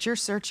is that you're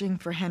searching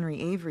for Henry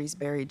Avery's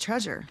buried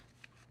treasure.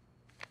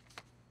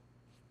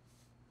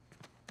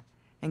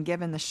 And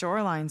given the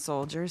shoreline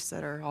soldiers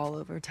that are all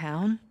over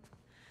town,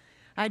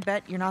 I'd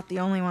bet you're not the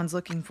only ones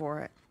looking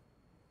for it.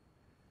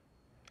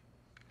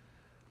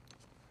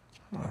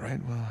 All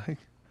right, well, I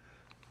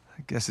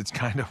guess it's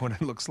kind of what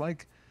it looks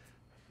like.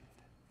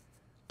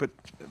 But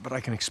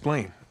I can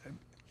explain.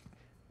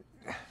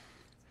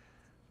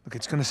 Look, Look,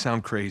 it's gonna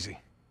sound crazy.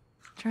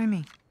 Try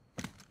me.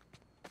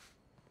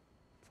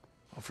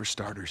 Well, for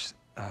starters,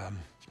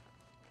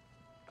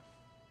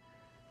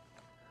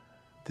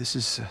 this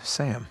is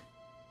Sam.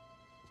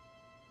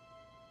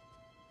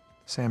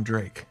 Sam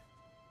Drake.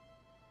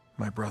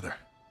 My brother.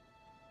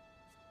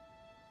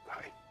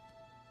 Hi.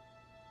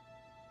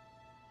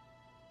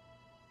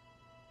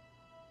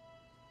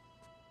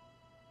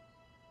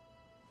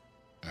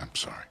 I'm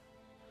sorry.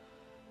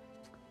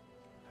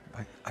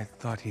 I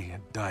thought he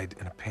had died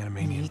in a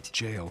Panamanian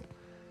jail,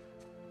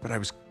 but I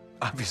was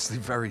obviously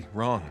very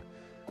wrong.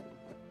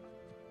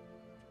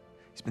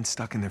 He's been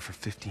stuck in there for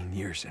 15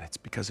 years, and it's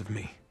because of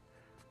me.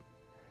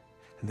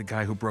 And the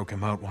guy who broke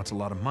him out wants a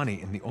lot of money,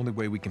 and the only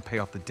way we can pay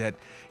off the debt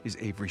is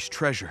Avery's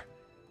treasure.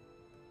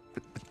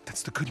 But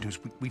that's the good news.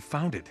 We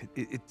found it.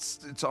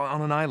 It's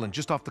on an island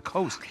just off the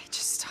coast. Okay,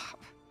 just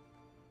stop.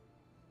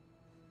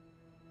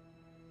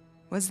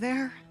 Was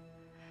there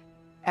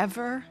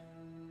ever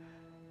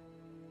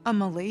a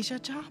Malaysia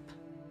job?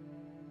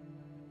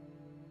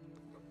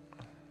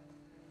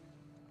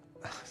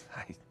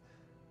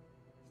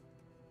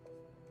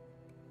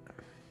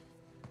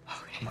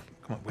 Come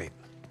on, wait.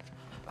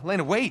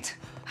 Elena, wait!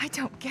 I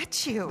don't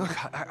get you.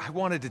 Look, I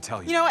wanted to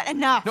tell you. You know what?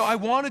 Enough. No, I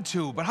wanted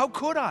to, but how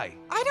could I?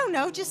 I don't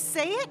know. Just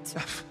say it.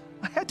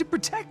 I had to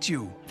protect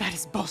you. That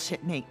is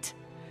bullshit, Nate.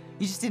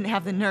 You just didn't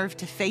have the nerve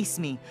to face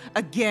me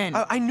again.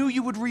 I knew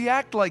you would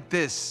react like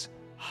this.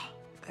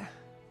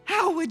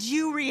 How would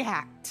you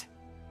react?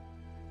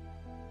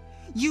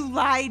 You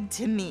lied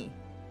to me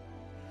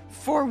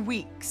for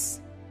weeks.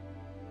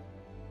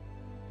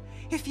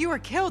 If you were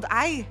killed,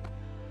 I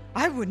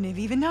wouldn't have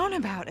even known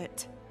about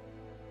it.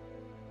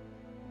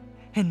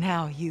 And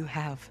now you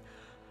have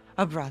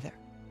a brother.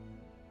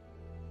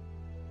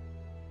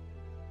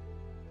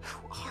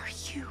 Who are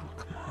you?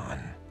 Come on.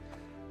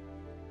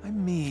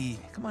 I'm me.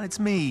 Come on, it's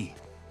me.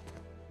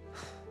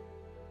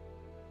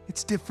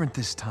 It's different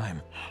this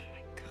time. Oh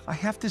my God. I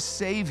have to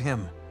save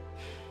him.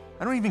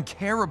 I don't even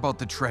care about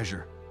the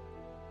treasure.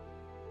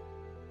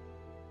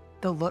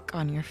 The look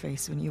on your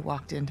face when you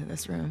walked into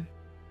this room.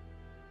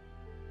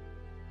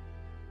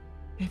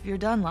 If you're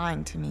done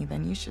lying to me,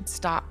 then you should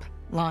stop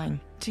lying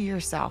to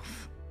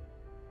yourself.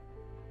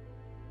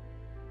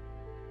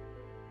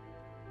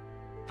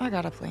 I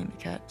got a plane to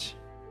catch.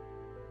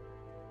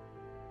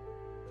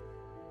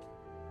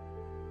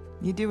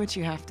 You do what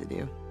you have to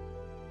do.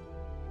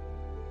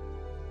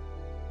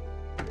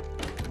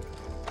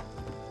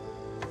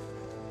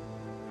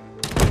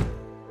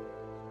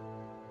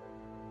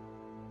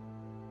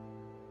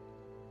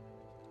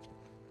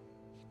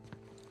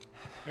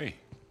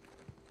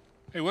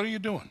 Hey, what are you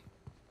doing?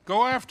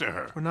 Go after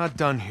her. We're not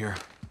done here.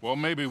 Well,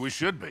 maybe we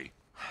should be.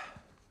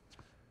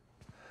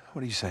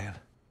 What are you saying?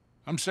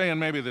 I'm saying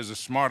maybe there's a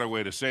smarter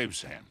way to save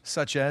Sam.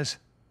 Such as?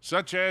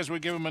 Such as we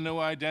give him a new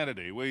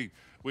identity. We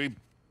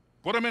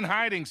put him in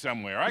hiding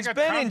somewhere. He's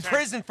been in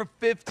prison for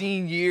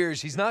 15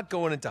 years. He's not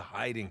going into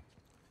hiding.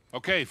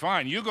 Okay,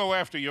 fine. You go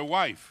after your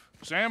wife.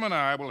 Sam and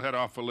I will head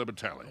off for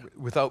Libertalia.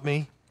 Without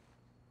me?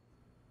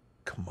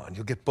 Come on,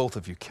 you'll get both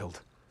of you killed.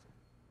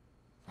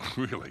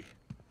 Really?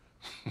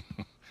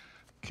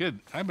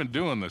 Kid, I've been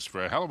doing this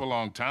for a hell of a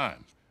long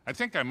time. I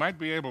think I might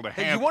be able to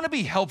handle... Hey, you want to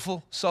be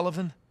helpful,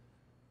 Sullivan?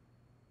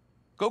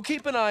 Go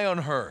keep an eye on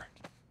her.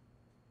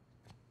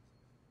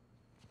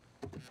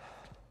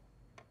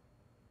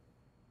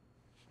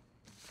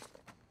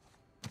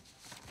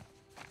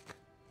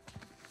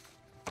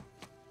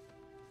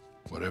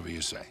 Whatever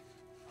you say.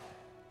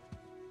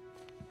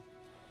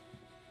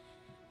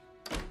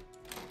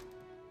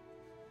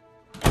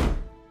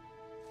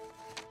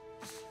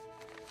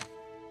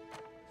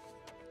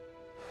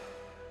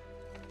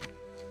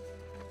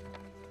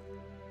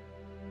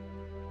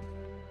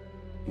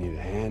 You need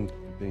a hand?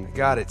 I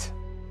got it.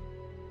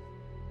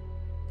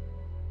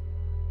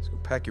 Let's go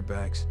pack your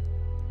bags.